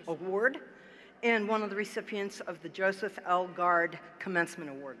Division Award, and one of the recipients of the Joseph L. Gard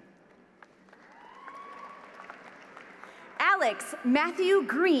Commencement Award. Alex Matthew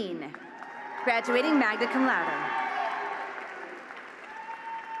Green, graduating magna cum laude.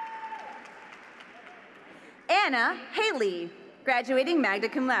 Anna Haley, graduating magna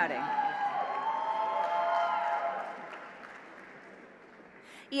cum laude.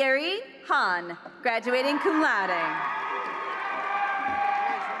 Yeri Han, graduating cum laude.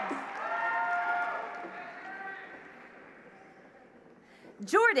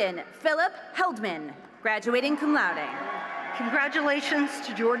 Jordan Philip Heldman, graduating cum laude. Congratulations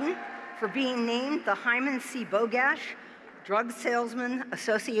to Jordan for being named the Hyman C. Bogash Drug Salesman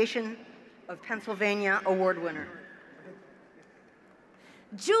Association of Pennsylvania Award winner.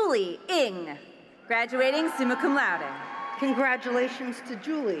 Julie Ing, graduating summa cum laude. Congratulations to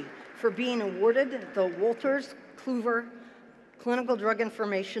Julie for being awarded the Wolters Kluwer Clinical Drug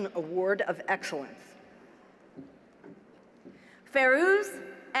Information Award of Excellence. Ferouz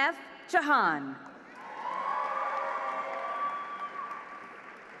F. Jahan.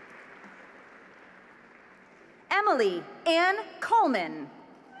 Emily Ann Coleman,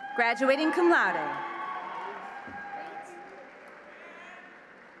 graduating cum laude.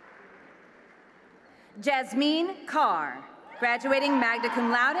 Jasmine Carr, graduating magna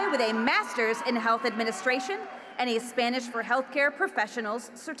cum laude with a Master's in Health Administration and a Spanish for Healthcare Professionals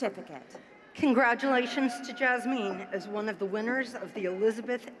certificate. Congratulations to Jasmine as one of the winners of the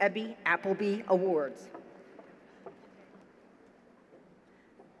Elizabeth Ebby Appleby Awards.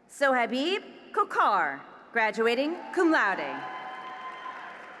 Sohabib Kokar, graduating cum laude.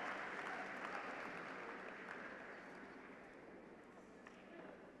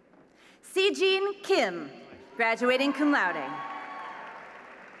 Sejin Kim, graduating cum laude.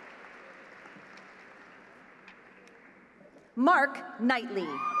 Mark Knightley.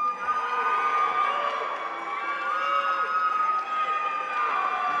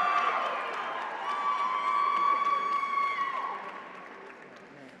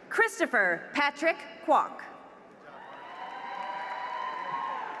 Christopher Patrick Kwok.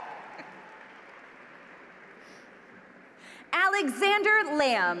 Alexander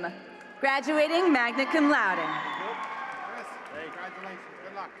Lamb, graduating magna cum laude. Hey, congratulations.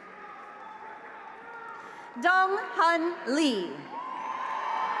 Good luck. Dong Hun Lee.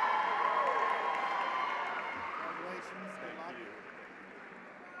 Congratulations. Good luck.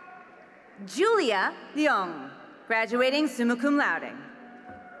 Julia Leong, graduating summa cum laude.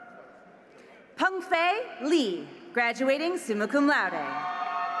 Peng Fei Lee, graduating summa cum laude.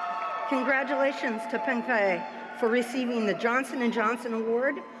 Congratulations to Peng Fei for receiving the Johnson & Johnson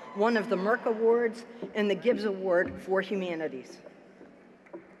Award, one of the Merck Awards, and the Gibbs Award for Humanities.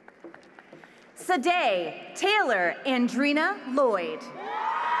 Sadeh Taylor Andrina Lloyd.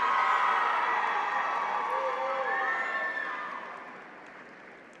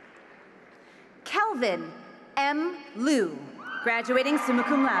 Kelvin M. Liu, graduating summa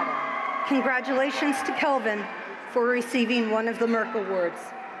cum laude. Congratulations to Kelvin for receiving one of the Merck Awards.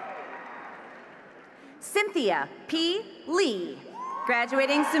 Cynthia P. Lee,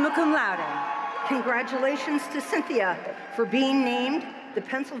 graduating summa cum laude. Congratulations to Cynthia for being named the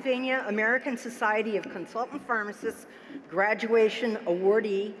Pennsylvania American Society of Consultant Pharmacists Graduation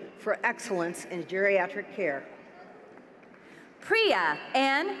Awardee for Excellence in Geriatric Care. Priya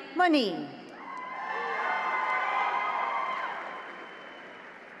Ann Moni.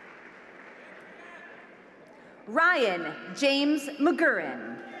 Ryan James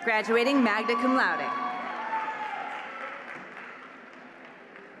McGurran, graduating magna cum laude.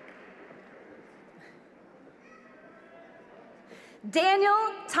 Daniel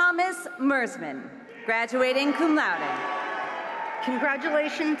Thomas Mersman, graduating cum laude.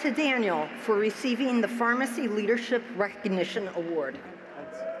 Congratulations to Daniel for receiving the Pharmacy Leadership Recognition Award.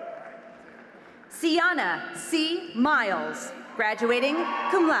 Sienna C. Miles, graduating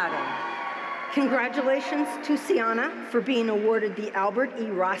cum laude. Congratulations to Sienna for being awarded the Albert E.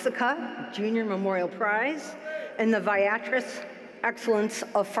 Rossica Junior Memorial Prize and the Viatris Excellence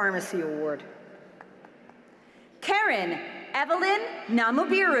of Pharmacy Award. Karen Evelyn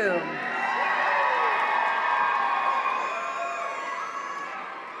Namubiru.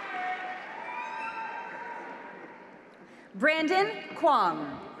 Brandon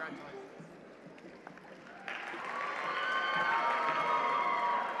Kwong.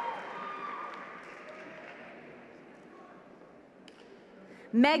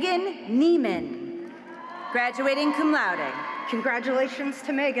 Megan Neiman, graduating cum laude. Congratulations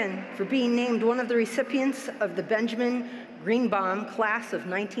to Megan for being named one of the recipients of the Benjamin Greenbaum Class of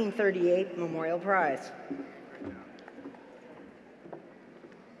 1938 Memorial Prize.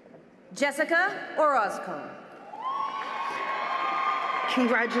 Jessica Orozco.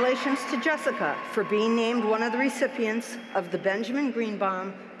 Congratulations to Jessica for being named one of the recipients of the Benjamin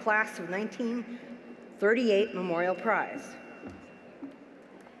Greenbaum Class of 1938 Memorial Prize.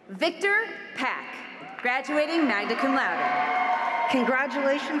 Victor Pack, graduating magna cum laude.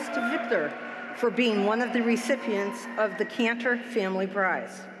 Congratulations to Victor for being one of the recipients of the Cantor Family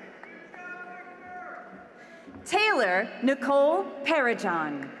Prize. Taylor Nicole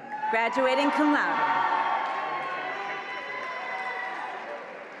Parajon, graduating cum laude.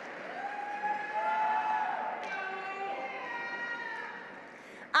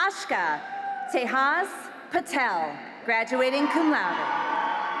 Anushka Tehas Patel, graduating cum laude.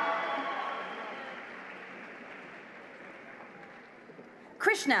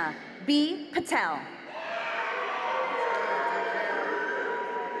 Krishna B. Patel.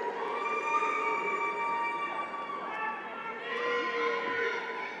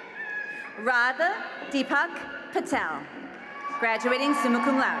 Radha Deepak Patel, graduating summa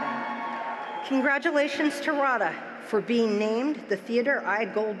cum laude. Congratulations to Radha for being named the Theodore I.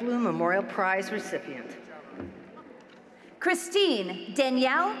 Goldblum Memorial Prize recipient. Christine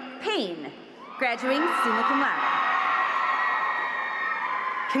Danielle Payne, graduating summa cum laude.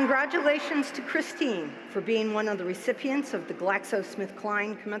 Congratulations to Christine for being one of the recipients of the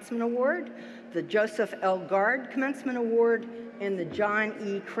GlaxoSmithKline Commencement Award, the Joseph L. Gard Commencement Award, and the John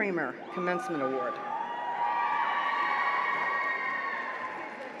E. Kramer Commencement Award.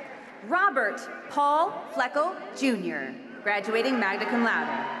 Robert Paul Fleckel, Jr., graduating magna cum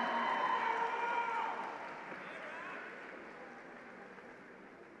laude.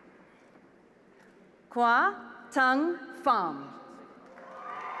 Kwa Tung Pham.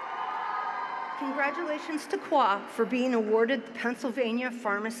 Congratulations to Kwa for being awarded the Pennsylvania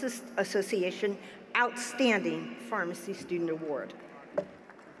Pharmacists Association Outstanding Pharmacy Student Award.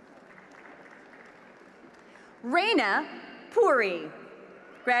 Raina Puri,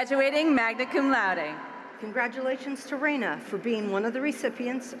 graduating magna cum laude. Congratulations to Raina for being one of the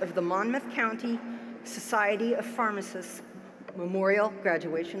recipients of the Monmouth County Society of Pharmacists Memorial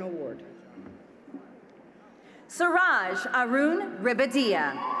Graduation Award. Suraj Arun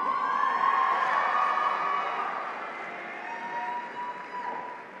Ribadia.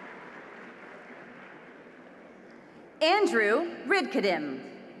 Andrew Ridkadim.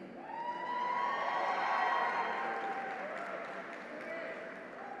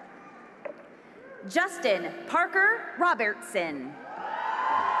 Justin Parker Robertson.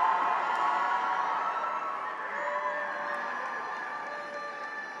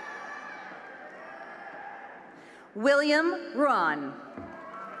 William Ron.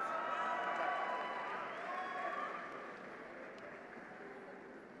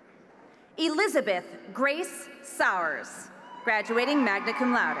 Elizabeth Grace Sowers, graduating magna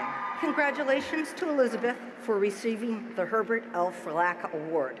cum laude. Congratulations to Elizabeth for receiving the Herbert L. Flack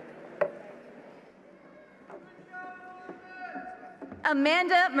Award.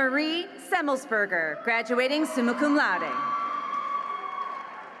 Amanda Marie Semmelsberger, graduating summa cum laude.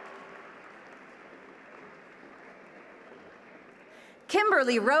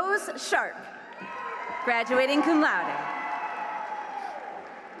 Kimberly Rose Sharp, graduating cum laude.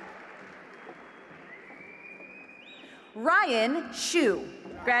 Ryan Shu,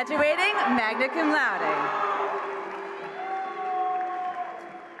 graduating magna cum laude.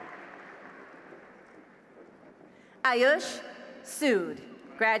 Ayush Sood,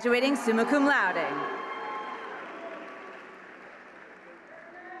 graduating summa cum laude.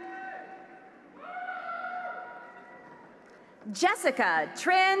 Jessica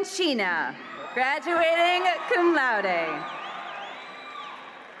Tranchina, graduating cum laude.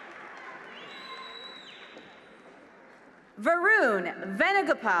 Varun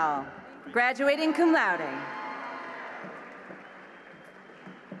Venugopal, graduating cum laude.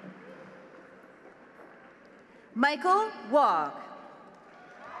 Michael Wog.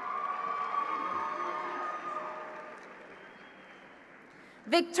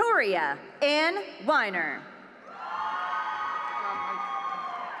 Victoria Ann Weiner.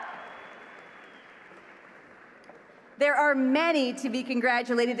 There are many to be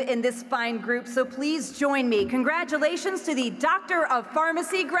congratulated in this fine group, so please join me. Congratulations to the Doctor of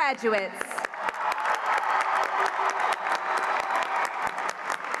Pharmacy graduates.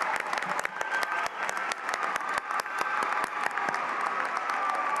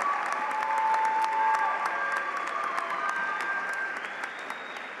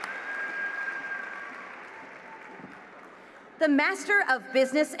 The Master of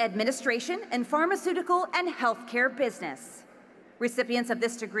Business Administration in Pharmaceutical and Healthcare Business. Recipients of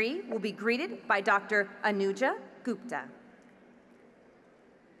this degree will be greeted by Dr. Anuja Gupta.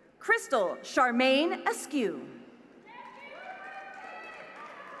 Crystal Charmaine Askew.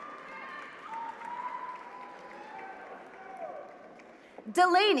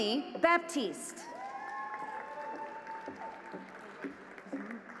 Delaney Baptiste.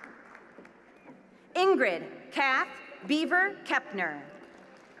 Ingrid Kath Beaver Kepner.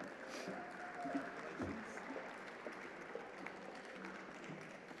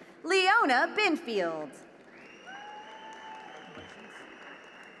 Leona Binfield.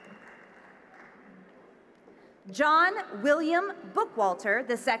 John William Bookwalter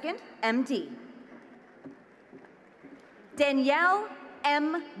II, MD. Danielle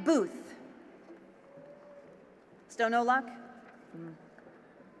M. Booth. Still no luck?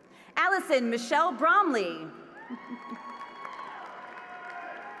 Allison Michelle Bromley.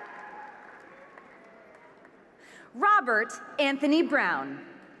 Robert Anthony Brown.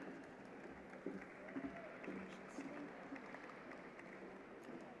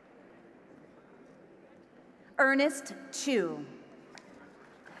 Ernest Chu.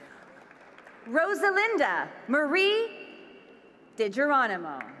 Rosalinda Marie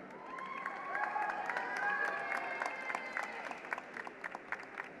DiGeronimo.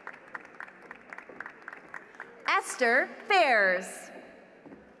 Esther Fairs.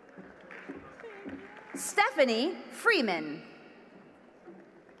 Stephanie Freeman.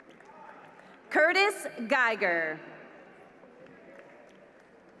 Curtis Geiger.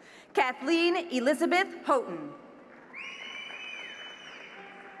 Kathleen Elizabeth Houghton.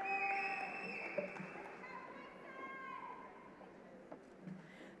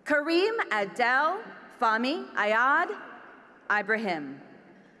 Kareem Adel Fahmi Ayad Ibrahim.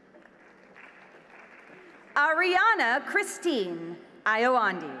 Ariana Christine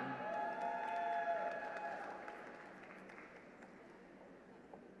Iowandi.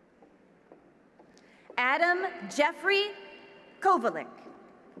 Adam Jeffrey Kovalik.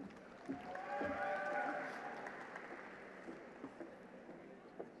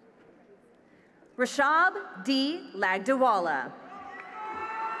 Rashab D. Lagdawala.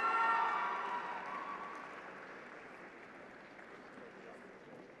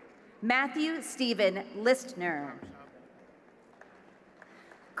 Matthew Stephen Listner.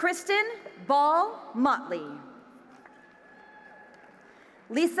 Kristen Ball Motley.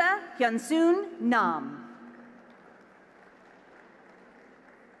 Lisa Hyunsoon Nam.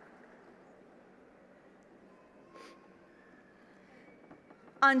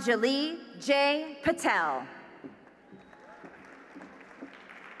 Anjali J. Patel.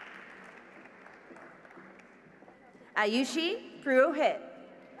 Ayushi Purohit.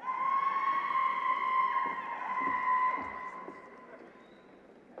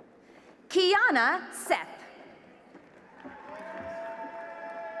 Kiana Seth.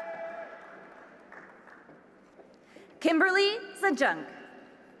 Kimberly Zajunk.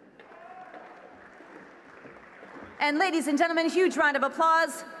 And ladies and gentlemen, a huge round of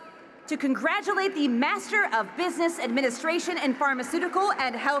applause to congratulate the Master of Business Administration in Pharmaceutical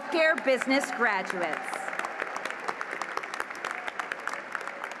and Healthcare Business graduates.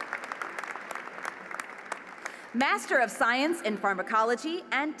 Master of Science in Pharmacology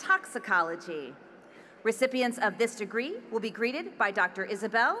and Toxicology. Recipients of this degree will be greeted by Dr.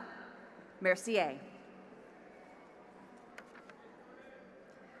 Isabelle Mercier.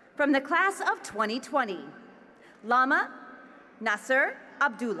 From the class of 2020, Lama Nasser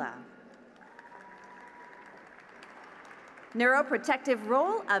Abdullah. Neuroprotective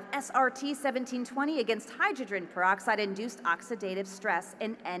role of SRT 1720 against hydrogen peroxide-induced oxidative stress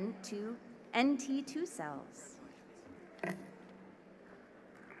in NT2 cells.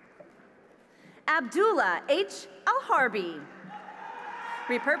 Abdullah H. Al-Harbi.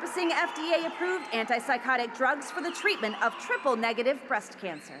 Repurposing FDA-approved antipsychotic drugs for the treatment of triple-negative breast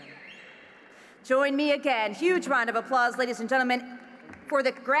cancer. Join me again, huge round of applause, ladies and gentlemen, for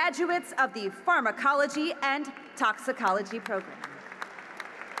the graduates of the Pharmacology and Toxicology program.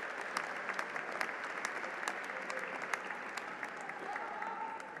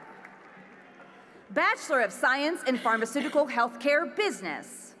 Bachelor of Science in Pharmaceutical Healthcare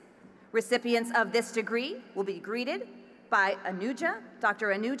Business. Recipients of this degree will be greeted by Dr.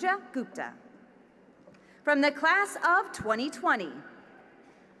 Anuja Gupta. From the class of 2020,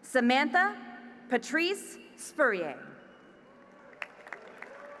 Samantha Patrice Spurrier.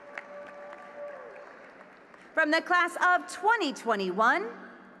 From the class of 2021,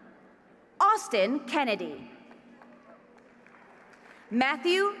 Austin Kennedy.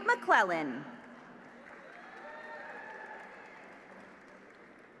 Matthew McClellan.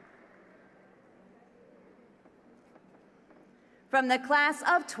 From the class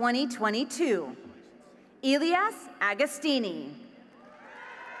of 2022, Elias Agostini.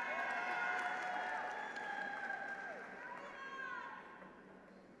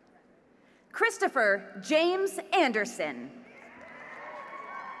 Christopher James Anderson.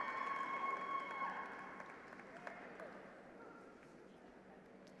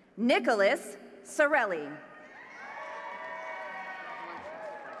 Nicholas Sorelli.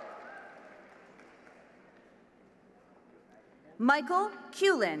 Michael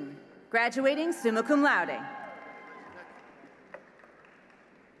Culin, graduating summa cum laude.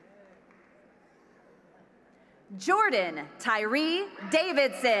 Jordan Tyree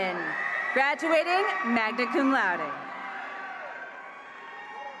Davidson, graduating magna cum laude.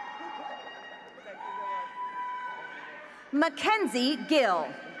 Mackenzie Gill.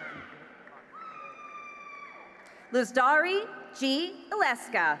 Luzdari G.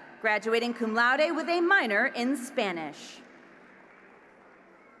 Ileska, graduating cum laude with a minor in Spanish.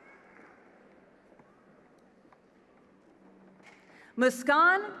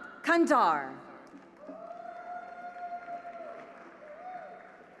 Muskan Kandar.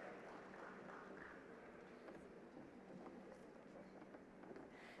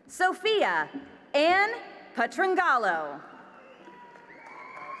 Sophia Ann Patrangalo.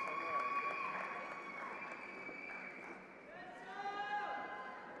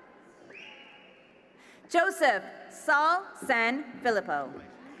 Joseph Saul San Filippo,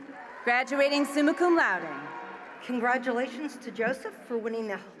 graduating summa cum laude. Congratulations to Joseph for winning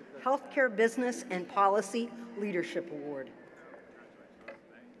the Healthcare Business and Policy Leadership Award.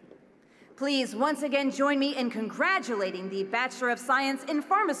 Please once again join me in congratulating the Bachelor of Science in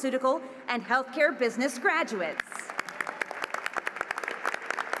Pharmaceutical and Healthcare Business graduates.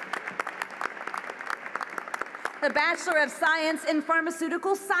 The Bachelor of Science in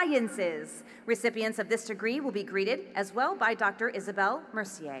Pharmaceutical Sciences. Recipients of this degree will be greeted as well by Dr. Isabelle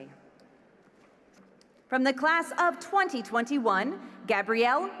Mercier. From the class of 2021,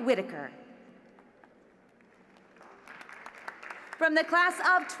 Gabrielle Whitaker. From the class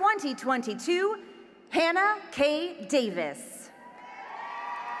of 2022, Hannah K. Davis.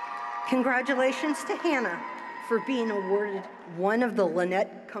 Congratulations to Hannah for being awarded one of the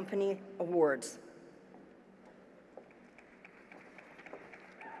Lynette Company Awards.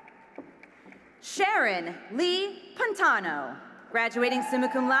 Sharon Lee Pantano, graduating summa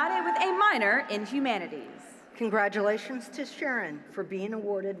cum laude with a minor in humanities. Congratulations to Sharon for being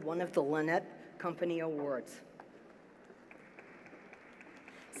awarded one of the Lynette Company Awards.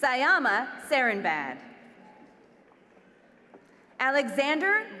 Sayama Sarenbad.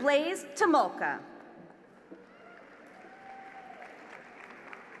 Alexander Blaze Tamolka.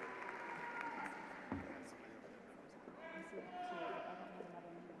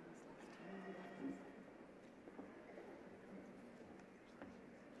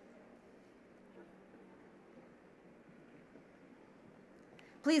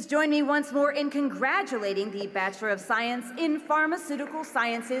 Please join me once more in congratulating the Bachelor of Science in Pharmaceutical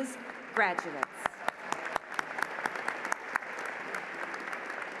Sciences graduates.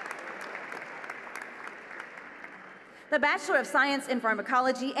 The Bachelor of Science in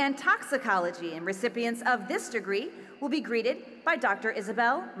Pharmacology and Toxicology and recipients of this degree will be greeted by Dr.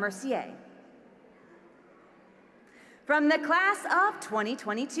 Isabelle Mercier. From the class of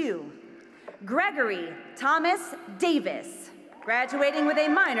 2022, Gregory Thomas Davis, graduating with a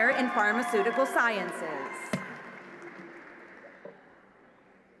minor in pharmaceutical sciences.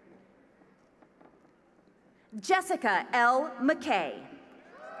 Jessica L. McKay,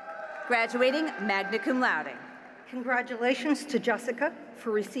 graduating magna cum laude. Congratulations to Jessica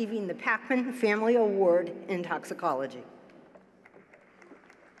for receiving the Packman Family Award in Toxicology.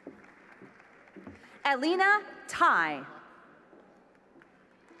 Alina Tai.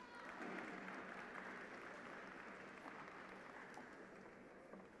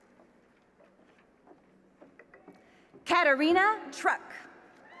 Katarina Truck,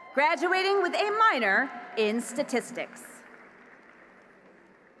 graduating with a minor in statistics.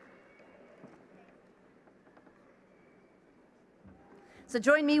 So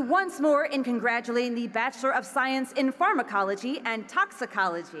join me once more in congratulating the Bachelor of Science in Pharmacology and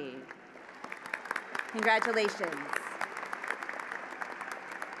Toxicology. Congratulations.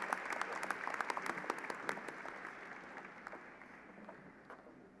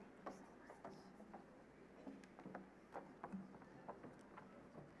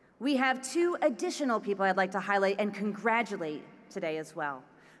 We have two additional people I'd like to highlight and congratulate today as well.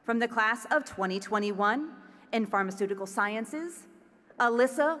 From the class of 2021 in Pharmaceutical Sciences,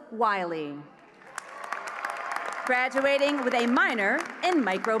 Alyssa Wiley, graduating with a minor in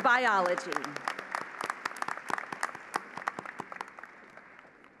microbiology.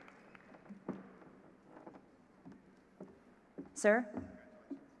 Sir,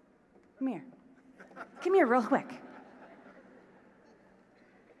 come here. Come here real quick.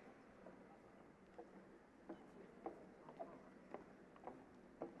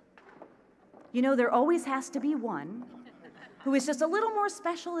 You know, there always has to be one who is just a little more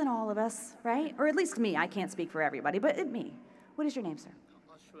special than all of us, right? Or at least me. I can't speak for everybody, but me. What is your name, sir?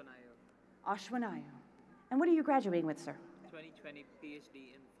 Ashwanayo. Ashwanayo. And what are you graduating with, sir? 2020 PhD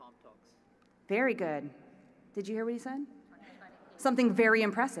in Farm Talks. Very good. Did you hear what he said? Something very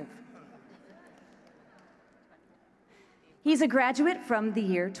impressive. He's a graduate from the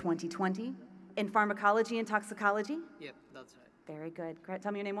year 2020 in Pharmacology and Toxicology. Yep, that's right. Very good.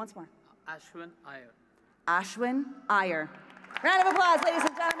 Tell me your name once more. Ashwan Iyer. Ashwin Iyer. Round of applause, ladies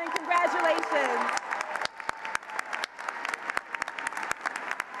and gentlemen. Congratulations.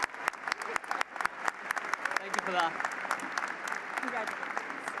 Thank you for that. Congratulations.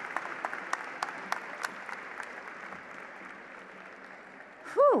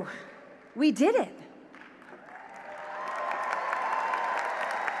 Whew, we did it.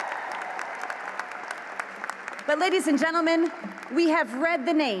 But ladies and gentlemen, we have read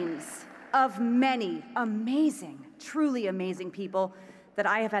the names of many amazing, truly amazing people that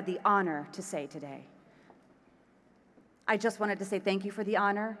I have had the honor to say today. I just wanted to say thank you for the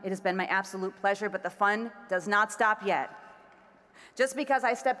honor. It has been my absolute pleasure, but the fun does not stop yet. Just because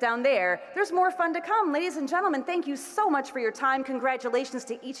I stepped down there, there's more fun to come. Ladies and gentlemen, thank you so much for your time. Congratulations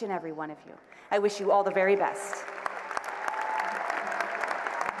to each and every one of you. I wish you all the very best.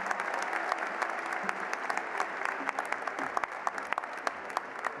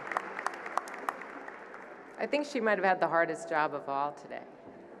 I think she might have had the hardest job of all today.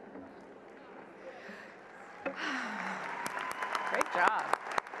 Great job.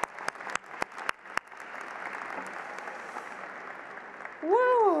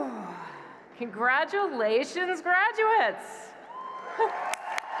 Woo! Congratulations, graduates.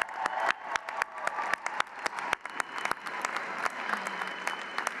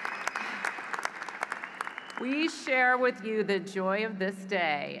 We share with you the joy of this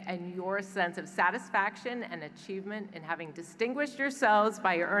day and your sense of satisfaction and achievement in having distinguished yourselves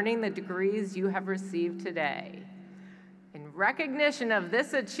by earning the degrees you have received today. In recognition of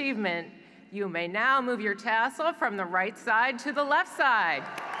this achievement, you may now move your tassel from the right side to the left side.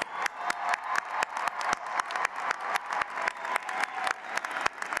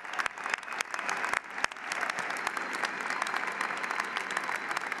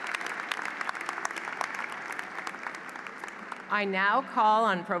 I now call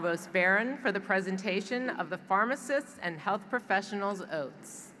on Provost Barron for the presentation of the pharmacists and health professionals'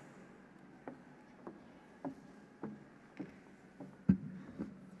 oaths.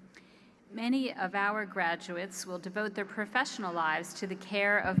 Many of our graduates will devote their professional lives to the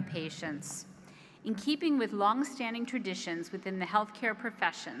care of patients. In keeping with long-standing traditions within the healthcare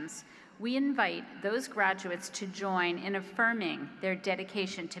professions, we invite those graduates to join in affirming their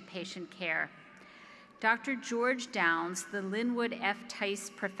dedication to patient care. Dr. George Downs, the Linwood F. Tice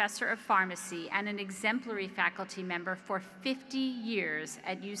Professor of Pharmacy and an exemplary faculty member for 50 years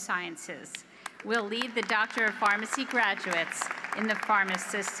at USciences, will lead the Doctor of Pharmacy graduates in the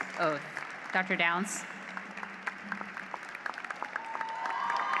pharmacist's oath. Dr. Downs.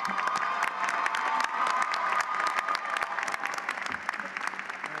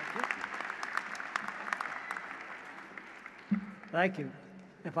 Thank you.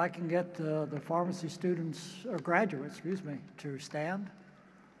 If I can get the pharmacy students, or graduates, excuse me, to stand.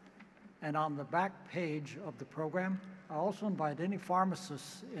 And on the back page of the program, I also invite any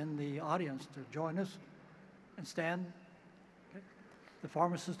pharmacists in the audience to join us and stand. Okay. The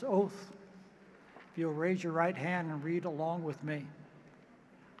pharmacist's oath. If you'll raise your right hand and read along with me.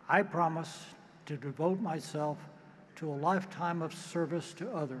 I promise to devote myself to a lifetime of service to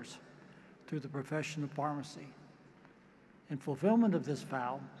others through the profession of pharmacy. In fulfillment of this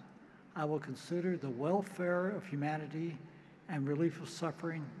vow, I will consider the welfare of humanity and relief of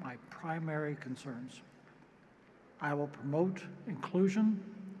suffering my primary concerns. I will promote inclusion,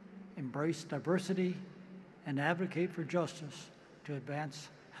 embrace diversity, and advocate for justice to advance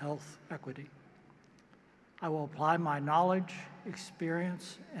health equity. I will apply my knowledge,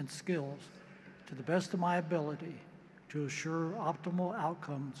 experience, and skills to the best of my ability to assure optimal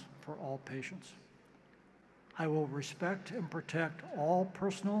outcomes for all patients. I will respect and protect all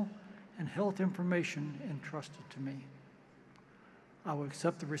personal and health information entrusted to me. I will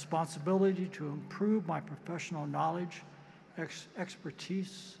accept the responsibility to improve my professional knowledge,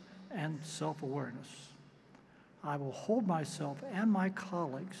 expertise, and self-awareness. I will hold myself and my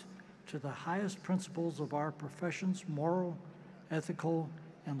colleagues to the highest principles of our profession's moral, ethical,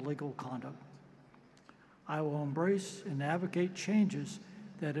 and legal conduct. I will embrace and advocate changes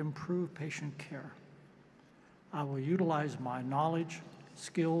that improve patient care. I will utilize my knowledge,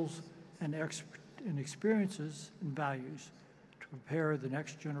 skills, and experiences and values to prepare the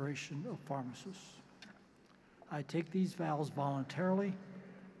next generation of pharmacists. I take these vows voluntarily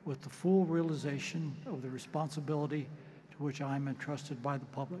with the full realization of the responsibility to which I am entrusted by the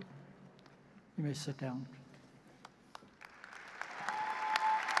public. You may sit down.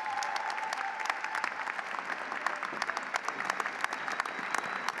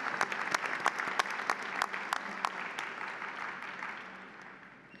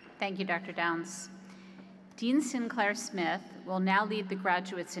 Thank you, Dr. Downs. Dean Sinclair Smith will now lead the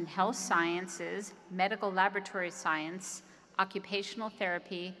graduates in health sciences, medical laboratory science, occupational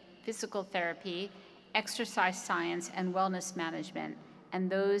therapy, physical therapy, exercise science, and wellness management, and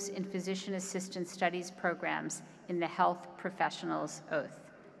those in physician assistant studies programs in the health professionals oath.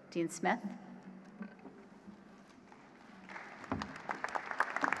 Dean Smith.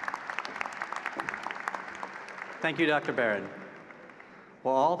 Thank you, Dr. Barron.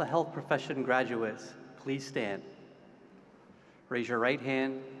 Will all the health profession graduates please stand? Raise your right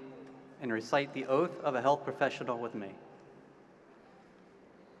hand and recite the oath of a health professional with me.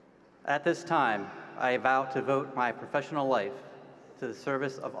 At this time, I vow to devote my professional life to the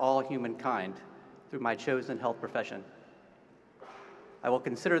service of all humankind through my chosen health profession. I will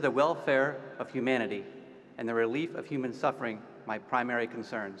consider the welfare of humanity and the relief of human suffering my primary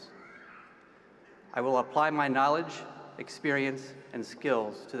concerns. I will apply my knowledge, experience, and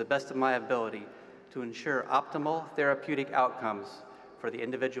skills to the best of my ability to ensure optimal therapeutic outcomes for the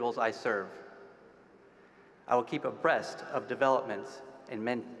individuals I serve. I will keep abreast of developments and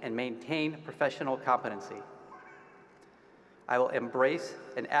maintain professional competency. I will embrace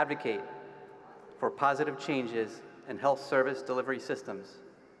and advocate for positive changes in health service delivery systems.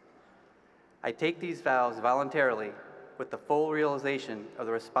 I take these vows voluntarily with the full realization of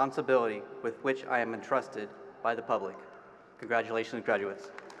the responsibility with which I am entrusted by the public. Congratulations, graduates.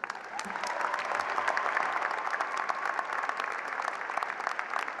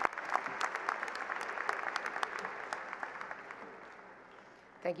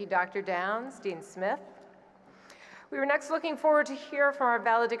 Thank you, Dr. Downs, Dean Smith. We are next looking forward to hear from our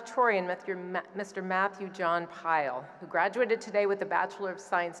valedictorian, Mr. Matthew John Pyle, who graduated today with a Bachelor of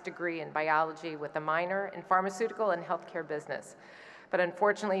Science degree in biology with a minor in pharmaceutical and healthcare business. But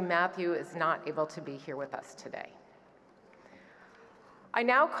unfortunately, Matthew is not able to be here with us today. I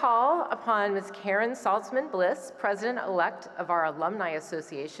now call upon Ms. Karen Saltzman-Bliss, President-elect of our Alumni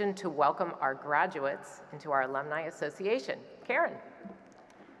Association, to welcome our graduates into our Alumni Association. Karen.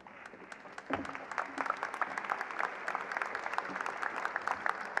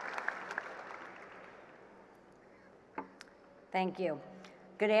 Thank you.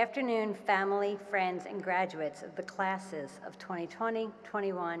 Good afternoon, family, friends, and graduates of the classes of 2020,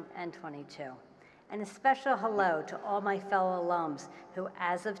 21, and 22. And a special hello to all my fellow alums who,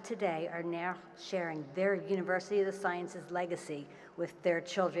 as of today, are now sharing their University of the Sciences legacy with their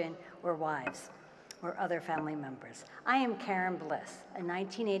children or wives or other family members. I am Karen Bliss, a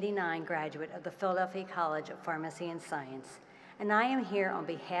 1989 graduate of the Philadelphia College of Pharmacy and Science, and I am here on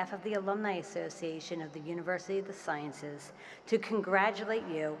behalf of the Alumni Association of the University of the Sciences to congratulate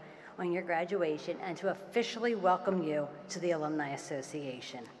you on your graduation and to officially welcome you to the Alumni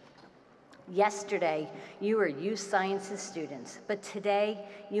Association. Yesterday, you were USciences students, but today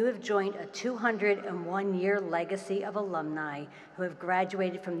you have joined a 201-year legacy of alumni who have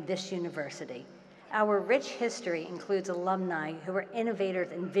graduated from this university. Our rich history includes alumni who are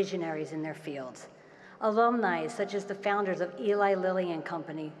innovators and visionaries in their fields. Alumni such as the founders of Eli Lilly and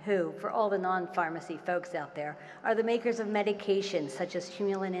Company, who, for all the non-pharmacy folks out there, are the makers of medications such as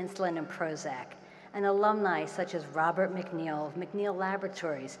Humulin insulin and Prozac. And alumni such as Robert McNeil of McNeil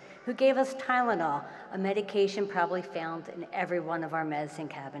Laboratories, who gave us Tylenol, a medication probably found in every one of our medicine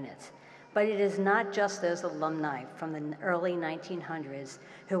cabinets. But it is not just those alumni from the early 1900s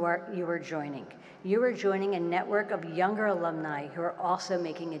you are joining. You are joining a network of younger alumni who are also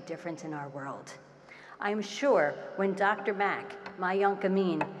making a difference in our world. I'm sure when Dr. Mack, my Uncle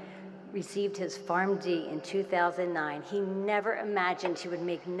Amin, received his PharmD in 2009, he never imagined he would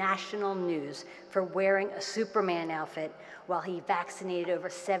make national news for wearing a Superman outfit while he vaccinated over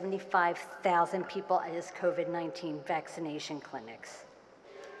 75,000 people at his COVID-19 vaccination clinics.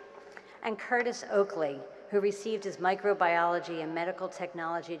 And Curtis Oakley, who received his microbiology and medical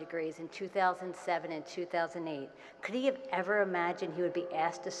technology degrees in 2007 and 2008, could he have ever imagined he would be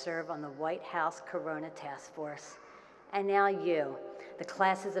asked to serve on the White House Corona Task Force? And now you, the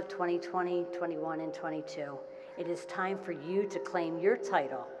classes of 2020, 21, and 22, it is time for you to claim your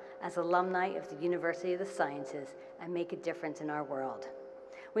title as alumni of the University of the Sciences and make a difference in our world.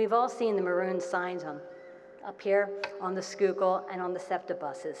 We've all seen the maroon signs up here on the Schuylkill and on the SEPTA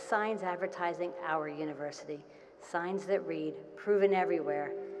buses, signs advertising our university, signs that read, proven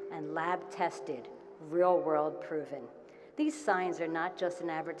everywhere, and lab-tested, real-world proven. These signs are not just an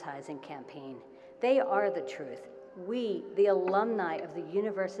advertising campaign. They are the truth. We, the alumni of the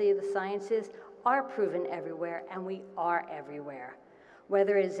University of the Sciences, are proven everywhere, and we are everywhere.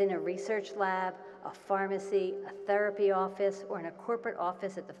 Whether it is in a research lab, a pharmacy, a therapy office, or in a corporate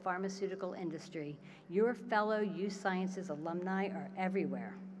office at the pharmaceutical industry, your fellow USciences alumni are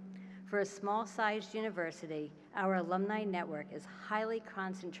everywhere. For a small-sized university, our alumni network is highly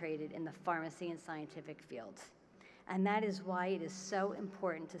concentrated in the pharmacy and scientific fields. And that is why it is so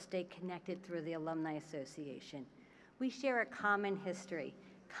important to stay connected through the Alumni Association. We share a common history,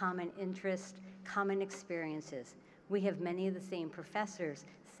 common interest, common experiences. We have many of the same professors,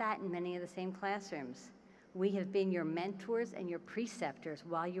 sat in many of the same classrooms. We have been your mentors and your preceptors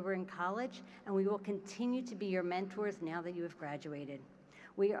while you were in college, and we will continue to be your mentors now that you have graduated.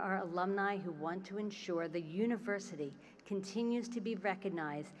 We are alumni who want to ensure the university continues to be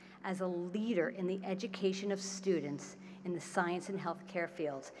recognized as a leader in the education of students in the science and healthcare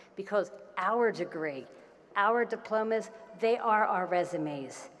fields, because our degree, our diplomas, they are our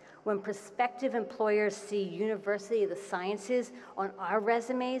resumes. When prospective employers see University of the Sciences on our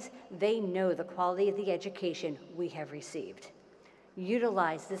resumes, they know the quality of the education we have received.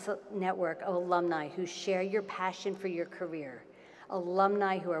 Utilize this network of alumni who share your passion for your career,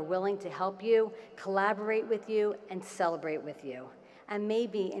 alumni who are willing to help you, collaborate with you, and celebrate with you. And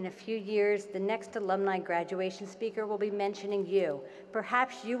maybe in a few years, the next alumni graduation speaker will be mentioning you.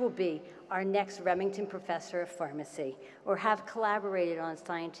 Perhaps you will be our next Remington Professor of Pharmacy, or have collaborated on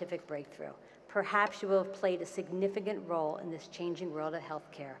scientific breakthrough. Perhaps you will have played a significant role in this changing world of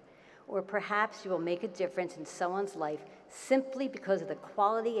healthcare. Or perhaps you will make a difference in someone's life simply because of the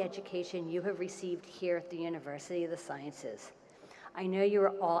quality education you have received here at the University of the Sciences. I know you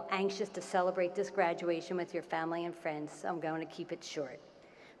are all anxious to celebrate this graduation with your family and friends, so I'm going to keep it short.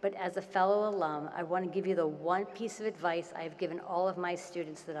 But as a fellow alum, I want to give you the one piece of advice I have given all of my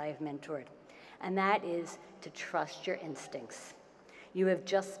students that I have mentored, and that is to trust your instincts. You have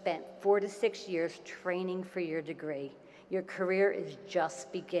just spent 4 to 6 years training for your degree. Your career is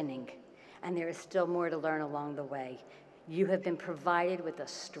just beginning, and there is still more to learn along the way. You have been provided with a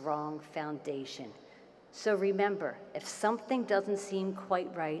strong foundation. So remember, if something doesn't seem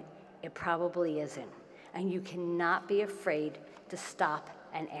quite right, it probably isn't. And you cannot be afraid to stop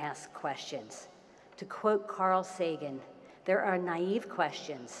and ask questions. To quote Carl Sagan, there are naive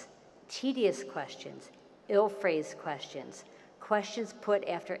questions, tedious questions, ill-phrased questions, questions put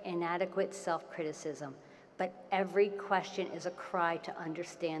after inadequate self-criticism, but every question is a cry to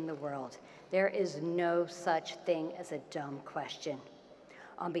understand the world. There is no such thing as a dumb question.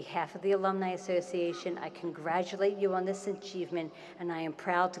 On behalf of the Alumni Association, I congratulate you on this achievement, and I am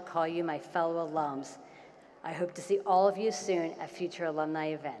proud to call you my fellow alums. I hope to see all of you soon at future alumni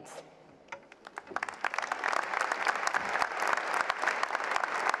events.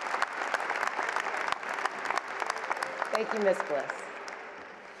 Thank you, Ms. Bliss.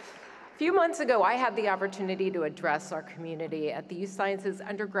 A few months ago, I had the opportunity to address our community at the USciences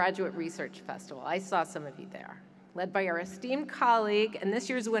Undergraduate Research Festival. I saw some of you there, led by our esteemed colleague and this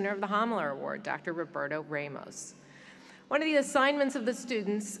year's winner of the Homler Award, Dr. Roberto Ramos. One of the assignments of the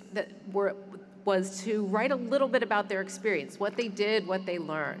students was to write a little bit about their experience, what they did, what they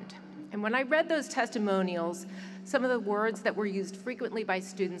learned. And when I read those testimonials, some of the words that were used frequently by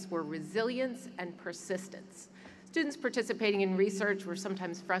students were resilience and persistence. Students participating in research were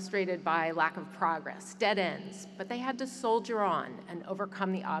sometimes frustrated by lack of progress, dead ends, but they had to soldier on and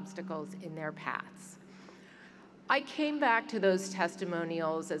overcome the obstacles in their paths. I came back to those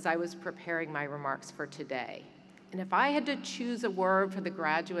testimonials as I was preparing my remarks for today. And if I had to choose a word for the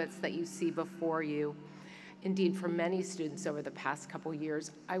graduates that you see before you, indeed for many students over the past couple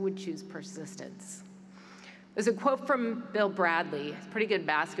years, I would choose persistence. There's a quote from Bill Bradley, a pretty good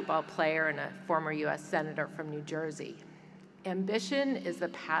basketball player and a former US Senator from New Jersey. Ambition is the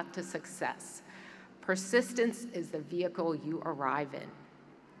path to success. Persistence is the vehicle you arrive in.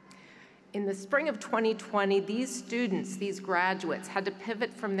 In the spring of 2020, these students, these graduates, had to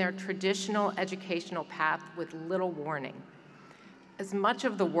pivot from their traditional educational path with little warning. As much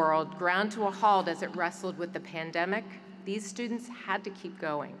of the world ground to a halt as it wrestled with the pandemic, these students had to keep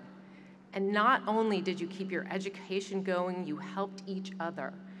going. And not only did you keep your education going, you helped each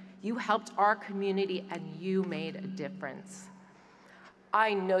other. You helped our community, and you made a difference.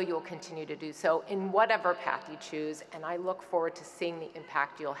 I know you'll continue to do so in whatever path you choose, and I look forward to seeing the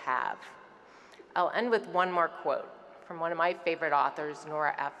impact you'll have. I'll end with one more quote from one of my favorite authors,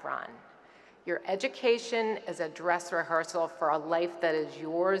 Nora Ephron. Your education is a dress rehearsal for a life that is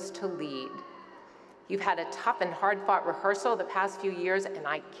yours to lead. You've had a tough and hard-fought rehearsal the past few years, and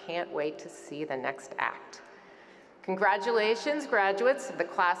I can't wait to see the next act. Congratulations, graduates of the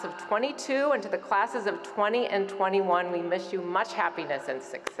class of 22 and to the classes of 20 and 21. We wish you much happiness and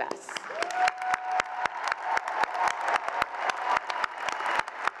success.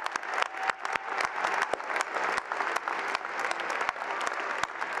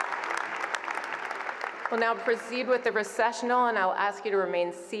 We'll now proceed with the recessional, and I'll ask you to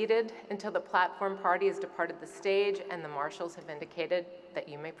remain seated until the platform party has departed the stage and the marshals have indicated that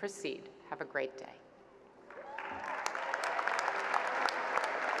you may proceed. Have a great day.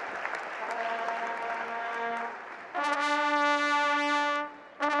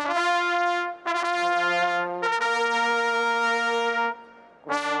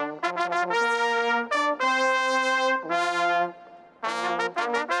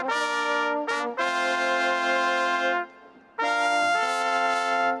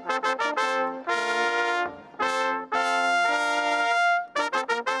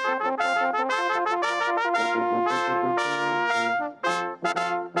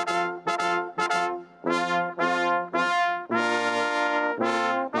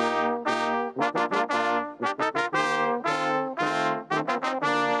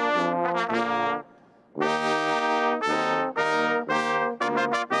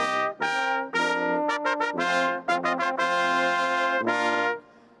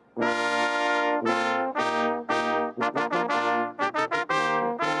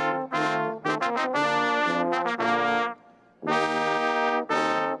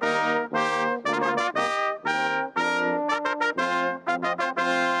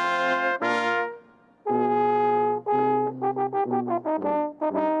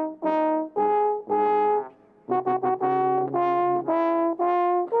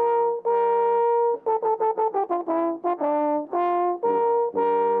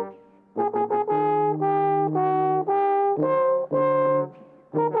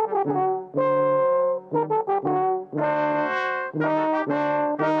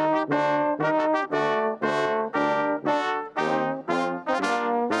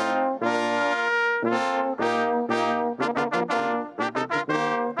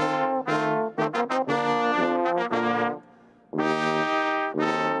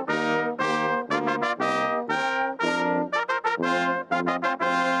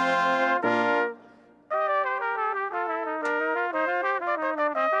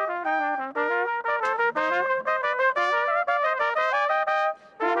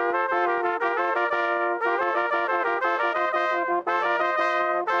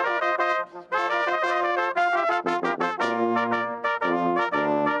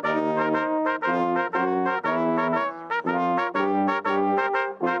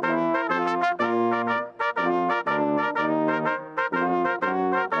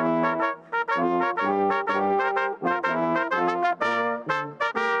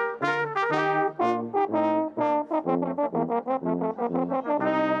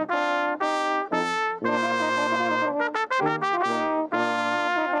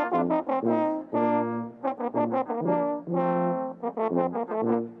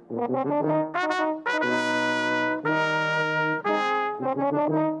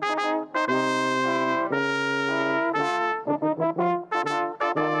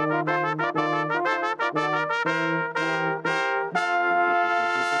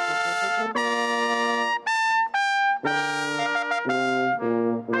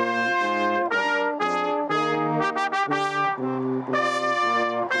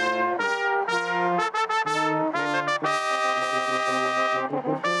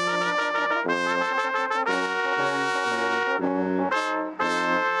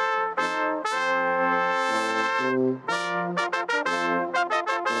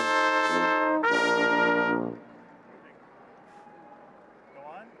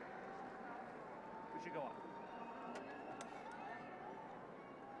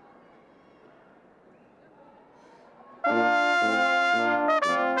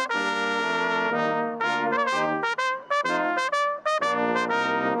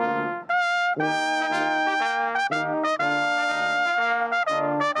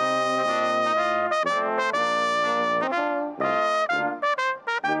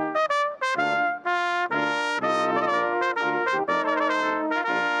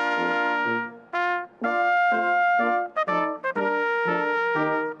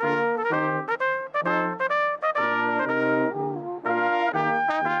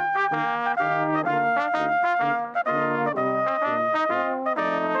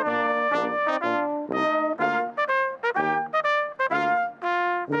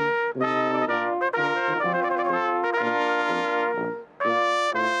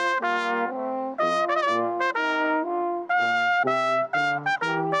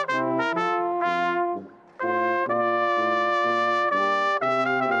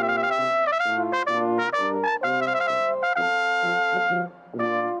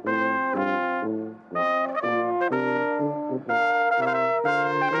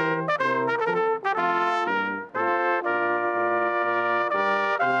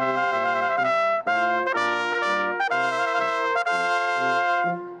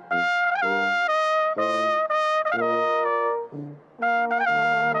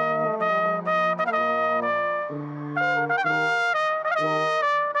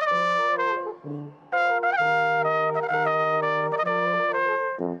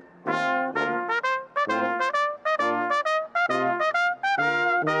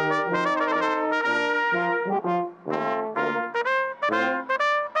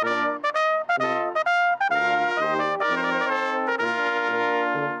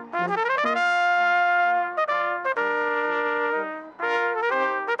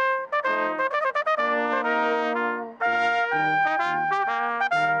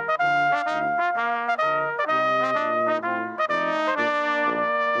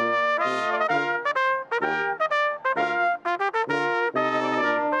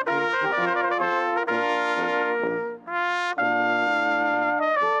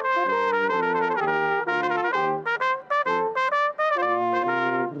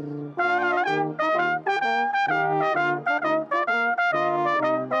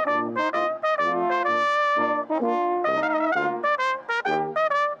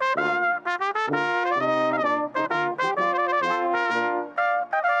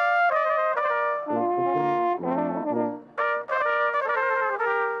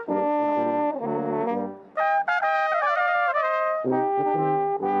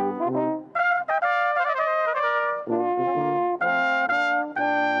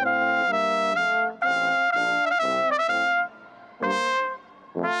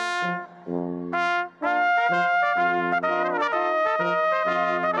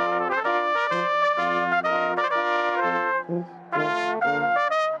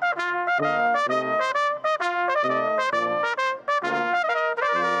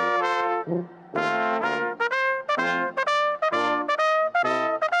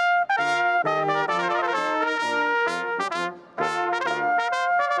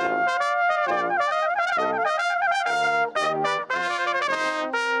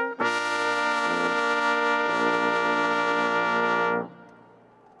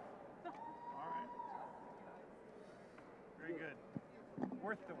 Very good.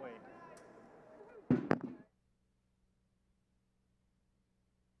 Worth the wait.